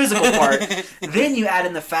 Just the physical part. Then you add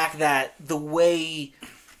in the fact that the way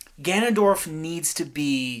Ganondorf needs to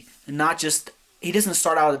be not just... He doesn't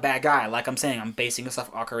start out as a bad guy. Like I'm saying, I'm basing this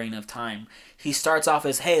off Ocarina of Time. He starts off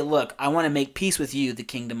as, hey, look, I want to make peace with you, the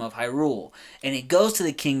Kingdom of Hyrule. And he goes to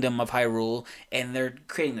the Kingdom of Hyrule, and they're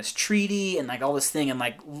creating this treaty, and like all this thing, and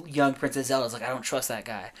like young Princess Zelda's like, I don't trust that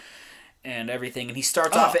guy. And everything, and they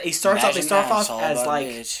start off as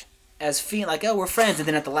like as feeling like, oh, we're friends, and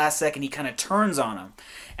then at the last second he kind of turns on him.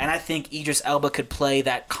 And I think Idris Elba could play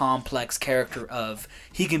that complex character of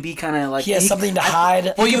he can be kind of like he has something to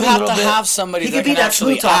hide. Well, you have to have somebody that can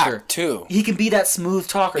actually act too. He can be that smooth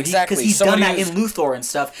talker, exactly, because he's done that in Luthor and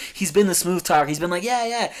stuff. He's been the smooth talker. He's been like,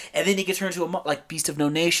 yeah, and then he can turn into like Beast of No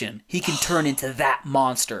Nation. He can turn into that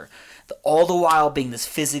monster. All the while being this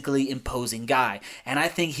physically imposing guy. And I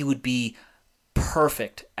think he would be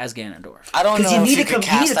perfect as Ganondorf. I don't know if you could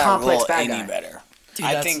cast that role any better. Dude,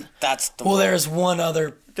 I think that's the Well, there's one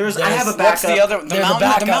other... I have a backup. What's the other... The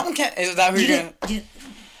mountain cat... Is that who you're going to...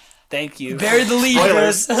 Thank you. Bury the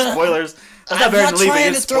lead. Spoilers. I'm not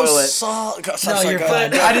trying to throw salt. No, you're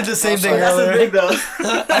fine. I did the same thing earlier. Big, though.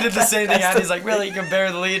 I did the same thing. Andy's like, really? You can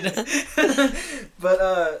bear the lead?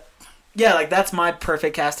 But, yeah, like, that's my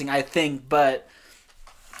perfect casting, I think. But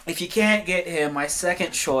if you can't get him, my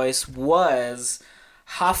second choice was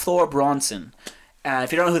Hafthor Bronson.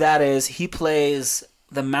 If you don't know who that is, he plays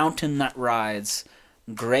the mountain that rides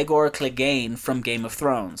Gregor Clegane from Game of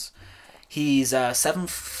Thrones. He's 7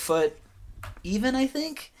 foot even, I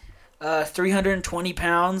think. 320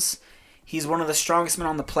 pounds. He's one of the strongest men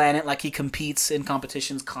on the planet. Like, he competes in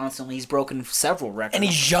competitions constantly. He's broken several records. And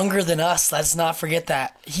he's younger than us. Let's not forget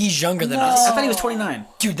that. He's younger than us. I thought he was 29.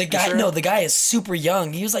 Dude, the guy, the guy is super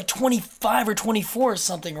young. He was like 25 or 24 or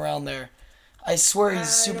something around there. I swear he's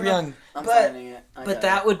super young. I'm finding it. But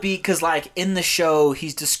that would be because, like, in the show,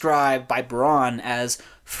 he's described by Braun as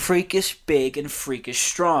freakish big and freakish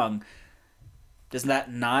strong. Doesn't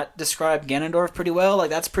that not describe Ganondorf pretty well? Like,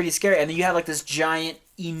 that's pretty scary. And then you have, like, this giant,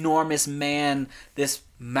 enormous man, this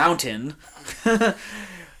mountain,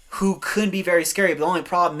 who could be very scary. But the only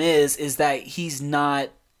problem is that he's not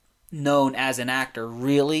known as an actor,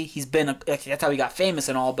 really. He's been that's how he got famous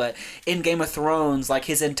and all, but in Game of Thrones, like,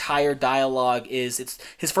 his entire dialogue is,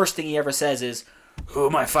 his first thing he ever says is, "Who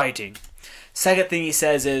am I fighting?" Second thing he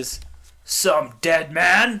says is, "Some dead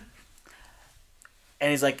man."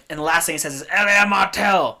 And he's like, and the last thing he says is, "Elia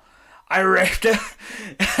Martell, I raped her,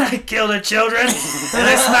 and I killed her children, and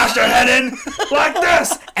I smashed her head in like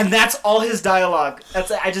this." And that's all his dialogue.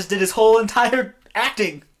 I just did his whole entire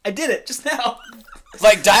acting. I did it just now.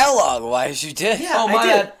 Like, dialogue-wise, you did. Yeah,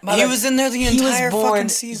 I did. He was in there the entire fucking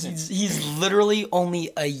season. He's literally only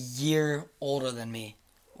a year older than me.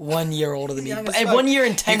 1 year older than me. And 1 year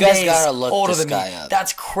and 10 You guys days gotta look older this than guy me. up.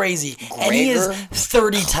 That's crazy. And he is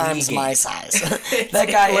 30 times my size. That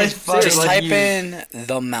guy is fucking Just type huge. in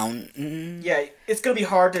The Mountain. Yeah, it's going to be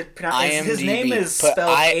hard to pronounce. IMDb. His name is Put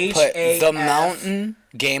spelled H-A-F. The Mountain,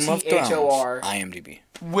 Game of Thrones. T-H-O-R. IMDb.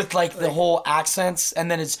 With, like, the whole accents,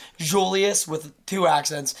 and then it's Julius with 2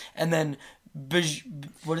 accents, and then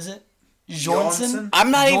what is it? Jornson?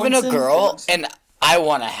 I'm not even a Jornson? girl, and I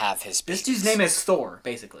want to have his This piece. dude's name is Thor,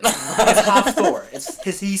 basically. It's half Thor.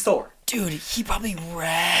 He's Thor. Dude, he probably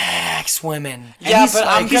wrecks women. And Yeah, he's but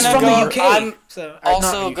I'm he's gonna from go. the UK. I'm So,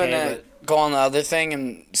 also not UK, gonna go on the other thing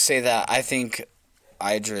and say that I think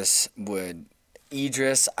Idris,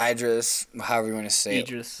 however you want to say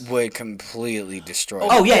Idris. it, would completely destroy.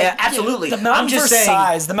 Oh yeah, absolutely. The mountain I'm just for saying,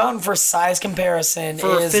 size. The mountain for size comparison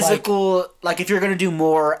for is physical, like if you're gonna do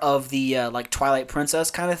more of the like Twilight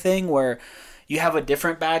Princess kind of thing, where you have a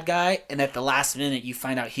different bad guy, and at the last minute you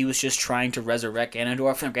find out he was just trying to resurrect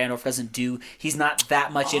Ganondorf, and Ganondorf he's not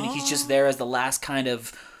that much in it. He's just there as the last kind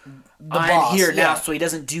of. I'm boss, here now, yeah. so he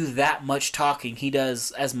doesn't do that much talking. He does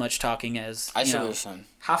as much talking as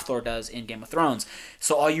Hafthor does in Game of Thrones.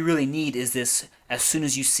 So all you really need is this. As soon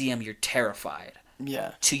as you see him, you're terrified.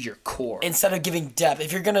 Yeah. To your core. Instead of giving depth,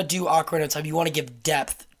 if you're gonna do Ocarina of Time, you want to give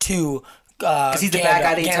depth to. Because he's the bad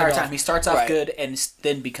guy the entire Gandalf. time. He starts off Right. good and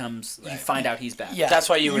then becomes. You find out he's bad. Yeah. That's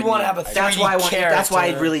why you would want to need- have a 3D That's why That's why I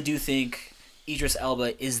character. really do think Idris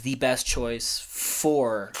Elba is the best choice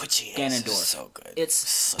for But yeah, Ganondorf. this is so good. It's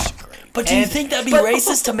such a great. But do you And- think that'd be but-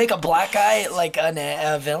 racist to make a black guy like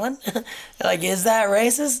a villain? Like, is that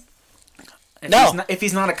racist? If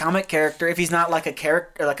he's not a comic character, if he's not like a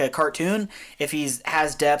character, like a cartoon, if he's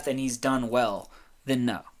has depth and he's done well, then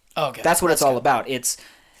no. Okay. That's what it's all about. It's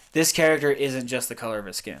this character isn't just the color of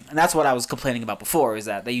his skin, and that's what I was complaining about before. Is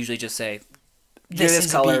that they usually just say, "You're This this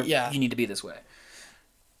is to color, be- yeah. you need to be this way."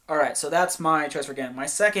 All right, so that's my choice for Ganon. My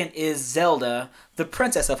second is Zelda, the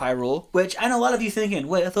Princess of Hyrule, which I know a lot of you thinking,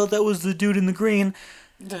 "Wait, I thought that was the dude in the green."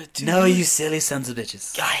 No, you silly sons of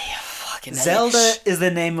bitches. Fucking Zelda is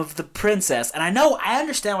the name of the princess, and I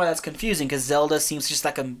understand why that's confusing, because Zelda seems just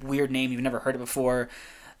like a weird name. You've never heard it before.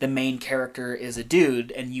 The main character is a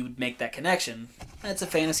dude, and you would make that connection. That's a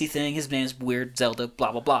fantasy thing. His name's weird, Zelda,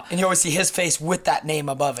 blah, blah, blah. And you always see his face with that name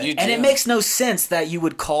above it. And it makes no sense that you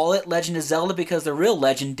would call it Legend of Zelda, because the real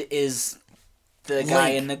legend is the guy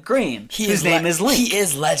Link. in the green, His whose name is Link. He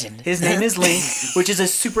is legend. His name is Link, which is a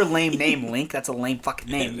super lame name, Link. That's a lame fucking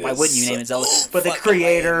name. Why wouldn't you name it Zelda? But the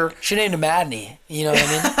creator... Should name him Madney. You know what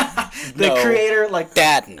I mean? The creator, like...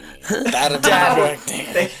 Dadney. Dadney.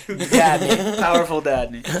 Powerful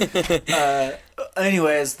Dadney.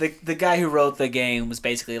 Anyways, the guy who wrote the game was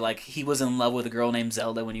basically like, he was in love with a girl named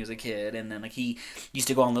Zelda when he was a kid, and then like he used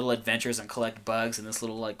to go on little adventures and collect bugs in this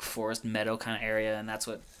little like forest meadow kind of area, and that's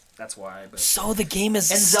why. But So the game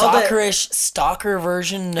is And Zelda- stalker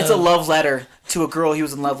version. it's a love letter to a girl he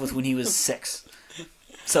was in love with when he was 6.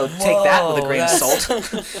 So take that with a grain of salt.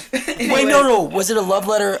 Wait, no. Was it a love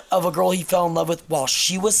letter of a girl he fell in love with while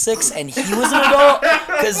she was 6 and he was an adult?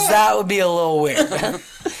 Because that would be a little weird.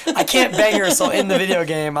 I can't bang her, so in the video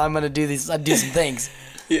game, I'm gonna do some things.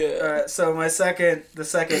 Yeah. Alright, so the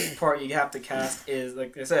second part you have to cast is,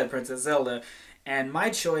 like I said, Princess Zelda. And my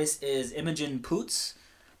choice is Imogen Poots,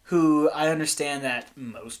 who I understand that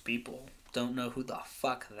most people don't know who the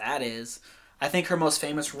fuck that is. I think her most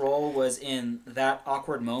famous role was in That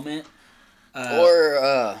Awkward Moment.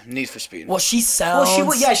 Or Need for Speed. Well, she sounds...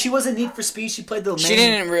 she was in Need for Speed. She played the main... She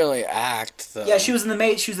didn't really act, though. Yeah, she was the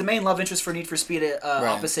main love interest for Need for Speed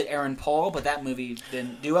opposite Aaron Paul, but that movie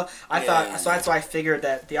didn't do well. So that's why I figured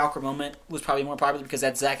that The Awkward Moment was probably more popular because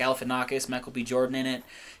that's Zach Galifianakis, Michael B. Jordan in it.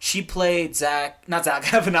 She played not Zach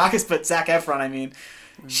Galifianakis, but Zac Efron, I mean.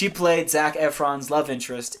 She played Zac Efron's love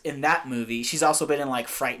interest in that movie. She's also been in, like,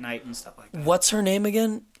 Fright Night and stuff like that. What's her name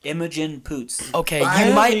again? Imogen Poots. Okay,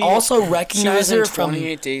 you might also recognize her from...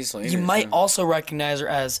 28 Days Later. You might also recognize her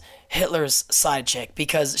as Hitler's side chick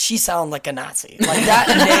because she sounds like a Nazi. Like,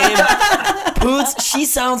 that name, Poots, she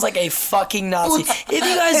sounds like a fucking Nazi. If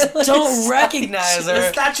you guys don't recognize her...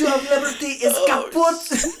 The Statue of Liberty is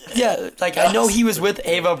kaput. Yeah, like, I know he was with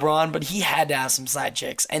Ava Braun, but he had to have some side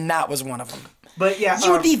chicks, and that was one of them. But yeah,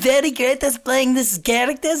 you would be very great at playing this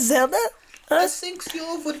character, Zelda. I think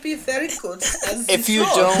you would be very good as If you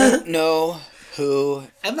don't know who...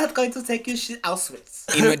 I'm not going to take you shit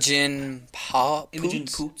Auschwitz. Imogen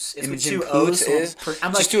Poots. Imogen Poots is.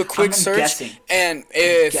 Just do a quick search. Guessing. And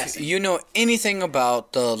if you know anything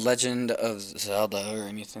about the Legend of Zelda or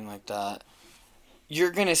anything like that,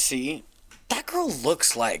 you're going to see... That girl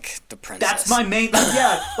looks like the princess. That's my main...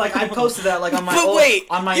 Yeah, like, I posted that, like, on my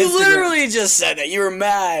on my you Instagram. literally just said that. You were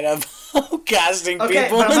mad about casting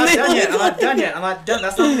people. But I'm not done yet.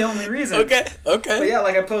 That's not the only reason. Okay. But yeah,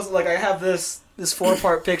 like, I posted... Like, I have this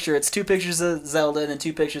 4-part picture. It's 2 pictures of Zelda and then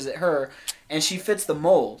 2 pictures of her. And she fits the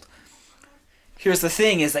mold. Here's the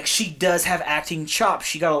thing, is like she does have acting chops.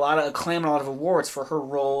 She got a lot of acclaim and a lot of awards for her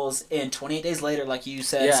roles in 28 Days Later, like you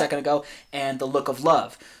said a second ago, and The Look of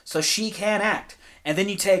Love. So she can act. And then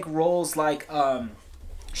you take roles like,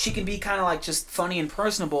 she can be kind of like just funny and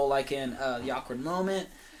personable, like in The Awkward Moment.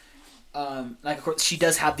 Like, of course, she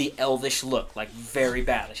does have the elvish look, like very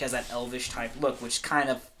bad. She has that elvish type look, which kind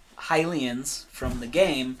of Hylians from the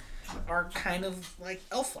game are kind of like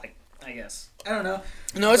elf-like, I guess. I don't know.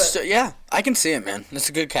 No, I can see it, man. It's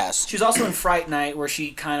a good cast. She's also in Fright Night, where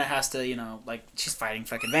she kind of has to, like, she's fighting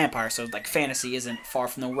fucking vampires, so, like, fantasy isn't far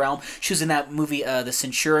from the realm. She was in that movie, The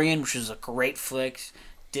Centurion, which was a great flick.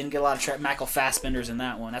 Didn't get a lot of Michael Fassbender's in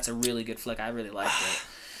that one. That's a really good flick. I really liked it.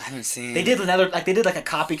 I haven't seen. They did a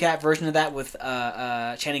copycat version of that with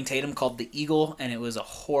Channing Tatum called The Eagle, and it was a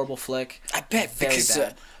horrible flick. I bet very because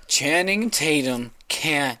bad. Channing Tatum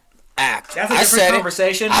can't act. That's a different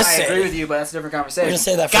conversation. I agree with you, but that's a different conversation. We're gonna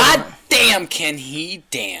say that. God damn, can he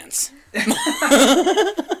dance?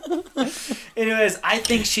 Anyways, I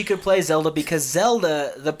think she could play Zelda because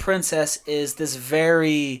Zelda, the princess, is this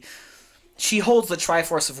very... She holds the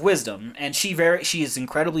Triforce of Wisdom, and she is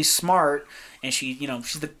incredibly smart, and she's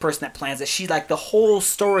the person that plans it. She, like, the whole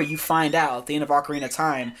story you find out at the end of Ocarina of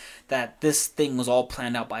Time that this thing was all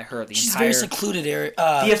planned out by her. She's very secluded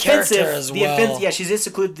character as well. She's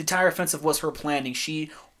secluded. The entire offensive was her planning. She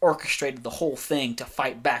orchestrated the whole thing to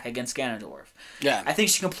fight back against Ganondorf. Yeah. I think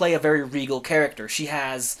she can play a very regal character. She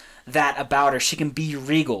has that about her. She can be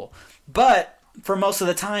regal. But for most of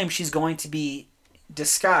the time, she's going to be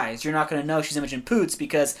disguised. You're not going to know she's Imogen Poots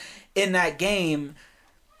because in that game,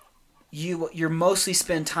 you're mostly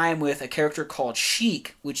spend time with a character called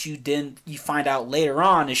Sheik, which you find out later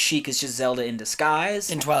on is Sheik is just Zelda in disguise.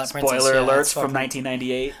 In Twilight Princess. Spoiler alerts from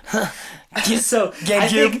 1998. So I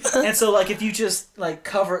think, and so like if you just like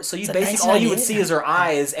cover, so you basically all you would see is her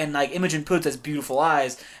eyes, and like Imogen Poots has beautiful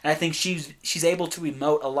eyes, and I think she's able to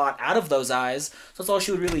emote a lot out of those eyes. So that's all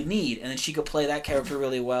she would really need, and then she could play that character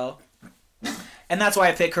really well. And that's why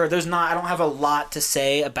I pick her. I don't have a lot to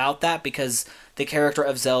say about that because the character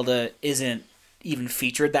of Zelda isn't even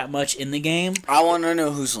featured that much in the game. I want to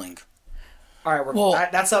know who's Link. All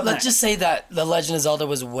right, that's up Let's next. just say that The Legend of Zelda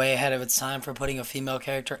was way ahead of its time for putting a female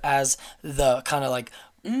character as the kind of like...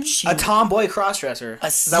 a tomboy crossdresser.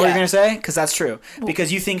 Is that what you're going to say? Because that's true.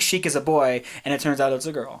 Because you think Sheik is a boy, and it turns out it's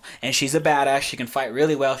a girl. And she's a badass. She can fight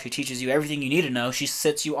really well. She teaches you everything you need to know. She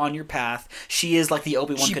sets you on your path. She is like the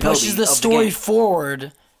Obi-Wan Kenobi. She pushes the story game.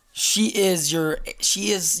 forward. She is your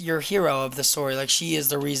hero of the story. Like, she is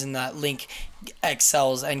the reason that Link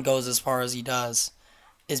excels and goes as far as he does,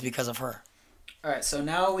 is because of her. All right, so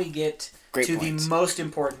now we get Great to points. the most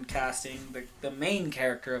important casting, the main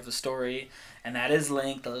character of the story, and that is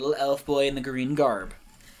Link, the little elf boy in the green garb.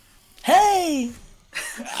 Hey!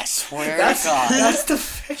 I swear to God. That's the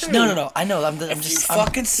fairy. No. I know. I'm If you just.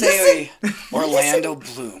 fucking say Orlando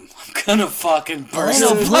Bloom, I'm gonna fucking burst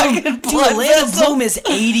Orlando his Bloom. fucking Dude, blood Orlando vessel. Bloom is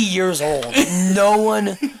 80 years old. No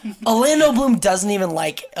one. Orlando Bloom doesn't even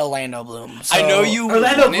like Orlando Bloom. So. I know you.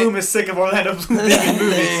 Orlando want it. Bloom is sick of Orlando Bloom being in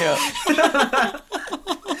movies. Yeah.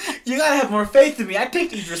 You gotta have more faith in me. I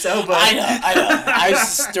picked Idris Elba. I know. I was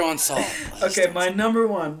just throwing salt. Okay, my number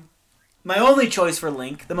one. My only choice for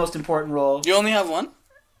Link, the most important role. You only have one?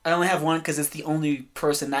 I only have one because it's the only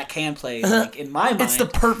person that can play Link in my mind. It's the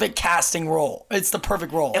perfect casting role. It's the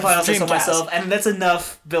perfect role. if I It's don't say so Dreamcast. myself, and that's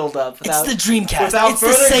enough build up. It's the Dreamcast. Without It's the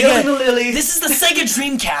further Sega. giving the lily. This is the Sega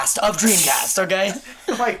Dreamcast of Dreamcast. Okay.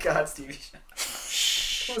 Oh my God, Stevie.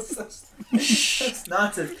 That's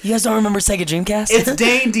nonsense. You guys don't remember Sega Dreamcast? It's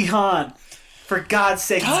Dane DeHaan. For God's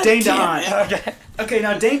sake, it's Dane DeHaan. damn it. Okay. Okay,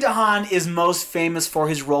 now Dane DeHaan is most famous for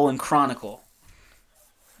his role in Chronicle.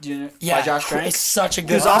 Do you know? By Josh Trank. It's such a good.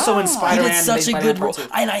 He was also in He Spider-Man. did such a and good Spider-Man role, Part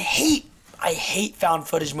 2. and I hate found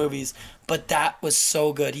footage movies, but that was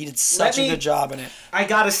so good. He did such a good job in it. I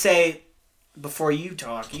gotta say, before you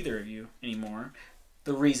talk, either of you anymore,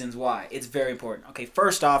 the reasons why. It's very important. Okay,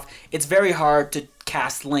 first off, it's very hard to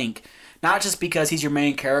cast Link, not just because he's your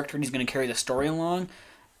main character and he's going to carry the story along,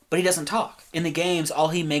 but he doesn't talk. In the games, all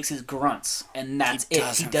he makes is grunts, and that's it.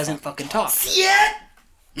 He doesn't fucking talk. Yeah.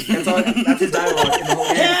 That's his dialogue in the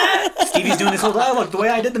whole game. Stevie's doing this whole dialogue. The way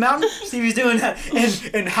I did the mountain, Stevie's doing that.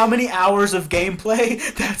 And how many hours of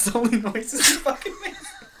gameplay, that's the only noises he fucking makes.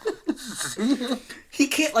 He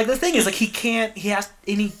can't, like, the thing is, like,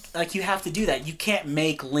 you have to do that. You can't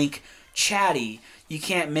make Link chatty. You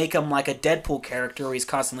can't make him like a Deadpool character where he's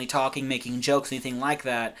constantly talking, making jokes, anything like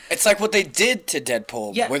that. It's like what they did to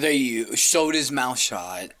Deadpool, Yeah. where they showed his mouth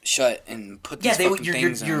shut and put these fucking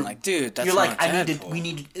things in. Like, dude, that's you're not like,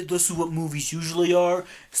 Deadpool. this is what movies usually are,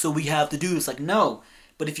 so we have to do this. Like, no.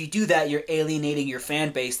 But if you do that, you're alienating your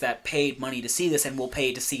fan base that paid money to see this and will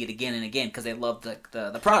pay to see it again and again because they love the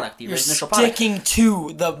product, the You're initial product. sticking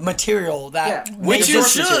to the material that Which you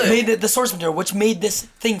should. made the source material, which made this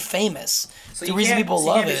thing famous. So the you reason can't- people so you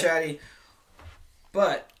love can't be it. chatty.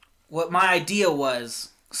 But what my idea was,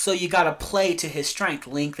 so you got to play to his strength.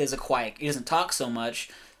 Link is a quiet. He doesn't talk so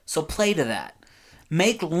much, so play to that.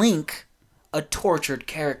 Make Link a tortured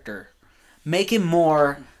character. Make him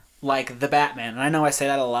more like the Batman. And I know I say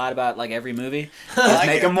that a lot about like every movie. like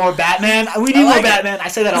make it. him more Batman. We need more Batman. I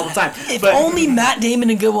say that all the time. If but only Matt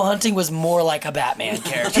Damon in Good Will Hunting was more like a Batman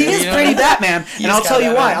character. he is you know? pretty Batman, He and is I'll tell you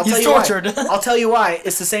kinda why. Batman. I'll He's tell you tortured. why. I'll tell you why.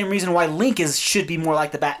 It's the same reason why Link should be more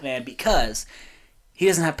like the Batman because he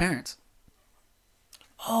doesn't have parents.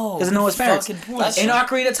 Oh, Doesn't know his parents. fucking point. In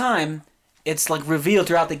Ocarina of Time, it's like revealed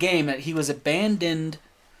throughout the game that he was abandoned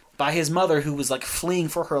by his mother, who was like fleeing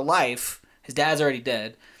for her life. His dad's already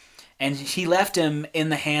dead, and he left him in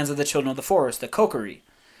the hands of the children of the forest, the Kokiri,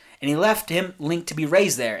 and he left him Link to be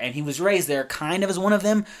raised there, and he was raised there kind of as one of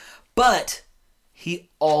them, but he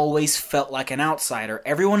always felt like an outsider.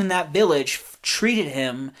 Everyone in that village treated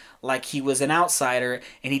him like he was an outsider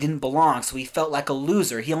and he didn't belong, so he felt like a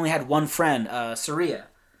loser. He only had one friend, Saria,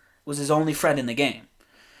 was his only friend in the game.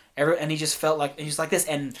 And he just felt like he's like this.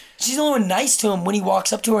 And She's the only one nice to him when he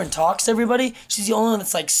walks up to her and talks to everybody. She's the only one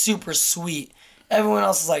that's like super sweet. Everyone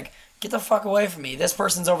else is like, get the fuck away from me. This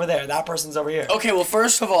person's over there. That person's over here. Okay, well,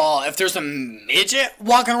 first of all, if there's a midget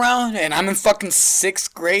walking around and I'm in fucking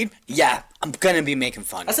 6th grade, yeah, I'm gonna be making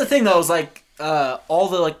fun. that's the thing, though, is like all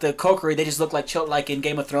the like the Kokiri, they just look like in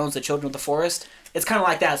Game of Thrones, the Children of the Forest. It's kind of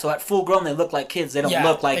like that. So at full grown, they look like kids. They don't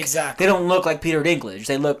look like exactly. They don't look like Peter Dinklage.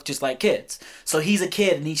 They look just like kids. So he's a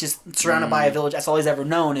kid and he's just surrounded by a village. That's all he's ever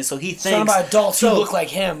known. And so he thinks Surrounded by adults who look like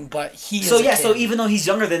him, but he is a kid. So even though he's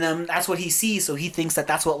younger than them, that's what he sees. So he thinks that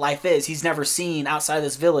that's what life is. He's never seen outside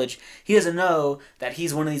this village. He doesn't know that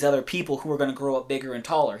he's one of these other people who are going to grow up bigger and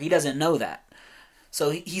taller. He doesn't know that. So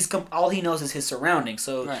he's all he knows is his surroundings.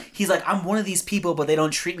 So he's like, I'm one of these people, but they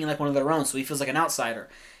don't treat me like one of their own. So he feels like an outsider.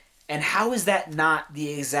 And how is that not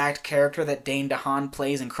the exact character that Dane DeHaan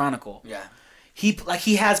plays in Chronicle? Yeah.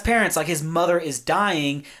 He has parents, like his mother is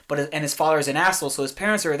dying, and his father is an asshole, so his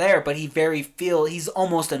parents are there, but he's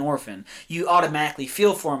almost an orphan. You automatically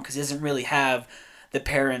feel for him because he doesn't really have the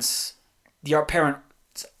parent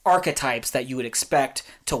archetypes that you would expect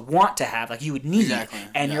to want to have, like you would need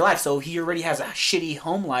in your life. So he already has a shitty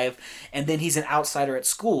home life, and then he's an outsider at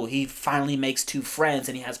school. He finally makes 2 friends,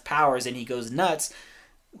 and he has powers, and he goes nuts,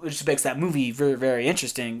 which makes that movie very, very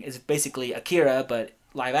interesting. It's basically Akira, but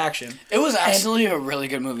live action. It was actually a really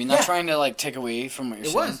good movie. Not trying to like take away from what you're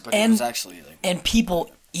saying, but it was actually like... And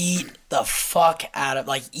people eat the fuck out of,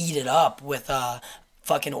 like, eat it up with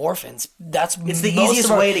fucking orphans. It's the easiest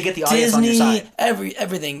way to get the audience on your side.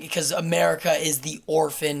 Everything, because America is the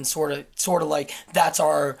orphan sort of like that's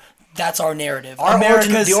our narrative.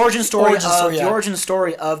 The origin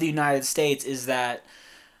story of the United States is that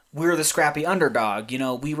we're the scrappy underdog. You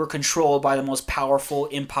know, we were controlled by the most powerful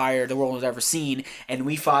empire the world has ever seen, and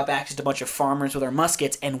we fought back just a bunch of farmers with our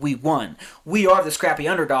muskets, and we won. We are the scrappy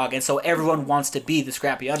underdog, and so everyone wants to be the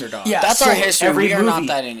scrappy underdog. Yeah, that's our history. We are not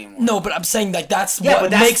that anymore. No, but I'm saying like that's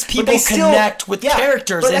what makes people connect with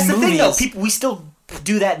characters in movies. But that's the thing, though. We still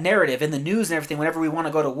do that narrative in the news and everything. Whenever we want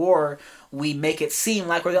to go to war, we make it seem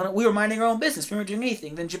like we were minding our own business. We weren't doing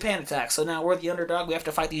anything. Then Japan attacked, so now we're the underdog. We have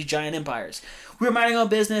to fight these giant empires. We were minding our own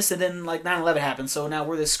business, and then like 9/11 happened, so now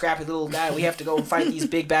we're this scrappy little guy. We have to go and fight these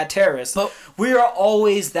big bad terrorists. But we are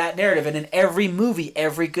always that narrative, and in every movie,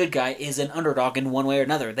 every good guy is an underdog in one way or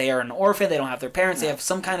another. They are an orphan. They don't have their parents. They have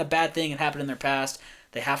some kind of bad thing that happened in their past.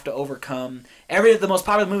 They have to overcome the most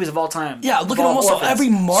popular movies of all time. Yeah, look at almost every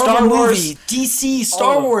Marvel movie, DC,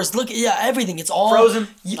 Star Wars. Look, everything. It's all Frozen.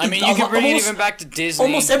 You can bring it even back to Disney.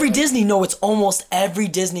 Almost every Disney. No, it's almost every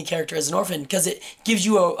Disney character is an orphan because it gives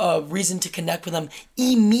you a reason to connect with them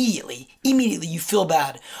immediately. Immediately, you feel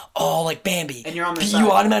bad. Oh, like Bambi, and you're on their side.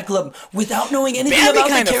 You automatically love him without knowing anything about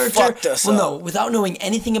the character. Without knowing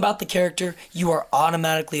anything about the character, you are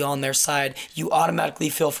automatically on their side. You automatically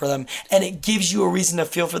feel for them, and it gives you a reason to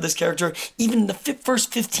feel for this character even the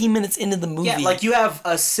first 15 minutes into the movie. Yeah, like you have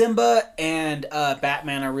Simba and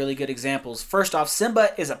Batman are really good examples. First off, Simba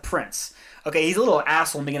is a prince. Okay, he's a little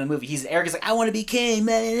asshole in the beginning of the movie. He's arrogant. He's like, I want to be king,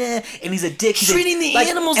 and he's a dick. He's treating the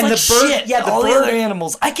animals like shit. Yeah, all the other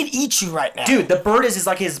animals. I could eat you right now. Dude, the bird is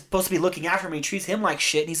like he's supposed to be looking after me. He treats him like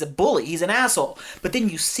shit, and he's a bully. He's an asshole. But then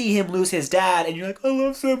you see him lose his dad, and you're like, I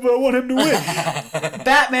love Simba. I want him to win.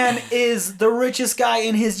 Batman is the richest guy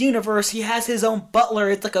in his universe. He has his own butler.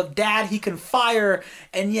 It's like a dad he can fire,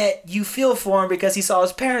 and yet you feel for him because he saw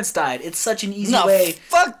his parents died. It's such an easy way.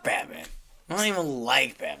 Fuck Batman. I don't even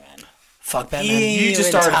like Batman. Fuck Batman. You just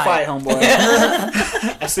started a fight, homeboy.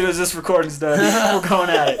 As soon as this recording's done, we're going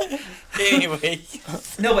at it. Anyway.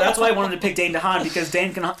 No, but that's why I wanted to pick Dane DeHaan, because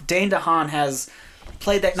Dane DeHaan has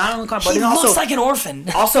played that not only but he looks like an orphan.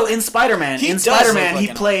 Also in Spider-Man. He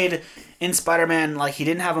played in Spider-Man like he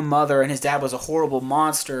didn't have a mother and his dad was a horrible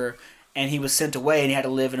monster and he was sent away and he had to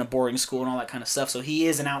live in a boarding school and all that kind of stuff. So he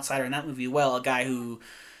is an outsider in that movie as well, a guy who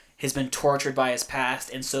has been tortured by his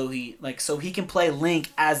past, and so he can play Link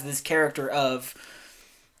as this character of,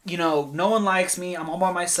 no one likes me, I'm all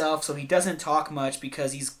by myself, so he doesn't talk much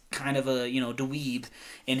because he's kind of a, dweeb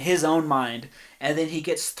in his own mind, and then he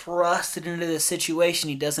gets thrusted into this situation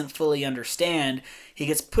he doesn't fully understand. He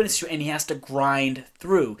gets put into and he has to grind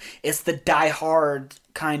through. It's the Die Hard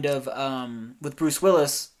kind of, with Bruce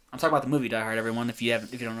Willis. I'm talking about the movie Die Hard, everyone, if you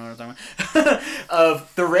don't know what I'm talking about.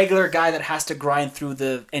 Of the regular guy that has to grind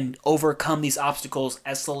through and overcome these obstacles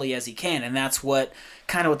as slowly as he can. And that's what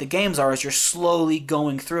the games are, is you're slowly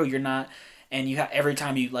going through. You're not, and you have, every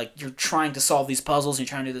time you're trying to solve these puzzles, and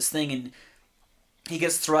you're trying to do this thing, and he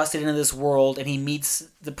gets thrusted into this world, and he meets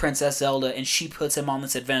the Princess Zelda, and she puts him on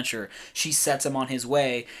this adventure. She sets him on his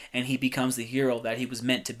way, and he becomes the hero that he was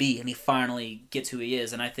meant to be, and he finally gets who he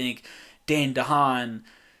is. And I think Dane DeHaan,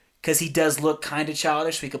 because he does look kind of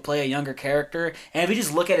childish, so he could play a younger character. And if you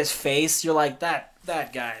just look at his face, you're like, that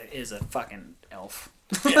guy is a fucking elf.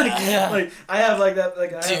 I have like that.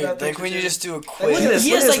 Like, I have that when you just do a quick... Look at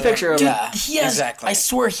this picture of him. Exactly. I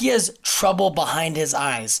swear, he has trouble behind his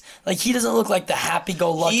eyes. Like, he doesn't look like the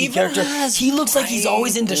happy-go-lucky character. He looks like he's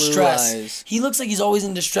always in distress. He looks like he's always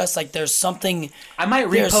in distress. Like, there's something... I might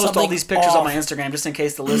repost all these pictures on my Instagram just in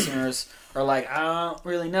case the listeners... Or I don't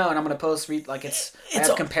really know, and I'm gonna post I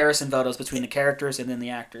have comparison photos between the characters and then the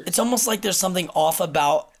actors. It's almost like there's something off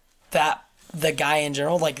about the guy in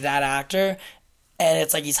general, like that actor, and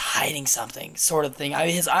it's like he's hiding something, sort of thing. I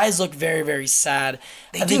mean, his eyes look very, very sad.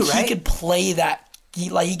 I think he could play that.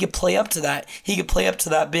 He could play up to that. He could play up to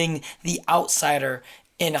that being the outsider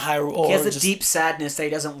in Hyrule. He has a deep sadness that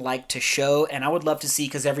he doesn't like to show, and I would love to see,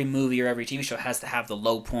 because every movie or every TV show has to have the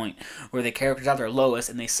low point where the character's at their lowest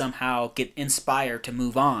and they somehow get inspired to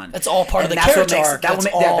move on. That's all part of the character arc.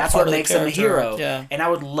 That's what makes him a hero. Yeah. And I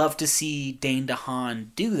would love to see Dane DeHaan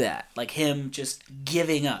do that. Like him just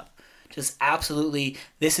giving up. Just absolutely,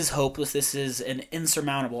 this is hopeless, this is an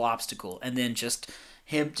insurmountable obstacle. And then just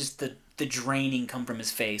him, just the draining come from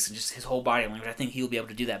his face and just his whole body language. I think he'll be able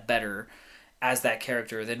to do that better as that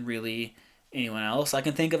character than really anyone else I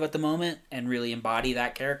can think of at the moment, and really embody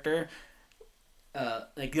that character.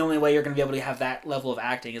 like the only way you're gonna be able to have that level of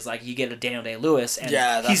acting is like you get a Daniel Day-Lewis, and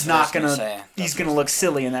Yeah, that's he's what I not was gonna gonna say. he's gonna look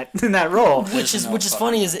silly in that role. Which is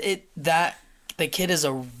funny is that the kid is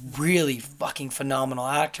a really fucking phenomenal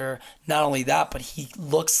actor. Not only that, but he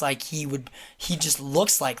looks like he just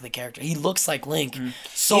looks like the character. He looks like Link.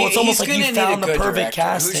 So it's almost like you found the perfect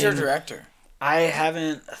casting. Who's your director? I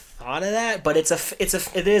haven't thought of that, but it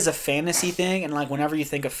is a fantasy thing, and like whenever you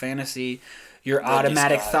think of fantasy, your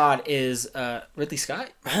automatic Scott. thought is Ridley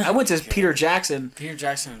Scott. I went to Peter Jackson. Peter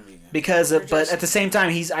Jackson. Because, but at the same time,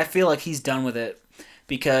 I feel like he's done with it,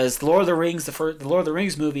 because the Lord of the Rings, the Lord of the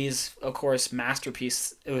Rings movies, of course, his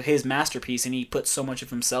masterpiece, and he put so much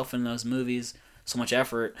of himself in those movies, so much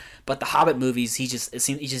effort. But the Hobbit movies, he just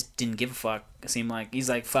didn't give a fuck. It seemed like he's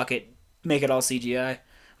like, fuck it, make it all CGI.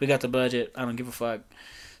 We got the budget. I don't give a fuck.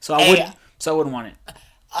 So I wouldn't want it.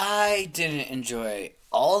 I didn't enjoy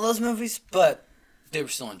all of those movies, but they were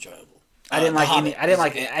still enjoyable. I didn't like any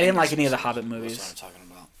of the Hobbit movies. That's what I'm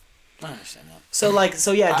talking about. I understand that.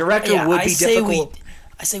 So yeah, director would be difficult.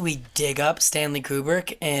 I say we dig up Stanley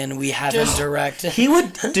Kubrick and we have him direct. He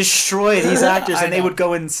would destroy these actors and they would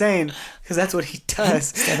go insane because that's what he does.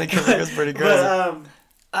 Stanley Kubrick is pretty crazy.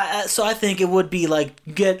 So I think it would be like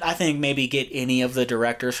get any of the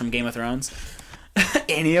directors from Game of Thrones,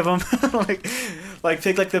 any of them, like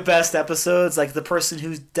pick like the best episodes, like the person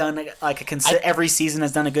who's done like every season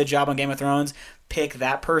has done a good job on Game of Thrones. Pick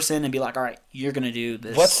that person and be like, all right, you're gonna do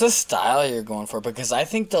this. What's the style you're going for? Because I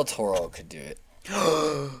think Del Toro could do it.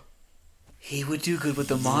 He would do good with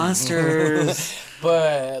the monsters.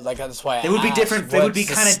 But like that's why they would be different. They would be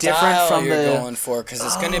kind of different from you're the going for, because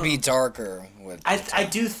it's going to be darker. I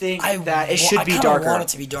do think that it should be darker. I want it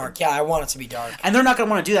to be dark. Yeah, I want it to be dark. And they're not going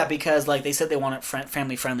to want to do that because, like they said, they want it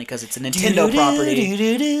family friendly because it's a Nintendo property.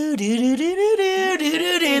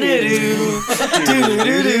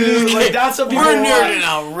 Like that's what people We're want. nerding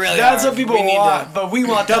out really That's hard. what people want. But we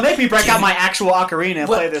want. Don't make me break out my actual ocarina and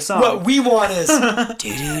play this song. What we want is.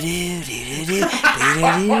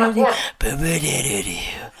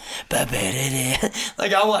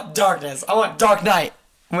 Like I want darkness. I want Dark Knight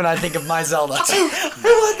when I think of my Zelda. I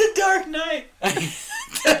want the Dark Knight.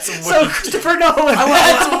 So Christopher Nolan.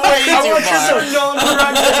 Christopher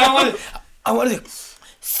Nolan. I want to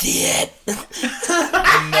see it. No.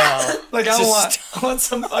 Like I want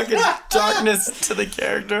some fucking darkness to the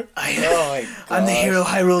character. I know. I'm the hero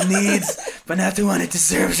Hyrule needs, but not the one it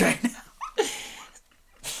deserves right now.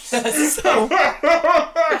 So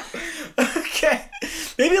okay,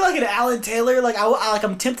 maybe like an Alan Taylor. Like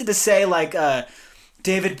I'm tempted to say like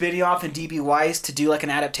David Benioff and D.B. Weiss to do like an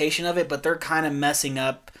adaptation of it, but they're kind of messing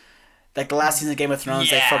up. Like the last season of Game of Thrones,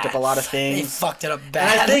 they fucked up a lot of things. They fucked it up And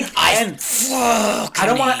bad. I think I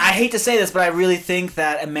don't want. I hate to say this, but I really think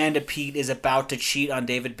that Amanda Peet is about to cheat on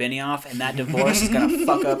David Benioff, and that divorce is gonna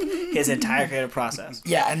fuck up his entire creative process.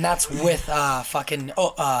 Yeah, and that's with fucking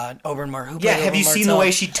Oberyn Martell. Yeah, have you seen the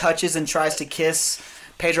way she touches and tries to kiss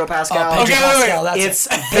Pedro Pascal? Pedro Pascal, that's it's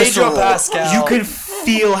it. visceral. Pedro Pascal. You can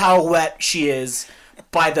feel how wet she is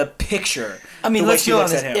by the picture. I mean, the way let's she be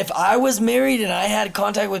looks honest. at him. If I was married and I had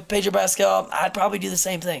contact with Pedro Pascal, I'd probably do the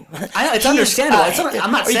same thing. I know, it's understandable.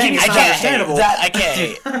 I'm not saying it's not understandable. I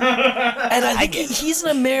can't. And I think he's an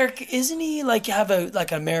American. Isn't he like have an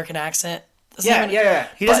American accent? Yeah.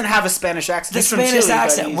 He doesn't have a Spanish accent. The Spanish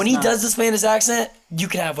accent. When he does the Spanish accent, you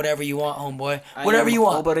can have whatever you want, homeboy. Whatever you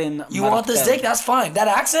want. You want the steak? That's fine. That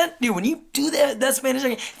accent, dude. When you do that Spanish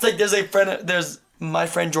accent, it's like there's my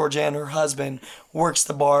friend Georgianne, her husband, works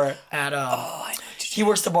the bar at I know. He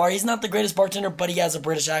works the bar. He's not the greatest bartender, but he has a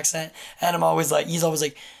British accent. And he's always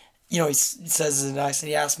like, you know, he says in an accent,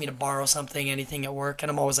 he asks me to borrow something, anything at work,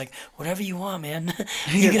 and I'm always like, whatever you want, man.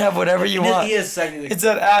 You can have whatever you want. He is technically. It's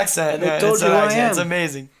that accent. I told you who I am. It's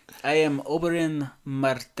amazing. I am Oberyn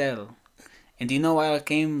Martell. And do you know why I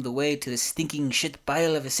came the way to the stinking shit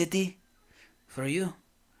pile of a city? For you.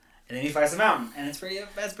 And then he fights a mountain, and that's pretty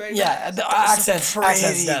Yeah, the accents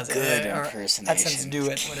does it. Good impersonation. Accents do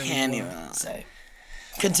it. Whatever Can't you even want to say.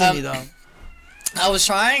 Continue though. I was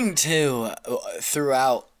trying to,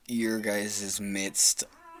 throughout your guys' midst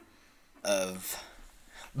of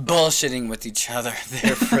bullshitting with each other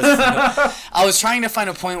there I was trying to find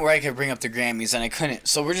a point where I could bring up the Grammys, and I couldn't,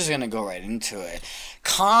 so we're just going to go right into it.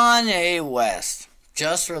 Kanye West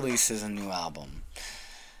just releases a new album.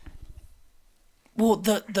 Well,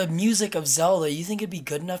 the music of Zelda, you think it'd be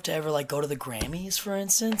good enough to ever like go to the Grammys, for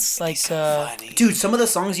instance? Like, dude, some of the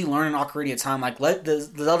songs you learn in Ocarina of Time, like the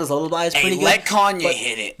Zelda's Lullaby is pretty good. Let Kanye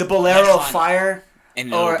hit it. The Bolero of Fire,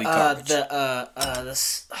 and or be garbage.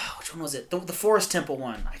 which one was it? The Forest Temple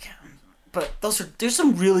one. I can't. but there's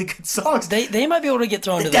some really good songs. They might be able to get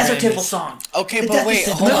thrown to the Desert Grammys. Temple song. Okay, but wait,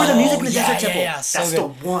 hold remember on. the music in the Yeah, Desert yeah, Temple? yeah, so That's good.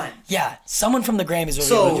 the one. Yeah, someone from the Grammys will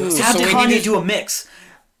So be able to do it. have So we Kanye need to- do a mix.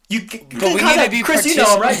 But we need to be Chris, you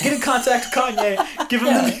know him, right? Get in contact with Kanye. Give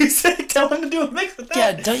him the music. Tell him to do a mix with that.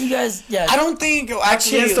 Yeah, don't you guys? Yeah, I don't think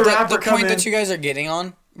actually Chance the Rapper the come point in. that you guys are getting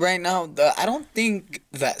on right now. I don't think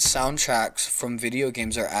that soundtracks from video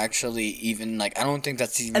games are actually even like. I don't think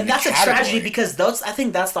that's even. And that's a category. tragedy because I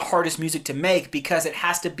think that's the hardest music to make because it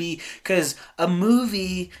has to be because a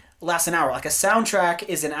movie lasts an hour. Like a soundtrack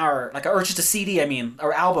is an hour. Or just a CD. I mean,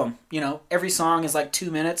 or album. You know, every song is like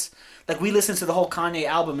 2 minutes. Like we listened to the whole Kanye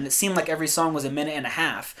album and it seemed like every song was a minute and a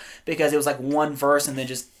half because it was like one verse and then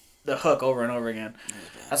just the hook over and over again.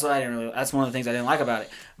 That's what I didn't really. That's one of the things I didn't like about it.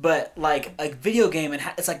 But like a video game, it's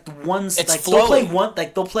like It's like flowy. they'll play one.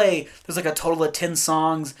 Like they'll play. There's like a total of 10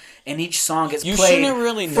 songs, and each song gets You played shouldn't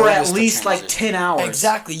really for at notice the least like transition. 10 hours.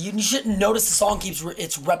 exactly. You shouldn't notice the song keeps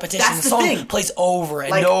its repetition. That's the the song thing. plays over and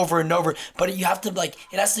Like- over and over. But you have to it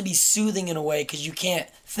has to be soothing in a way because you can't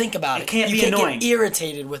think about it. It can't you be can't annoying. get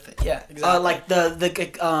irritated with it. Yeah, exactly. Like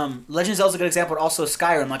the Legend of Zelda's a good example, but also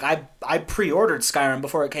Skyrim. Like I pre-ordered Skyrim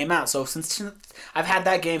before it came out, so I've had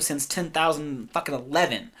that game since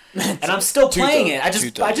 10,011, and I'm still playing it. I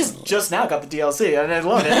just now got the DLC and I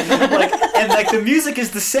love it. And the music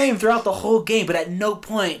is the same throughout the whole game, but at no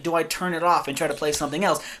point do I turn it off and try to play something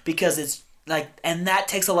else because it's like, and that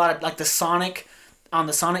takes a lot of like the Sonic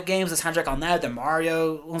games, the soundtrack on that, the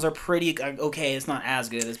Mario ones are pretty okay. It's not as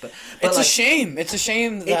good as, but It's like, a shame. It's a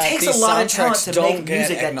shame that it takes these a lot of talent soundtracks to don't make get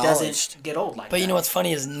music that acknowledged. doesn't get old like But that. you know what's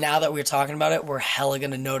funny is now that we're talking about it, we're hella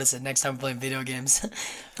gonna notice it next time we're playing video games.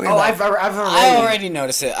 I've I already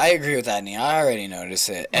noticed it. I agree with that, Nee. I already notice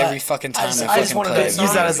it every fucking time I just fucking wanted play to a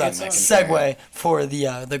use that as video a game, I can hear it. segue for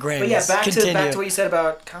the Grammys. But yeah, back Continue. to what you said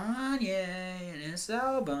about Kanye and his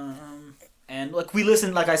album. And like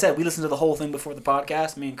like I said, we listened to the whole thing before the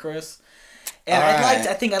podcast, me and Chris. And Alright.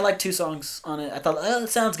 I think I liked 2 songs on it. I thought, it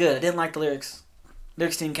sounds good. I didn't like the lyrics.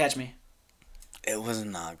 Lyrics didn't catch me. It was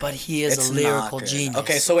not good. But he is It's a not lyrical good. genius.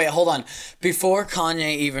 Okay, so wait, hold on. Before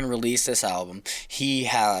Kanye even released this album, he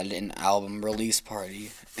had an album release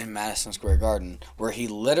party in Madison Square Garden where he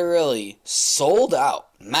literally sold out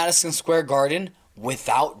Madison Square Garden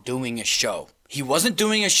without doing a show. He wasn't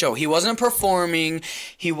doing a show. He wasn't performing.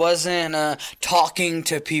 He wasn't talking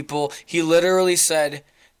to people. He literally said,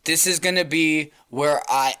 "This is going to be where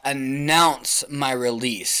I announce my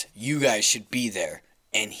release. You guys should be there."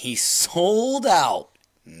 And he sold out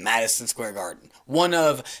Madison Square Garden, one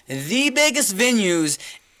of the biggest venues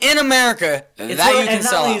in America that you can and not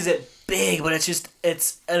sell only out. is it big, but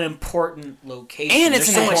it's an important location. And it's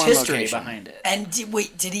There's an so much important history location. behind it. And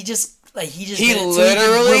did he just He did it so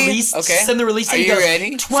literally- he could release, okay. send the release Are date, you goes,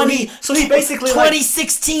 ready? 20, So he basically, like-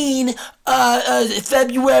 2016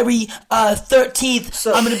 February 13th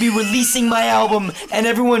So- I'm gonna be releasing my album, and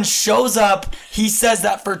everyone shows up. He says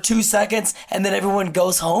that for 2 seconds and then everyone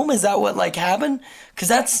goes home. Is that what happened? Because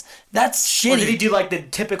that's shitty. Or did he do like the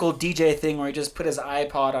typical DJ thing where he just put his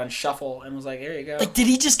iPod on shuffle and was like, "Here you go." Did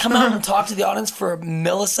he just come out and talk to the audience for a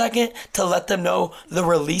millisecond to let them know the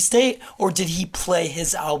release date? Or did he play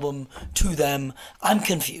his album to them? I'm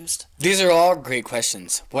confused. These are all great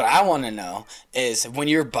questions. What I want to know is when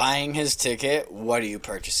you're buying his ticket, what are you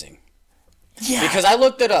purchasing? Yeah. Because I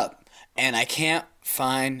looked it up and I can't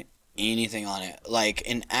find anything on it. Like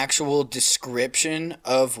an actual description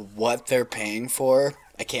of what they're paying for.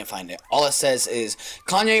 I can't find it. All it says is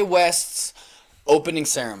Kanye West's opening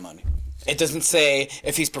ceremony. It doesn't say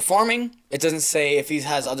if he's performing. It doesn't say if he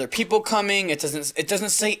has other people coming. It doesn't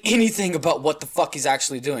say anything about what the fuck he's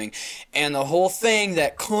actually doing. And the whole thing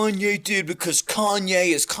that Kanye did, because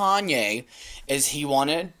Kanye is he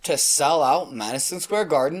wanted to sell out Madison Square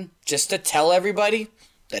Garden just to tell everybody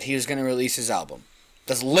that he was going to release his album.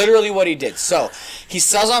 That's literally what he did. So, he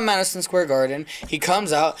sells out Madison Square Garden. He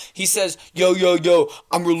comes out. He says, yo,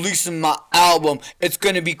 I'm releasing my album. It's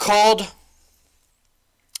going to be called...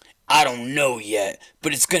 I don't know yet,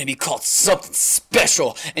 but it's going to be called something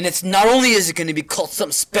special. And it's not only is it going to be called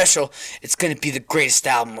something special, it's going to be the greatest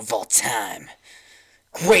album of all time.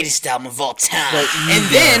 Greatest album of all time. And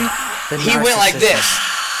then he went like this.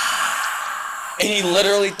 And he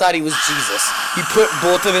literally thought he was Jesus. He put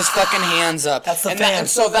both of his fucking hands up. That's the and fans. and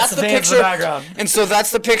so that's the fans in picture. the background. And so that's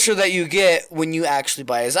the picture that you get when you actually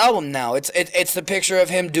buy his album now. It's the picture of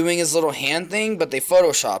him doing his little hand thing, but they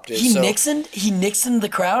photoshopped it. He Nixoned the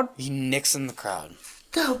crowd? He Nixoned the crowd.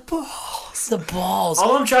 The balls. The balls.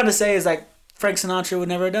 All I'm trying to say is like Frank Sinatra would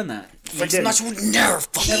never have done that. Frank Sinatra would never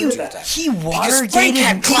fucking do that. He Frank Watergated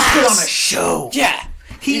had and class. put on a show. Yeah.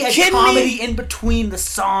 He had comedy in between the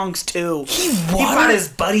songs too. He brought his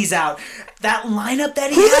buddies out. That lineup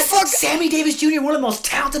that he had, Sammy Davis Jr., one of the most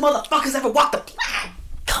talented motherfuckers ever walked the planet.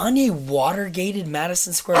 Kanye watergated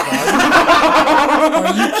Madison Square Garden?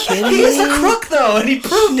 Are you kidding me? He is a crook though, and he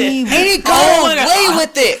proved it. And he got away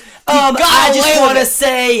with it. I just want to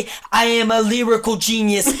say I am a lyrical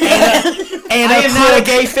genius and I am not a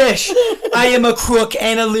gay fish. I am a crook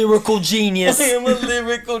and a lyrical genius. I am a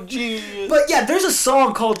lyrical genius. But yeah, there's a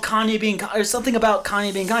song called Kanye being, or something about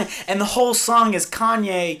Kanye being Kanye, and the whole song is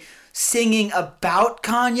Kanye singing about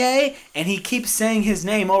Kanye, and he keeps saying his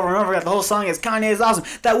name over and over again. The whole song is Kanye is awesome.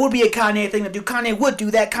 That would be a Kanye thing to do. Kanye would do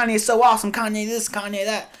that. Kanye is so awesome. Kanye this, Kanye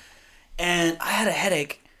that. And I had a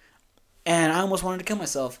headache. And I almost wanted to kill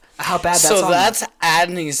myself. How bad that song is. So that's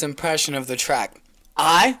Adney's impression of the track.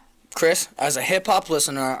 Chris, as a hip-hop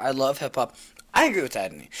listener, I love hip-hop. I agree with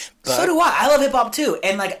Adney. So do I. I love hip-hop too.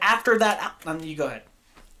 And like after that, you go ahead.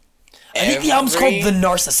 I think the album's called The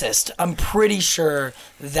Narcissist. I'm pretty sure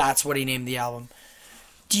that's what he named the album.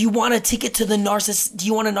 Do you want a ticket to the narcissist? Do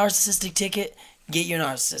you want a narcissistic ticket? Get your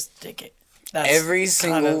narcissist ticket. That's every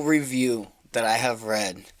single review that I have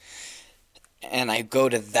read. And I go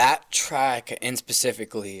to that track in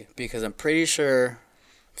specifically because I'm pretty sure...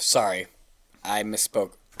 Sorry, I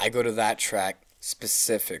misspoke. I go to that track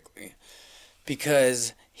specifically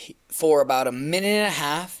because for about a minute and a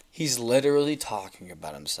half, he's literally talking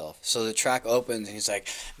about himself. So the track opens and he's like,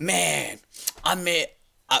 man, I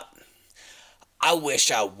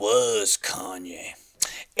wish I was Kanye.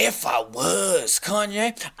 If I was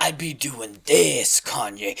Kanye, I'd be doing this,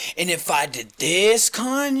 Kanye. And if I did this,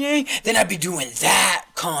 Kanye, then I'd be doing that,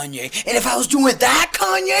 Kanye. And if I was doing that,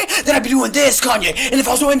 Kanye, then I'd be doing this, Kanye. And if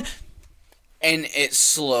I was doing... And it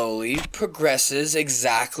slowly progresses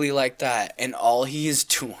exactly like that. And all he is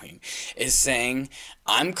doing is saying,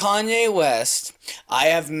 I'm Kanye West. I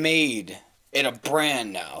have made it a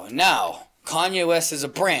brand now. Now, Kanye West is a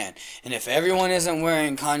brand. And if everyone isn't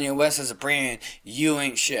wearing Kanye West as a brand, you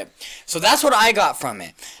ain't shit. So that's what I got from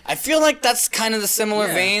it. I feel like that's kind of the similar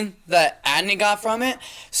vein that Adney got from it.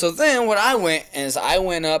 So then what I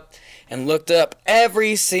went up and looked up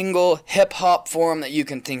every single hip-hop forum that you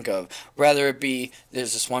can think of. Whether it be,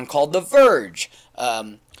 there's this one called The Verge.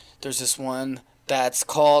 There's this one that's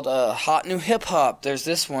called Hot New Hip Hop. There's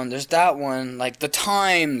this one. There's that one. Like The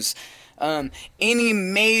Times. Any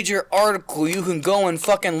major article, you can go and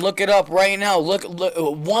fucking look it up right now. Look,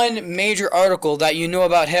 one major article that you know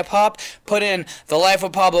about hip-hop, put in The Life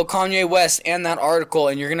of Pablo, Kanye West, and that article,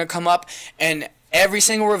 and you're going to come up, and every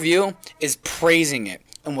single review is praising it.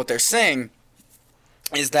 And what they're saying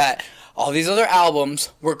is that all these other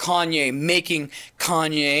albums were Kanye making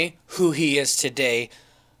Kanye who he is today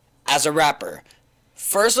as a rapper.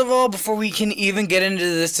 First of all, before we can even get into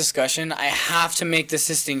this discussion, I have to make this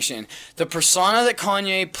distinction. The persona that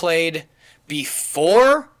Kanye played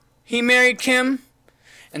before he married Kim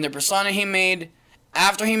and the persona he made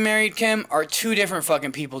after he married Kim are two different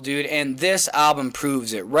fucking people, dude. And this album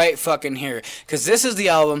proves it right fucking here. Because this is the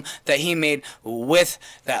album that he made with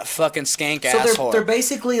that fucking skank asshole. So they're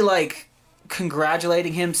basically like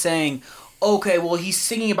congratulating him, saying, okay, well, he's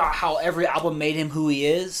singing about how every album made him who he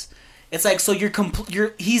is. It's like, so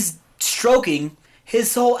he's stroking.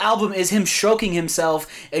 His whole album is him stroking himself,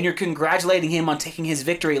 and you're congratulating him on taking his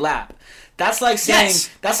victory lap. That's like saying,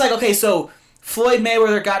 that's like, okay, so Floyd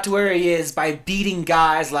Mayweather got to where he is by beating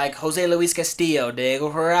guys like Jose Luis Castillo,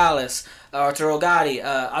 Diego Morales, Arturo Gatti,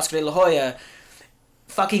 Oscar De La Hoya,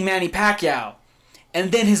 fucking Manny Pacquiao.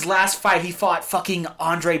 And then his last fight, he fought fucking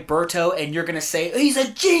Andre Berto, and you're gonna say, he's a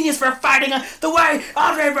genius for fighting the way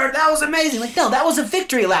Andre Berto, that was amazing. Like, no, that was a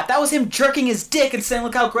victory lap. That was him jerking his dick and saying,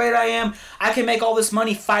 look how great I am. I can make all this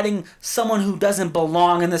money fighting someone who doesn't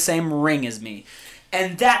belong in the same ring as me.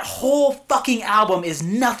 And that whole fucking album is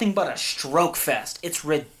nothing but a stroke fest. It's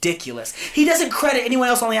ridiculous. He doesn't credit anyone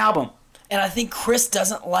else on the album. And I think Chris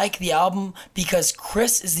doesn't like the album because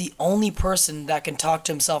Chris is the only person that can talk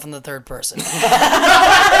to himself in the third person. The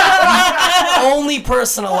only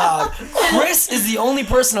person allowed. Chris is the only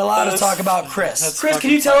person allowed to talk about Chris. Chris, can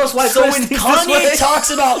you tell us why So Chris when thinks Kanye this way?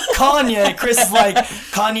 talks about Kanye, Chris is like,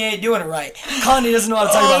 Kanye ain't doing it right. Kanye doesn't know how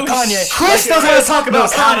to talk about Kanye. Chris knows how to talk about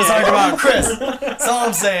knows how to talk Kanye. about Chris. That's all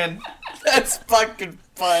I'm saying. That's fucking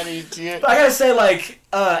funny, dude. But I gotta say, like,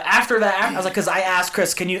 after that, I was like, because I asked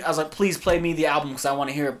Chris, I was like, please play me the album because I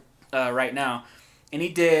want to hear it right now. And he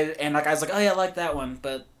did, and like I was like, oh yeah, I like that one,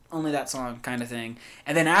 but only that song kind of thing.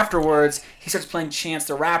 And then afterwards, he starts playing Chance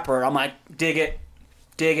the Rapper. I'm like, dig it,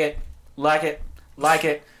 like it.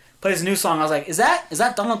 Played his new song. I was like, is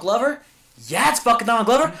that Donald Glover? yeah, it's fucking Donald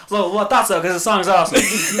Glover. Well, I thought so because the song's awesome. So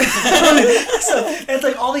it's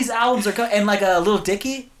like all these albums are and like a Little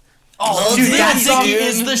Dicky. Oh, dude, that song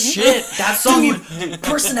is the shit. That song,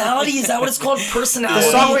 Personality, is that what it's called? Personality.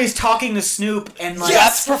 the song where he's talking to Snoop and like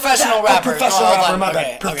That's professional rapper. My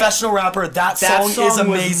bad. Professional rapper. That song is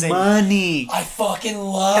amazing. Was money. I fucking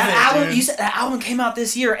love That it. album, dude. you said that album came out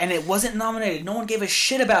this year and it wasn't nominated. No one gave a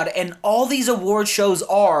shit about it. And all these award shows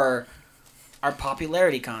are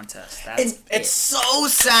popularity contests. It's so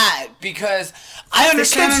sad because I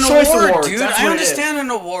understand Kids' an Choice award, Awards, dude. that's I what it understand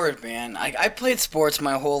an award, man. I played sports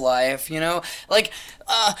my whole life, you know? Like,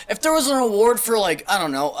 if there was an award for, like, I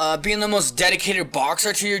don't know, being the most dedicated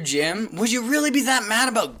boxer to your gym, would you really be that mad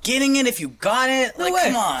about getting it if you got it? Like,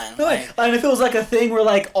 come on. No way. And if it was like a thing where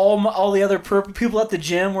like all the other people at the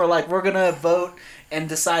gym were like, we're gonna vote and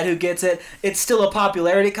decide who gets it, it's still a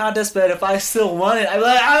popularity contest, but if I still won it, I'd be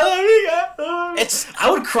like, I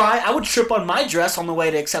would cry. I would trip on my dress on the way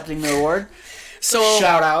to accepting the award. So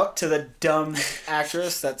Shout out to the dumb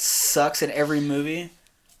actress that sucks in every movie.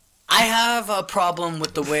 I have a problem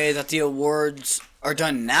with the way that the awards are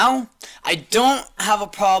done now. I don't have a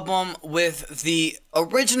problem with the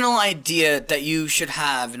original idea that you should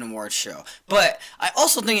have an award show. But I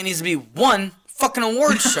also think it needs to be one fucking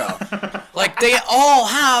award show. Like, they all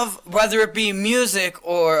have, whether it be music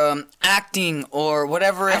or acting or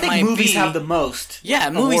whatever it might be. I think movies have the most. Yeah,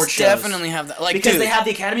 movies definitely have that. Like, because dude, they have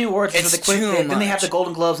the Academy Awards, it's which are the too then they have much. the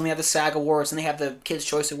Golden Globes, and they have the SAG Awards, and they have the Kids'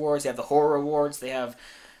 Choice Awards, they have the Horror Awards, they have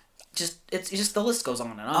it's just the list goes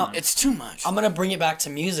on and on. It's too much. I'm gonna bring it back to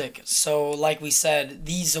music. So, like we said,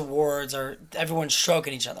 these awards are everyone's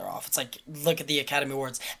stroking each other off. It's like, look at the Academy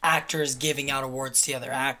Awards, actors giving out awards to other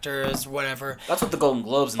actors, whatever. That's what the Golden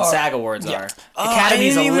Globes and SAG Awards are. Oh,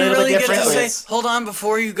 Academy's I a didn't even little really bit different. get to say, hold on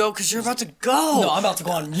before you go, because you're about to go. No, I'm about to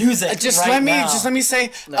go on music. Just right let now. me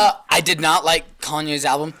say, I did not like Kanye's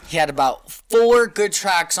album. He had about 4 good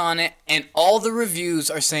tracks on it, and all the reviews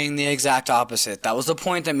are saying the exact opposite. That was the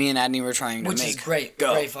point that me and Adney were trying to make. Which is great.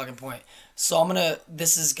 Go. Great fucking point. So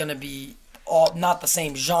this is gonna be all not the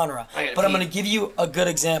same genre, but I'm gonna give you a good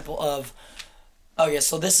example of. Okay,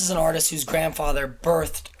 so this is an artist whose grandfather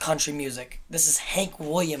birthed country music. This is Hank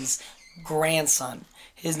Williams' grandson.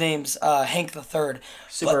 His name's Hank III.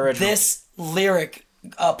 Super original. This lyric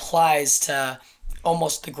applies to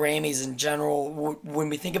almost the Grammys in general. When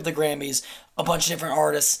we think of the Grammys, a bunch of different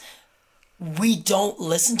artists we don't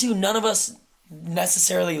listen to. None of us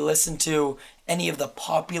necessarily listen to any of the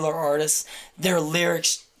popular artists. Their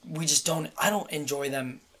lyrics, I don't enjoy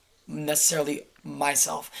them necessarily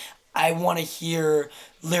myself. I want to hear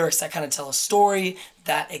lyrics that kind of tell a story,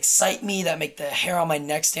 that excite me, that make the hair on my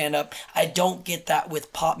neck stand up. I don't get that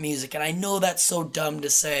with pop music, and I know that's so dumb to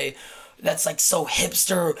say. That's like so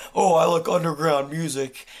hipster. Oh, I like underground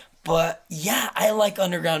music. But yeah, I like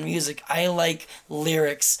underground music. I like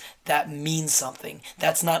lyrics that mean something.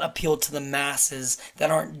 That's not appealed to the masses,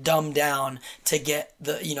 that aren't dumbed down to get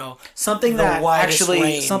something the that widest actually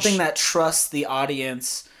range. something that trusts the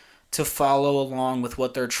audience to follow along with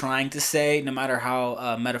what they're trying to say, no matter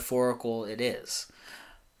how metaphorical it is.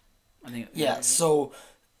 I think. Yeah. So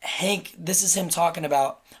Hank, this is him talking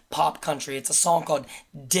about pop country. It's a song called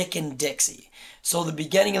Dick and Dixie. So the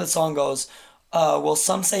beginning of the song goes, well,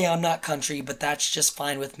 some say I'm not country, but that's just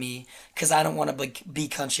fine with me, because I don't want to be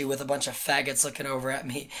country with a bunch of faggots looking over at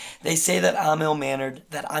me. They say that I'm ill-mannered,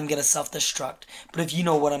 that I'm going to self-destruct, but if you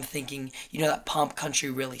know what I'm thinking, you know that pop country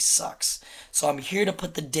really sucks. So I'm here to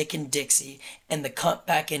put the Dick in Dixie and the cunt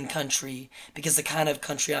back in country, because the kind of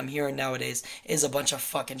country I'm hearing nowadays is a bunch of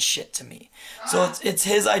fucking shit to me. So it's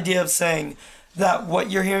his idea of saying that what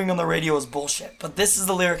you're hearing on the radio is bullshit. But this is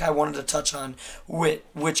the lyric I wanted to touch on,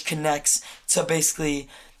 which connects to basically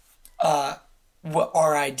what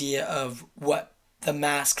our idea of what the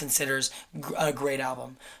mass considers a great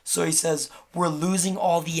album. So he says, we're losing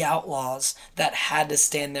all the outlaws that had to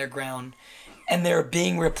stand their ground, and they're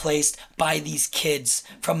being replaced by these kids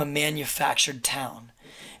from a manufactured town.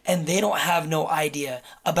 And they don't have no idea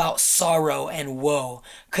about sorrow and woe,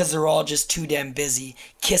 because they're all just too damn busy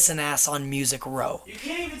kissing ass on Music Row. You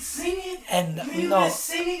can't even sing it. And I'm not gonna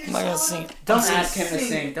sing it. Don't ask him to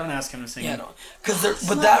sing. Don't ask him to sing. Yeah, no,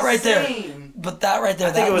 but that right there, I think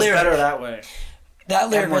that it was lyric, better that way. that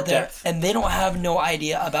lyric more right there, depth. and they don't have no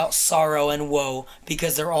idea about sorrow and woe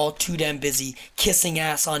because they're all too damn busy kissing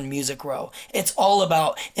ass on Music Row. It's all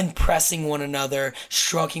about impressing one another,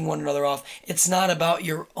 stroking one another off. It's not about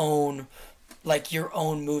your own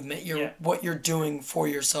movement, what you're doing for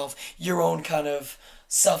yourself, your own kind of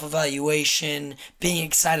self-evaluation, being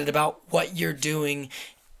excited about what you're doing.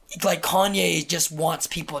 like Kanye just wants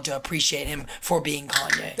people to appreciate him for being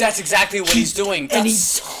Kanye. That's exactly what he's doing.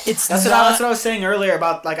 That's what I was saying earlier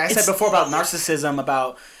about, like I said before, about narcissism,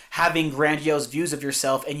 about having grandiose views of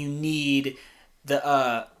yourself, and you need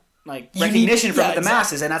the recognition from the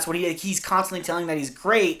masses, and that's what he's constantly telling that he's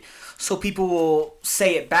great, so people will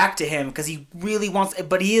say it back to him because he really wants it,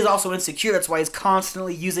 but he is also insecure. That's why he's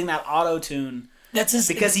constantly using that auto-tune.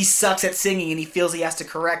 Because he sucks at singing and he feels he has to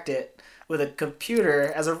correct it with a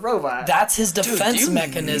computer as a robot. That's his defense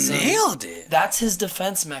mechanism. Nailed it. That's his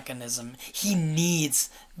defense mechanism. He needs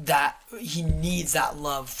that. He needs that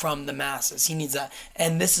love from the masses. He needs that.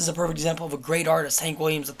 And this is a perfect example of a great artist, Hank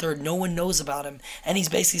Williams III. No one knows about him. And he's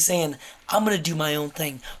basically saying, I'm going to do my own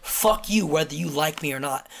thing. Fuck you, whether you like me or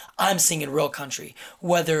not. I'm singing real country.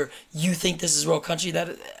 Whether you think this is real country,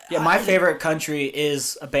 my favorite country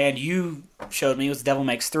is a band you showed me. It was Devil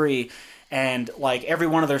Makes Three. And, like, every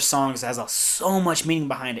one of their songs has so much meaning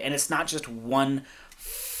behind it. And it's not just one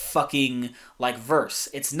fucking, like, verse.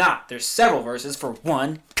 It's not. There's several verses. For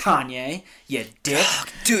one, Kanye, you dick.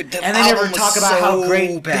 Dude, and they never talk about how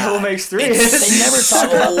great Devil Makes Three is. They never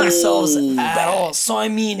talk about themselves at all. So, I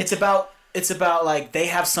mean... It's about, like, they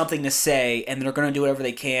have something to say, and they're going to do whatever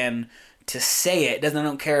they can to say it. They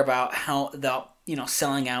don't care about how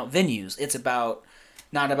selling out venues. It's about...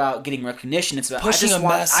 Not about getting recognition. It's about pushing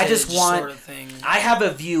I just want. Sort of thing. I have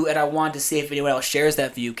a view, and I want to see if anyone else shares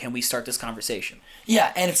that view. Can we start this conversation?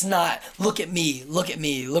 Yeah, and it's not. Look at me. Look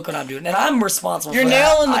what I'm doing, and I'm responsible. You're for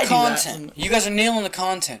nailing that. the content. You guys are nailing the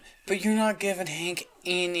content, but you're not giving Hank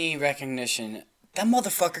any recognition. That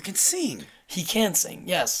motherfucker can sing. He can sing.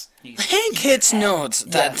 Yes. Hank hits notes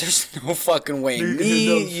that there's no fucking way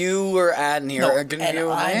you or Adam here are gonna be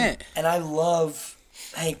able to hit. And I love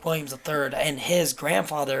Hank Williams III, and his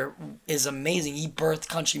grandfather is amazing. He birthed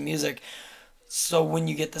country music. So when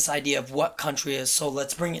you get this idea of what country is, so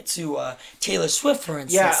let's bring it to Taylor Swift, for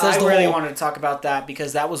instance. Yeah, I really wanted to talk about that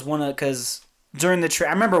because that was because during the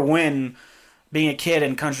I remember when being a kid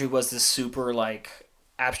and country was this super like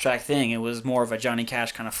abstract thing. It was more of a Johnny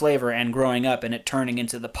Cash kind of flavor, and growing up and it turning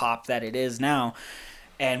into the pop that it is now.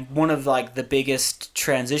 And one of like the biggest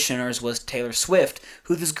transitioners was Taylor Swift,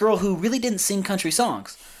 this girl who really didn't sing country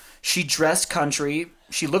songs. She dressed country,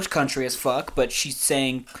 she looked country as fuck, but she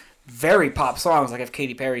sang very pop songs, like if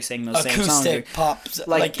Katy Perry sang those same songs. Acoustic pop,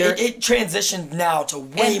 like it transitioned now to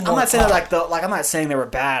way more. I'm not saying I'm not saying they were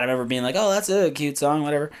bad. I remember being like, oh, that's a cute song,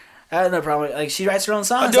 whatever. I have no problem. Like she writes her own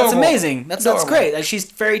songs. Adorable. That's amazing. That's great. Like she's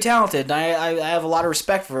very talented. I have a lot of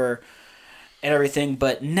respect for her. And everything,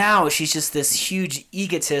 but now she's just this huge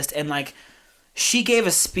egotist, and like she gave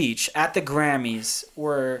a speech at the Grammys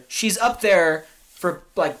where she's up there for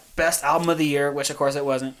like best album of the year, which of course it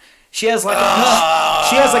wasn't. She has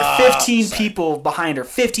like 15 people behind her,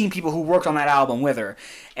 15 people who worked on that album with her,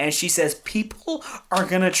 and she says people are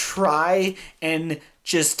gonna try and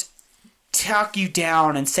just talk you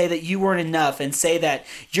down and say that you weren't enough and say that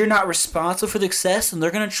you're not responsible for the success, and they're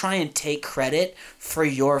going to try and take credit for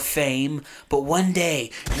your fame. But one day,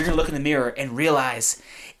 you're going to look in the mirror and realize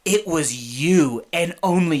it was you and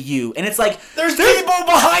only you. And it's like... There's people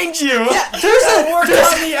behind you! Yeah, there's worked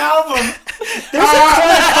on the album! There's a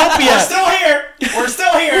cornucopia! We're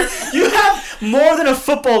still here! You have more than a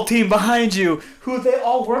football team behind you who they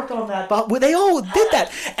all worked on that. But they all did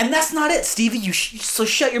that. And that's not it, Stevie. So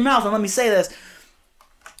shut your mouth and let me say this.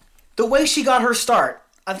 The way she got her start,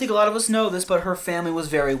 I think a lot of us know this, but her family was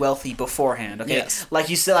very wealthy beforehand. Okay, yes. Like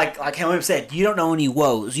you said, like Helen said, you don't know any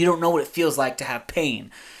woes. You don't know what it feels like to have pain.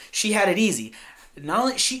 She had it easy. Not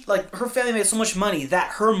only her family made so much money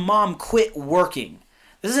that her mom quit working.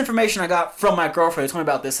 This is information I got from my girlfriend who told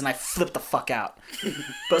me about this, and I flipped the fuck out.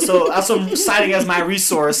 But so that's what I'm citing as my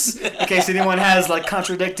resource in case anyone has like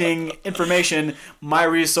contradicting information. My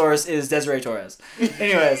resource is Desiree Torres.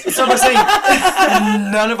 Anyways, so I'm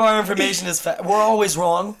saying none of our information is we're always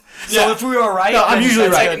wrong. So if we were right, no, I'm usually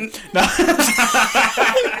right.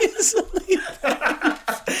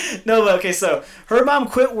 No, but okay. So her mom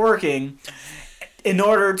quit working in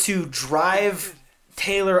order to drive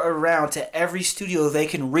Taylor around to every studio they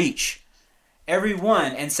can reach,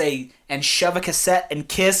 everyone, and shove a cassette and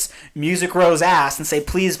kiss Music Row's ass and say,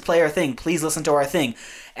 please play our thing, please listen to our thing.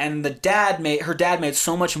 And her dad made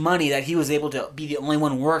so much money that he was able to be the only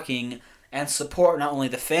one working and support not only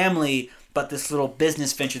the family but this little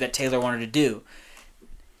business venture that Taylor wanted to do.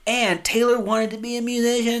 And Taylor wanted to be a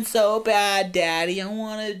musician so bad, Daddy, I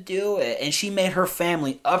want to do it. And she made her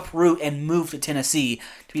family uproot and move to Tennessee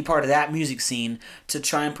to be part of that music scene to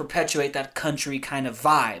try and perpetuate that country kind of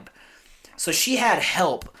vibe. So she had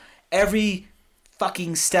help every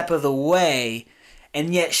fucking step of the way.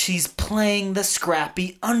 and yet she's playing the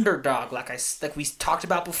scrappy underdog, like we talked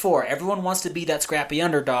about before. Everyone wants to be that scrappy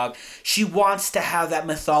underdog. She wants to have that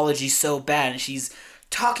mythology so bad, and she's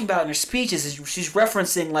talking about it in her speeches. She's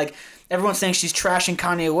referencing, like, everyone's saying she's trashing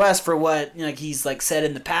Kanye West for what, you know, like, he's like said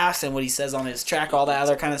in the past and what he says on his track, all that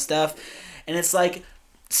other kind of stuff. And it's like,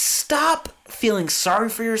 stop feeling sorry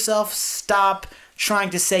for yourself. Stop trying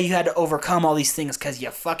to say you had to overcome all these things, because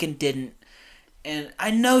you fucking didn't. And I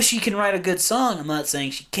know she can write a good song. I'm not saying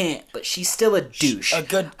she can't, but she's still a douche. A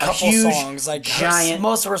good couple songs, like giant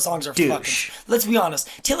most of her songs are douche. fucking. Let's be honest.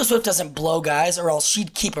 Taylor Swift doesn't blow guys, or else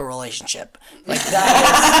she'd keep a relationship. Like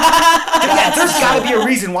that. There's got to be a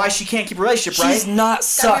reason why she can't keep a relationship, right? She's not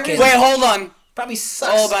sucking. Wait, hold on. Probably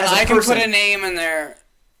sucks. Hold on. as a I can person. put a name in there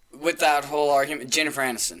with that whole argument. Jennifer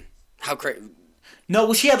Aniston. How crazy. No,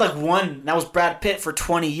 well, she had like one. That was Brad Pitt for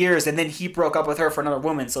 20 years, and then he broke up with her for another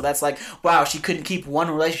woman. So that's like, wow, she couldn't keep one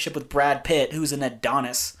relationship with Brad Pitt, who's an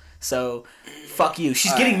Adonis. So, fuck you.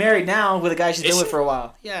 She's getting married now with a guy she's been with for a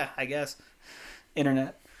while. Yeah, I guess.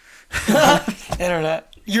 Internet.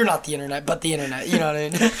 Internet. You're not the internet, but the internet. You know what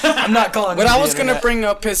I mean? I'm not calling. What I was gonna bring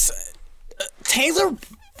up is Taylor.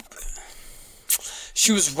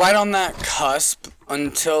 She was right on that cusp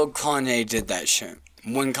until Kanye did that shit.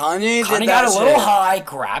 When Kanye Kanye did got that a little shit, high,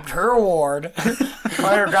 grabbed her award,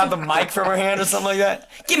 or grabbed the mic from her hand or something like that.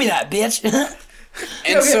 Give me that, bitch.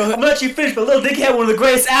 and so I'm gonna let you finish, but Lil Dicky had one of the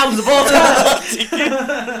greatest albums of all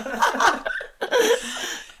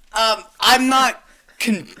time. I'm not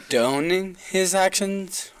condoning his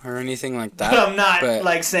actions or anything like that. But I'm not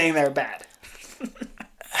like saying they're bad.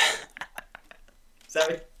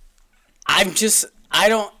 Sorry.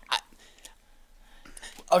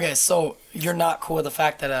 Okay, so you're not cool with the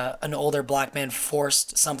fact that an older black man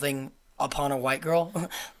forced something upon a white girl?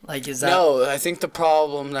 Like, is that... No, I think the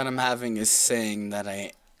problem that I'm having is saying that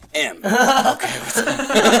I am okay with it.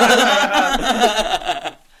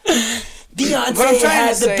 Beyonce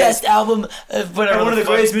had the best album of whatever. One of the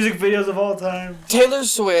greatest music videos of all time. Taylor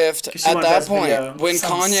Swift, at that point, video. when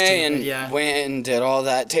Something Kanye stupid, went and did all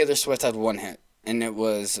that, Taylor Swift had one hit, and it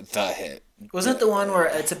was the hit. Wasn't it the one where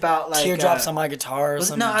it's about like Teardrops on my guitar or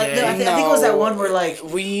something? No, I think it was that one where like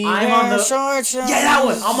I'm on the that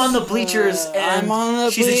one. I'm on the bleachers and I'm on the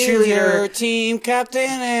she's a cheerleader. team captain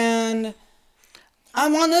and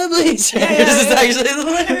I'm on the bleachers. This is actually the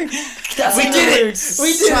lyric. We did it.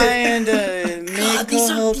 We did it. Trying to make These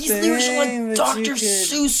lyrics are like Dr.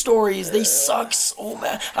 Seuss stories. They suck so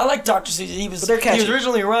bad. I like Dr. Seuss. He was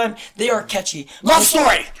originally a rhyme. They are catchy. Love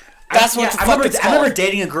story. That's what the fuck it's called. I remember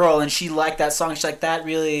dating a girl and she liked that song. She's like, that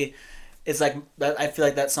really, it's like, I feel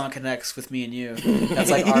like that song connects with me and you. That's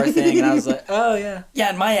like our thing. And I was like, oh yeah.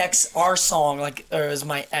 Yeah, and my ex, our song, like, or it was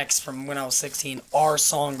my ex from when I was 16, our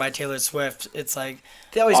song by Taylor Swift. It's like,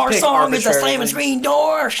 our song is a slamming screen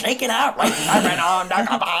door, shaking out right on.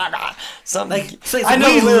 Something like, I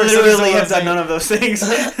know we literally have done none of those things.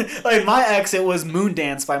 Like my ex, it was Moon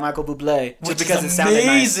Dance by Michael Bublé, just because it sounded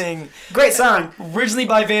amazing. Nice. Great song. Originally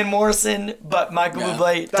by Van Morrison, but Michael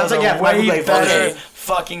Bublé does a way better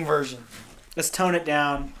fucking version. Let's tone it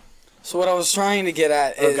down. So what I was trying to get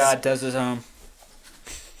at is... Oh God, does his home.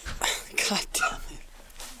 God damn it.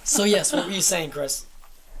 So yes, what were you saying, Chris?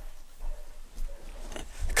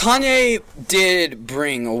 Kanye did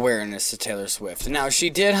bring awareness to Taylor Swift. Now, she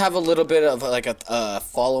did have a little bit of like a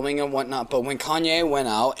following and whatnot, but when Kanye went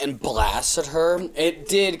out and blasted her, it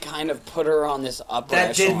did kind of put her on this upper echelon.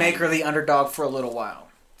 That did make her the underdog for a little while.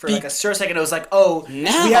 For like a short second, it was like, oh,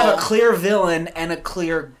 now we have a clear villain and a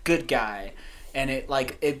clear good guy. And it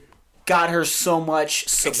got her so much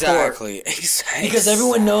support. Exactly. Because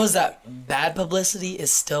everyone knows that bad publicity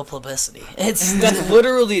is still publicity. That's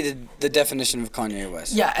literally the definition of Kanye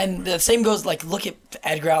West. Yeah, and the same goes, like, look at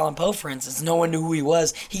Edgar Allan Poe, for instance. No one knew who he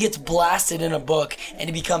was. He gets blasted in a book, and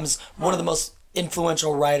he becomes one of the most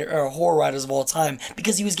influential horror writers of all time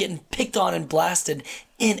because he was getting picked on and blasted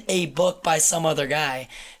in a book by some other guy.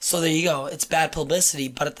 So there you go. It's bad publicity,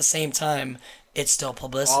 but at the same time, it's still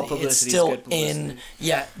publicity. All publicity it's still is good publicity.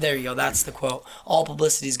 Yeah, there you go. That's the quote. All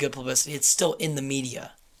publicity is good publicity. It's still in the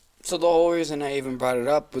media. So the whole reason I even brought it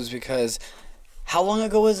up was because how long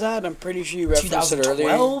ago was that? I'm pretty sure you referenced it earlier.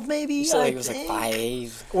 2012, maybe? So like, it was like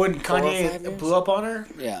 5. When Kanye blew up on her?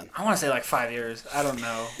 Yeah. I want to say like 5 years. I don't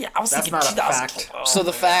know. Yeah, I was That's thinking not a fact. So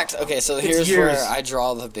the fact, okay, so here's years. where I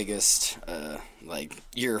draw the biggest,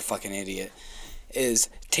 you're a fucking idiot, is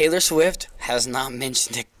Taylor Swift has not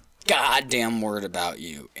mentioned a goddamn word about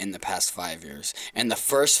you in the past 5 years. And the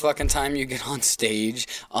first fucking time you get on stage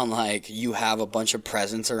on, like, you have a bunch of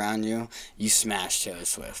presents around you, you smash Taylor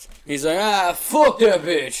Swift. He's like, fuck that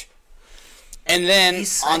bitch. And then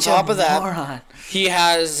He's on such top a of that, moron. he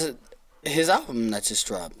has his album that just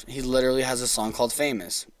dropped. He literally has a song called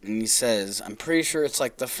Famous. And he says, I'm pretty sure it's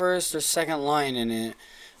like the first or second line in it,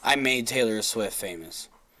 I made Taylor Swift famous.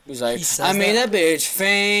 He's like, I made that bitch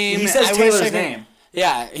famous. He says I Taylor's name.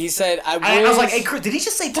 Yeah, he said, I was like, hey, Chris, did he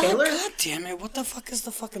just say Taylor? God damn it, what the fuck is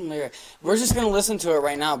the fucking lyric? We're just going to listen to it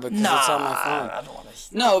right now because it's on my phone. I don't want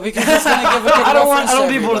to. No, because it's going to give a good I don't want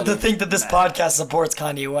everybody. people to think that this podcast supports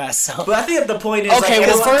Kanye West. So. But I think the point is, Okay,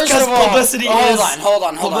 like, well, first of all, publicity hold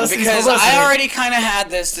on, publicity's because publicity. I already kind of had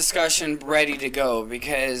this discussion ready to go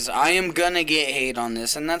because I am going to get hate on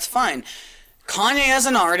this, and that's fine. Kanye as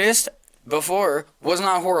an artist before was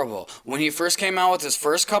not horrible. When he first came out with his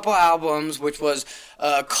first couple albums, which was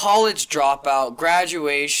College Dropout,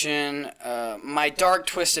 Graduation, My Dark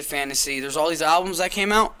Twisted Fantasy, there's all these albums that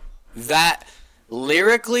came out that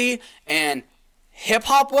lyrically and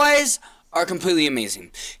hip-hop wise are completely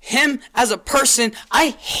amazing. Him as a person, I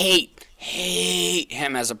hate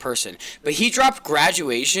him as a person. But he dropped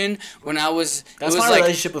Graduation when I was... That's my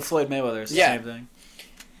relationship with Floyd Mayweather. It's the same thing.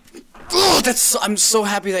 Oh, I'm so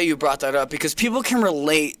happy that you brought that up because people can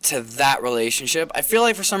relate to that relationship. I feel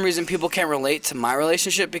like for some reason people can't relate to my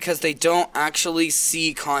relationship because they don't actually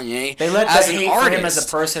see Kanye They let as the an hate artist. for him as a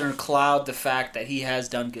person and cloud the fact that he has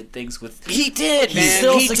done good things with. He did, man. He's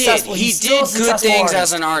still He successful. did. He He's still did a good successful things artist.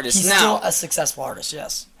 as an artist. He's Now, still a successful artist,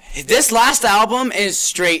 yes. this last album is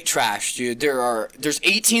straight trash, dude. There's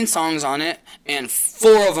 18 songs on it, and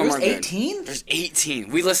 4 of them are good. 18? There's 18.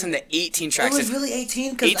 We listened to 18 tracks. It was really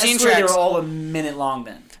 18? Because 18 I swear they tracks. were all a minute long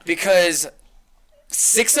then. Because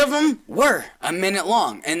 6 of them were a minute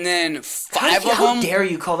long, and then 5 of them. How dare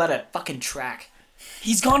you call that a fucking track?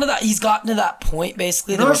 He's gotten to that point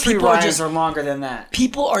basically. Nursery people rhymes are longer than that.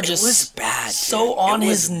 People are just It was bad, so dude. on It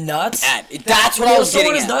his was nuts. bad. That's what I was so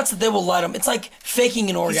getting on his at. nuts that they will let him. It's like faking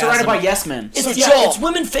an He's orgasm. surrounded by yes men. It's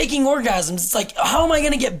women faking orgasms. It's like, how am I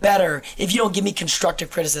gonna get better if you don't give me constructive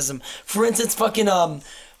criticism? For instance, fucking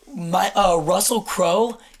Russell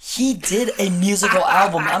Crowe, he did a musical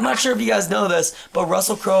album. I'm not sure if you guys know this, but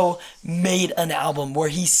Russell Crowe made an album where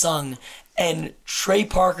he sung, and Trey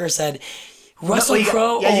Parker said, Russell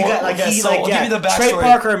Crowe. Yeah, you got like give you the backstory. Trey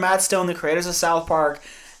Parker and Matt Stone, the creators of South Park,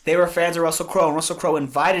 they were fans of Russell Crowe, and Russell Crowe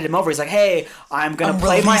invited him over. He's like, "Hey, I'm gonna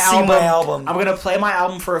play my album. I'm gonna play my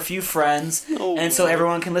album for a few friends, and so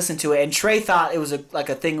everyone can listen to it." And Trey thought it was a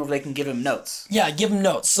thing where they can give him notes. Yeah, give him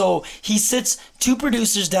notes. So he sits 2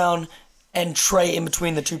 producers down and Trey in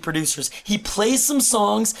between the 2 producers. He plays some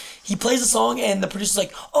songs. He plays a song, and the producer's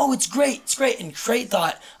like, "Oh, it's great, it's great." And Trey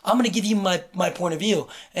thought, "I'm gonna give you my point of view."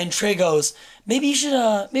 And Trey goes, "Maybe you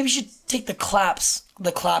should take the claps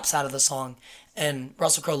out of the song." And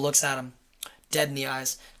Russell Crowe looks at him, dead in the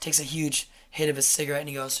eyes, takes a huge hit of his cigarette, and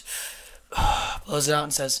he goes, blows it out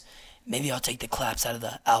and says, "Maybe I'll take the claps out of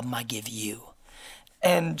the album I give you."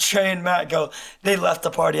 And Trey and Matt they left the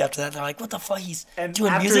party after that. They're like, "What the fuck? He's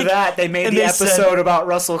doing music?" After that, they made the episode about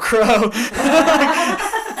Russell Crowe.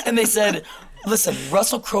 And they said, "Listen,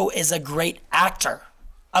 Russell Crowe is a great actor.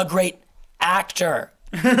 A great actor.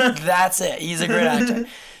 That's it. He's a great actor."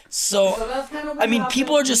 So I mean,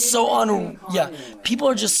 people are just so on. Yeah, people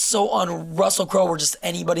are just so on Russell Crowe or just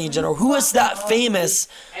anybody in general who is that famous.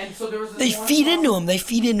 They feed into him. They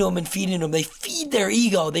feed into him and feed into him. They feed their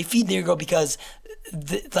ego. They feed their ego because,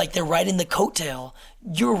 they're riding the coattail.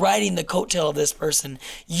 You're riding the coattail of this person.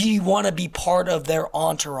 You want to be part of their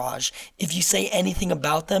entourage. If you say anything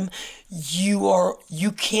about them, you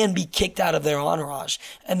can be kicked out of their entourage,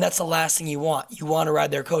 and that's the last thing you want. You want to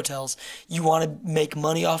ride their coattails. You want to make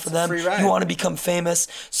money off of them. Free ride. You want to become famous.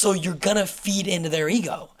 So you're gonna feed into their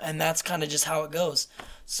ego, and that's kind of just how it goes.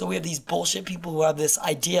 So we have these bullshit people who have this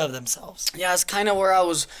idea of themselves. Yeah, it's kind of where I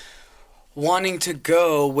was wanting to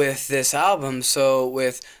go with this album. So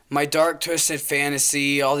with My Dark Twisted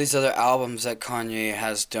Fantasy, all these other albums that Kanye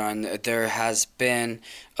has done, there has been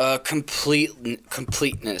a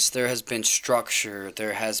completeness. There has been structure.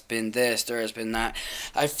 There has been this. There has been that.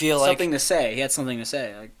 I feel Something to say. He had something to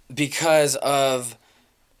say. Because of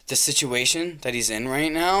the situation that he's in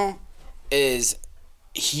right now, is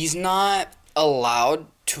he's not allowed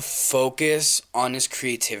to focus on his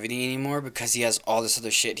creativity anymore because he has all this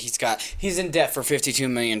other shit. He's in debt for $52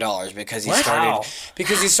 million because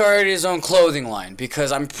he started his own clothing line,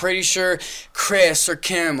 because I'm pretty sure Chris or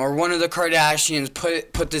Kim or one of the Kardashians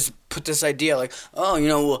put this idea like,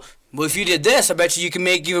 well, if you did this, I bet you can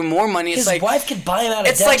make even more money. His wife could buy him out of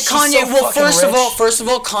debt. It's like Kanye. So first of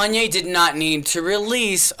all, Kanye did not need to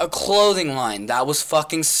release a clothing line. That was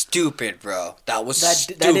fucking stupid, bro. That was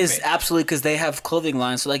stupid. That is absolutely, because they have clothing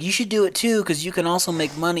lines. So you should do it too, because you can also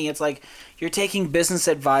make money. It's like you're taking business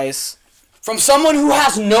advice from someone who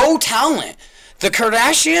has no talent. The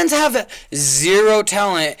Kardashians have zero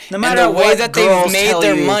talent, No matter and the way what that they've girls made tell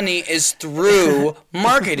their you. money is through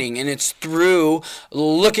marketing, and it's through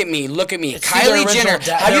look at me. It's Kylie their Jenner.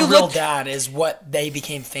 original Have you real looked? dad is what they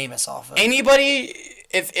became famous off of. Anybody,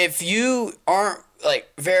 if you aren't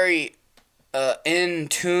like very in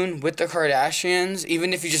tune with the Kardashians,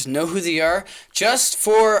 even if you just know who they are, just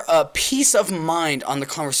for a peace of mind on the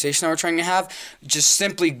conversation that we're trying to have, just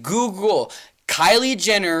simply Google Kylie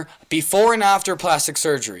Jenner before and after plastic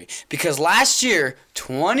surgery. Because last year,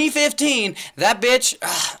 2015, that bitch,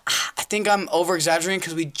 I think I'm over-exaggerating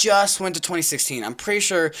because we just went to 2016. I'm pretty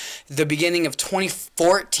sure the beginning of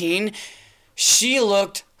 2014, she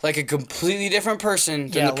looked like a completely different person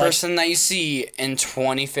than the person that you see in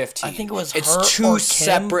 2015. I think it was it's her two or Kim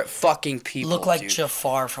separate fucking people. Look like dude.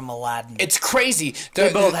 Jafar from Aladdin. It's crazy.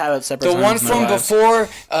 They both have it separate The one times in their from lives. before,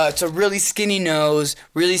 it's a really skinny nose,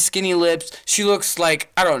 really skinny lips. She looks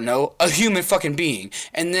like, I don't know, a human fucking being.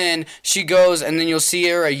 And then she goes, and then you'll see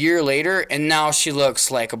her a year later, and now she looks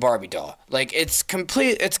like a Barbie doll. Like, it's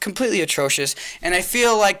completely atrocious. And I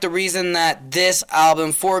feel like the reason that this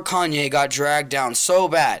album for Kanye got dragged down so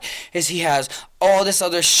bad is he has all this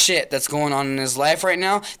other shit that's going on in his life right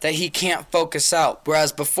now that he can't focus out.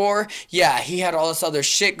 Whereas before, yeah, he had all this other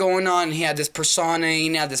shit going on. He had this persona,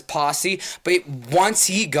 he had this posse. But once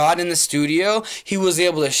he got in the studio, he was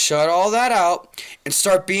able to shut all that out and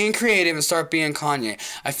start being creative and start being Kanye.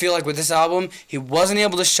 I feel like with this album, he wasn't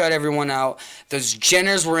able to shut everyone out. Those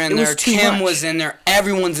Jenners were in there. Kim was in there.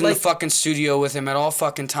 Everyone's in the fucking studio with him at all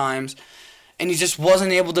fucking times. And he just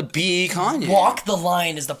wasn't able to be Kanye. Walk the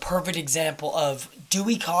Line is the perfect example of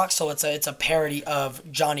Dewey Cox. So it's a parody of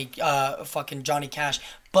Johnny Cash.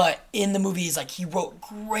 But in the movie, he's like he wrote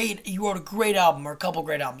a great album or a couple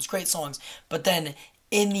great albums, great songs. But then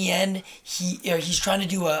in the end, he's trying to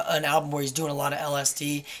do an album where he's doing a lot of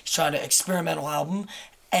LSD. He's trying to experimental album.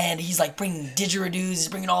 And he's like bringing didgeridoos, he's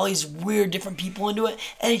bringing all these weird different people into it,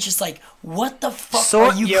 and it's just like, what the fuck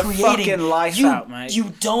are you your creating? fucking life out, mate.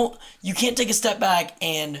 You can't take a step back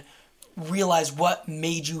and realize what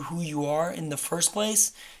made you who you are in the first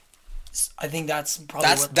place. I think that's probably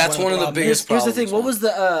that's one of the biggest Here's problems. the thing. What was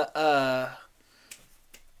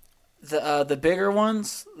the bigger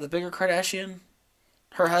ones? The bigger Kardashian,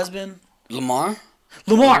 her husband, Lamar?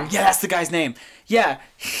 Yeah, that's the guy's name. Yeah,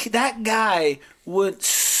 that guy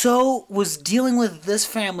was dealing with this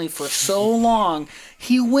family for so long.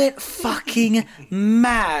 He went fucking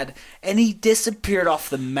mad, and he disappeared off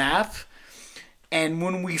the map. And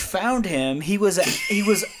when we found him, he was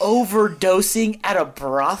overdosing at a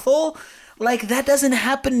brothel. Like, that doesn't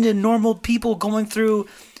happen to normal people going through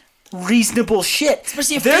reasonable shit.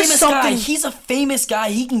 Especially a famous guy. He's a famous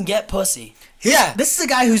guy. He can get pussy. Yeah, this is a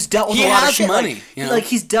guy who's dealt with a lot of shit. Money, like, you know? like,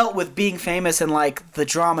 he's dealt with being famous and like the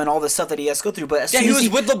drama and all the stuff that he has to go through. But as soon He as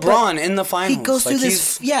was with LeBron in the finals. He goes through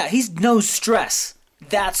this. Yeah, he's no stress.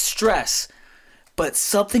 That's stress. But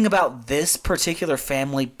something about this particular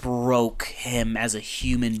family broke him as a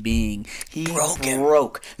human being. He broke.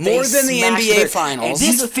 More than the NBA finals.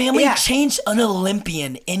 This family changed an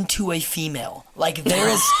Olympian into a female. Like, there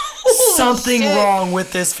is something wrong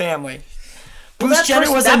with this family. Bruce Jenner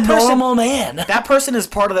was a normal man. That person is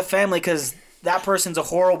part of the family because that person's a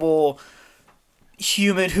horrible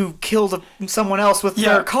human who killed someone else with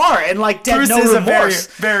their car and like dead Bruce no is remorse.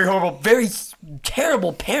 a very horrible, very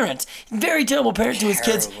terrible parent. Very terrible parent to his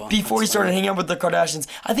kids before he started hanging out with the Kardashians.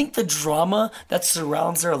 I think the drama that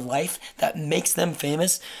surrounds their life that makes them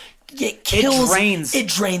famous, it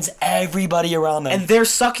drains everybody around them. And they're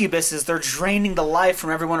succubuses. They're draining the life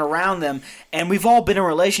from everyone around them. And we've all been in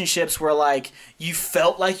relationships where, like, you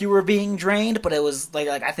felt like you were being drained, but it was, like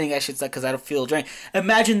I think I should say, because I don't feel drained.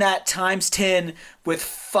 Imagine that times 10 with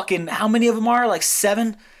fucking, how many of them are? Like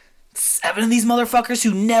 7 of these motherfuckers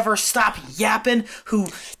who never stop yapping, who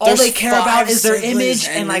all they care about is their image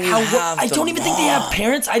and like how. I don't even think they have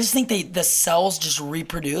parents. I just think the cells just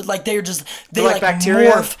reproduce. Like they like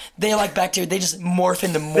bacteria. Morph. They like bacteria. They just morph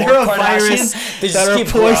into more They're a Kardashians. virus They just that are keep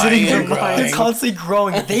poisoning growing. your mind. They're constantly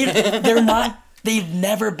growing. They're not. They've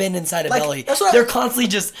never been inside a belly. They're constantly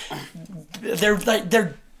just. They're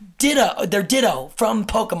Ditto from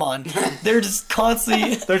Pokemon. They're just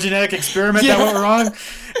constantly... Their genetic experiment that went wrong.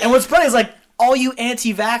 And what's funny is, like, all you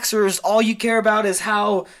anti-vaxxers, all you care about is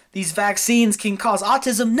how these vaccines can cause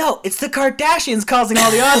autism. No, it's the Kardashians causing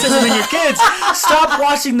all the autism in your kids. Stop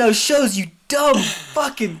watching those shows, you dumb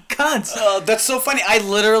fucking cunts. That's so funny. I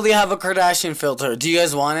literally have a Kardashian filter. Do you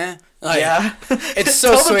guys want it? Like, Yeah. It's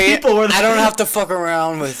so Tell the sweet. people where I don't have to fuck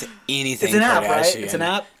around with anything. It's an app, right? Kardashian. It's an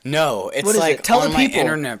app? No, it's What is like it? Tell on the my people.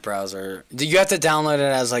 internet browser. You have to download it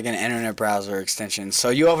as like an internet browser extension. So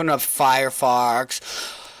you open up Firefox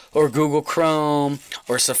or Google Chrome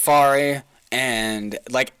or Safari and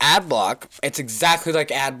like AdBlock. It's exactly like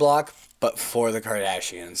AdBlock, but for the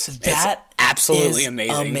Kardashians. That it's absolutely is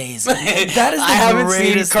amazing. amazing. That is the I haven't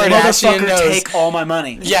greatest seen thing. Kardashian Motherfucker, news. take all my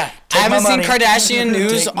money. Yeah, I Take haven't my seen money. Kardashian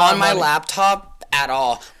news Take my on my money. laptop at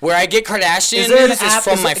all. Where I get Kardashian Is there an news is app?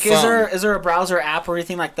 from my phone. Is there a browser app or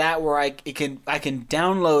anything like that where I can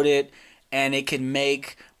download it and it can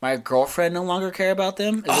make my girlfriend no longer care about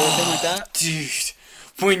them? Is there anything like that? Dude,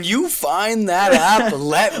 when you find that app,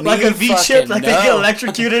 let me Like a V chip, like they get know.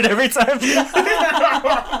 electrocuted every time.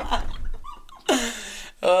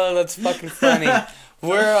 Oh, that's fucking funny.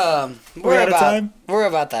 We're out of about time? we're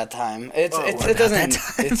about that time. It about doesn't. that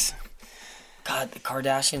time. It's. God, the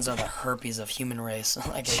Kardashians are the herpes of human race.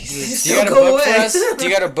 Like, dude, Do you got a book for us? Do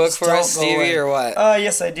you got a book for Don't us, go Stevie, away. or what?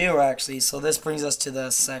 Yes, I do actually. So this brings us to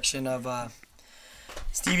the section of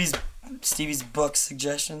Stevie's book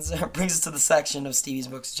suggestions. Brings us to the section of Stevie's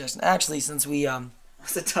book suggestions. Actually, since we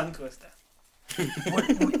What's a tongue twister?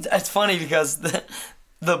 it's funny because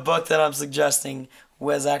the book that I'm suggesting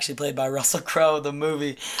was actually played by Russell Crowe, the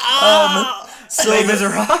movie. So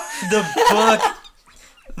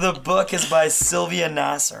the book is by Sylvia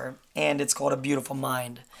Nasser, and it's called A Beautiful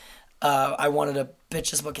Mind. I wanted to pitch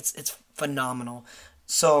this book. It's phenomenal.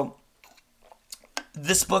 So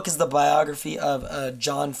this book is the biography of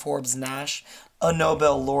John Forbes Nash, a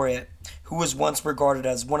Nobel laureate who was once regarded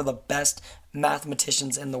as one of the best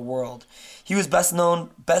mathematicians in the world. He was best known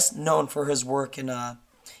for his work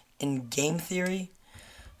in game theory.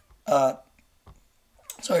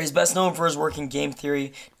 He's best known for his work in game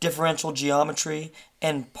theory, differential geometry,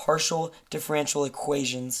 and partial differential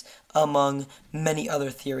equations, among many other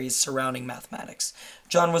theories surrounding mathematics.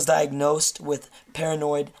 John was diagnosed with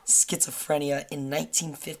paranoid schizophrenia in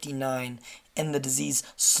 1959, and the disease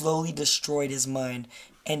slowly destroyed his mind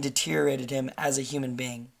and deteriorated him as a human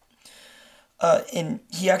being. And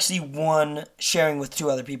he actually won, sharing with two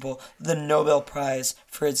other people, the Nobel Prize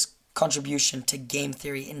for his contribution to game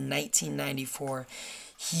theory in 1994.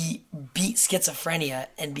 He beat schizophrenia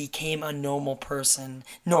and became a normal person,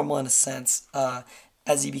 normal in a sense,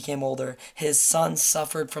 as he became older. His son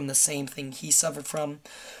suffered from the same thing he suffered from.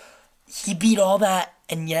 He beat all that,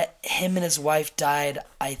 and yet him and his wife died,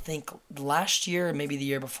 I think, last year or maybe the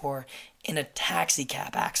year before, in a taxi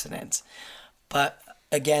cab accident. But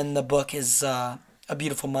again, the book is A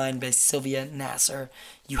Beautiful Mind by Sylvia Nasser.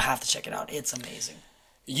 You have to check it out. It's amazing.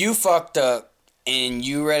 You fucked up, and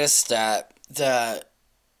you read a stat that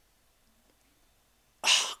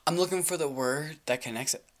I'm looking for the word that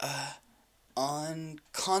connects it.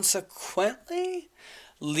 Consequently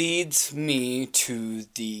leads me to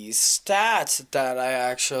the stats that I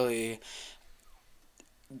actually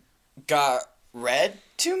got read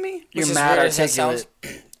to me. You're which is mad weird as that articulate.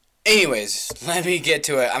 sounds. Anyways, let me get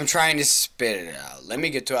to it. I'm trying to spit it out. Let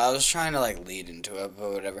me get to it. I was trying to lead into it,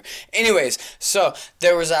 but whatever. Anyways, so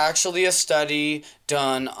there was actually a study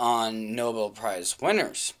done on Nobel Prize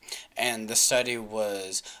winners. And the study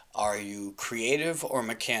was, are you creative or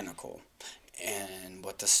mechanical? And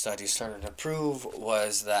what the study started to prove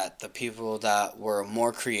was that the people that were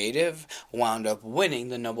more creative wound up winning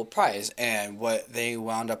the Nobel Prize. And what they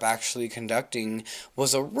wound up actually conducting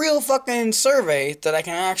was a real fucking survey that I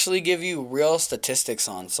can actually give you real statistics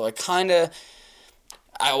on. So I kind of...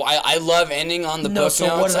 I love ending on the book so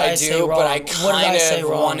notes, what did I say do, but I wrong? What did I say kind of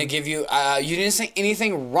wrong? want to give you... you didn't say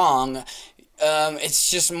anything wrong.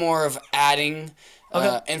 It's just more of adding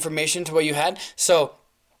information to what you had. So...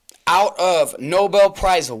 out of Nobel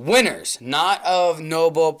Prize winners, not of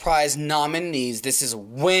Nobel Prize nominees. This is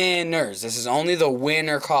winners. This is only the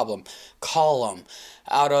winner column.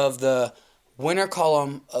 Out of the winner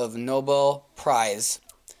column of Nobel Prize,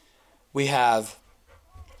 we have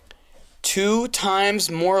 2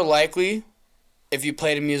 times more likely if you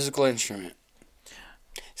played a musical instrument.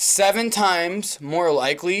 7 times more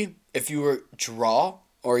likely if you were draw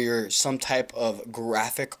or you're some type of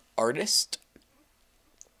graphic artist.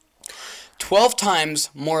 12 times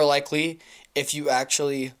more likely if you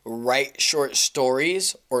actually write short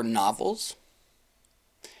stories or novels.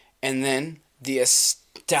 And then the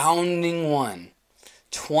astounding one,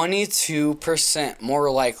 22%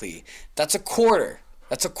 more likely. That's a quarter.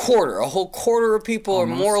 A whole quarter of people are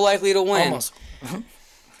more likely to win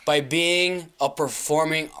by being a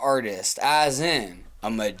performing artist, as in a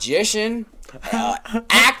magician, an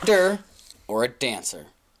actor, or a dancer,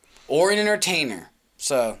 or an entertainer.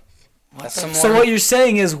 So... That's some So more. what you're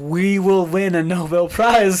saying is we will win a Nobel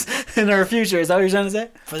Prize in our future. Is that what you're trying to say?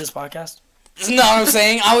 For this podcast? No, I'm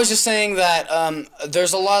saying, I was just saying that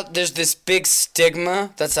there's this big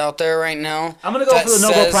stigma that's out there right now. I'm going to go for the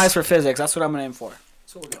Nobel Prize for physics. That's what I'm going to aim for.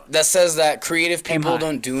 That's what we're doing. That says that creative people high.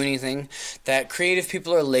 don't do anything, that creative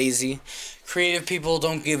people are lazy, creative people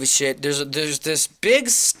don't give a shit. There's this big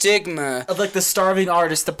stigma. Of like the starving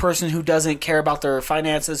artist, the person who doesn't care about their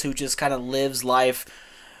finances, who just kind of lives life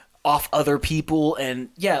off other people, and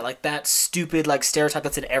like that stupid like stereotype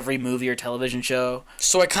that's in every movie or television show.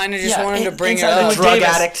 So I kind of just wanted to bring it Inside up. Llewyn Drug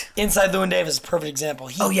Davis, addict. Inside Llewyn Davis is a perfect example.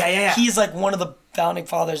 He's like one of the founding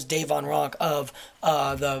fathers, Dave Von Ronk, of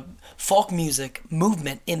the folk music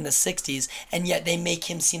movement in the 60s, and yet they make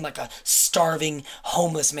him seem like a starving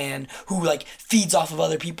homeless man who like feeds off of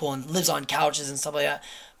other people and lives on couches and stuff like that.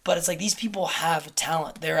 But it's like these people have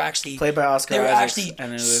talent. They're actually Played by Oscar They're Isaacs, actually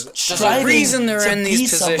and it was- There's a reason they're in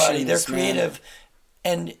these somebody. positions, They're man. creative,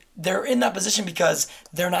 and they're in that position because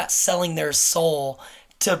they're not selling their soul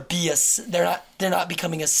to be they're not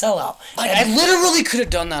becoming a sellout. Like, I literally could have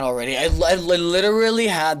done that already. I literally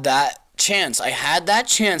had that chance. I had that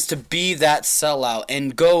chance to be that sellout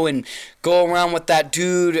and go around with that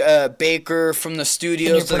dude Baker from the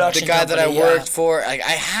studios, the guy that I worked for. Like,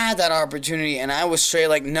 I had that opportunity, and I was straight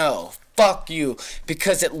like, no, fuck you,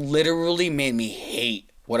 because it literally made me hate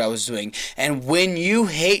what I was doing. And when you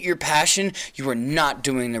hate your passion, you are not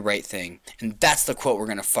doing the right thing. And that's the quote we're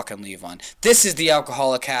gonna fucking leave on. This is the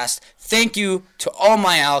Alcoholi-cast. Thank you to all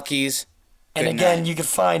my alkies. And Good again, night. you can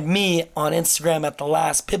find me on Instagram at the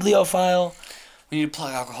last bibliophile, We need to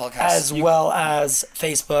plug Alcoholi-cast. as well as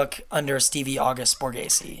Facebook under Stevie August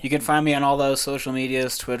Borghese. You can find me on all those social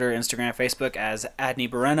medias, Twitter, Instagram, Facebook, as Adney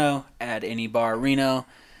Barreno, @AnyBarReno.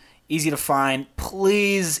 Easy to find.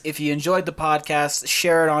 Please, if you enjoyed the podcast,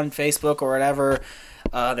 share it on Facebook or whatever.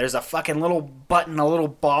 There's a fucking little button, little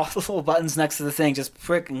buttons next to the thing. Just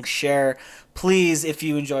freaking share. Please, if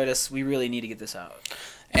you enjoyed us, we really need to get this out.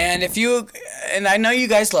 And I know you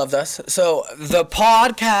guys loved us, so the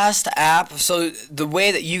podcast app, so the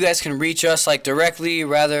way that you guys can reach us, like directly,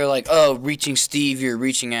 rather like, reaching Steve, you're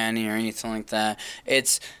reaching Annie or anything like that,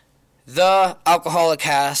 it's the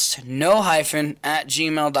Alcoholi-cast, no hyphen,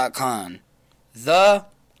 @gmail.com. The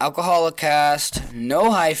Alcoholi-cast,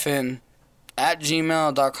 no hyphen,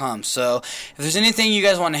 @gmail.com. So if there's anything you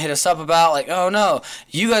guys want to hit us up about, like, oh no,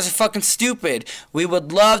 you guys are fucking stupid, we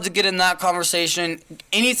would love to get in that conversation.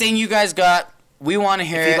 Anything you guys got, we want to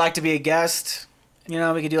hear If it. you'd like to be a guest, we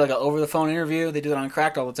could do like an over-the-phone interview. They do it on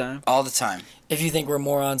Cracked all the time. All the time. If you think we're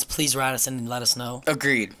morons, please write us in and let us know.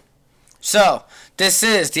 Agreed. So this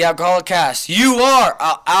is the Alcoholi-cast. You are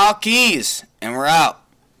our alkies, and we're out.